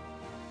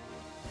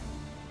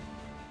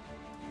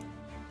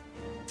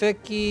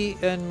 Vicky,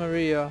 and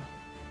Maria.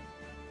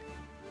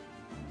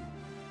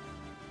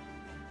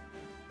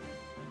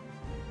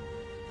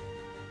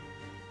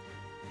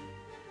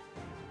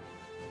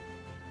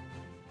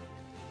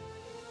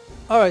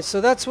 Alright,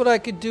 so that's what I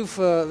could do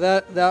for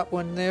that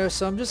one there.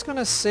 So I'm just going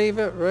to save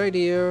it right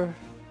here.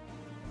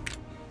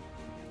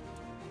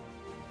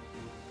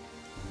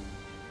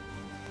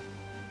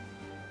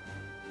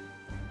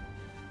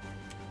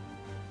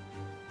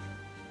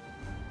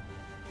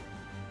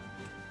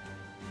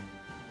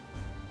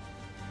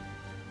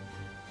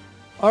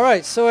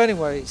 Alright, so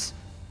anyways,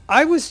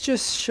 I was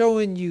just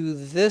showing you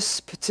this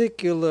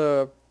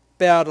particular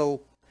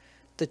battle,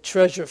 the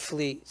treasure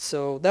fleet.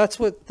 So that's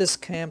what this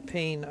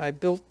campaign I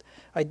built.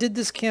 I did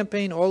this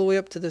campaign all the way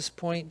up to this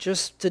point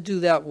just to do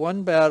that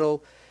one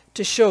battle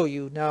to show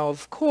you. Now,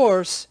 of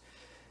course,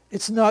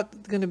 it's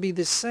not going to be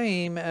the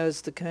same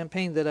as the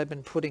campaign that I've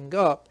been putting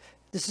up.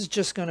 This is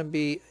just going to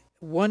be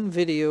one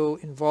video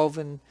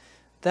involving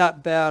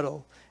that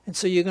battle. And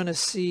so you're going to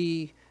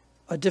see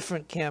a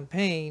different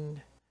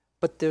campaign,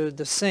 but they're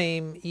the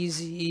same,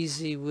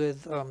 easy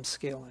with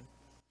scaling.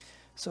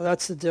 So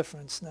that's the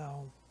difference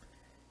now.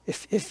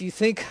 If you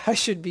think I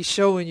should be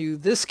showing you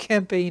this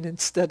campaign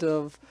instead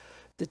of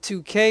the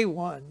 2K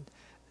one,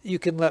 you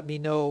can let me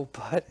know.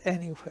 But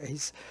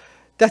anyways,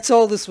 that's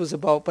all this was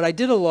about. But I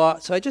did a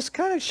lot, so I just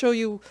kind of show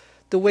you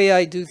the way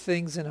I do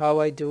things and how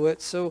I do it.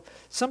 So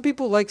some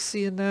people like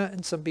seeing that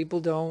and some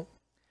people don't.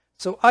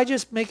 So I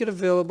just make it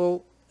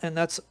available, and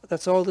that's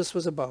all this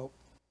was about.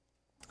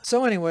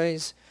 So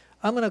anyways,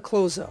 I'm going to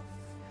close up.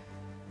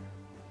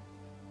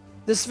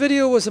 This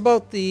video was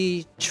about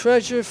the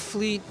treasure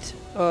fleet,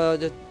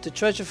 the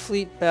treasure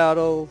fleet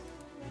battle.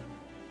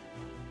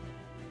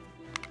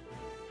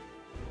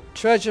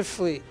 Treasure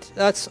fleet.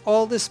 That's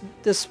all this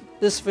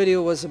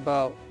video was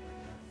about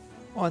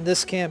on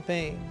this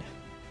campaign.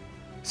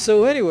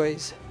 So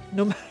anyways,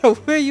 no matter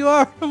where you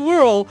are in the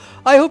world,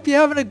 I hope you're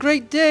having a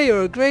great day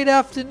or a great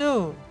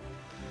afternoon.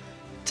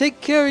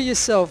 Take care of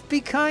yourself.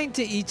 Be kind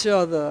to each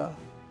other.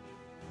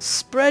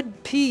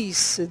 Spread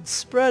peace and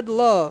spread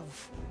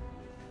love.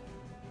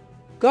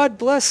 God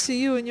bless to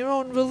you in your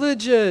own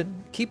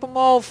religion. Keep them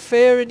all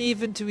fair and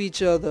even to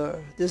each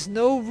other. There's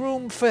no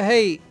room for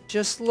hate.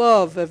 Just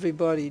love,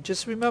 everybody.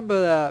 Just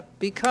remember that.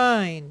 Be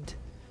kind.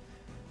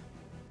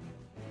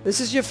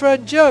 This is your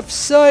friend Jeff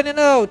signing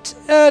out.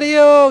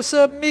 Adios,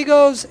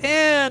 amigos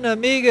and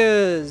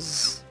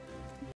amigas.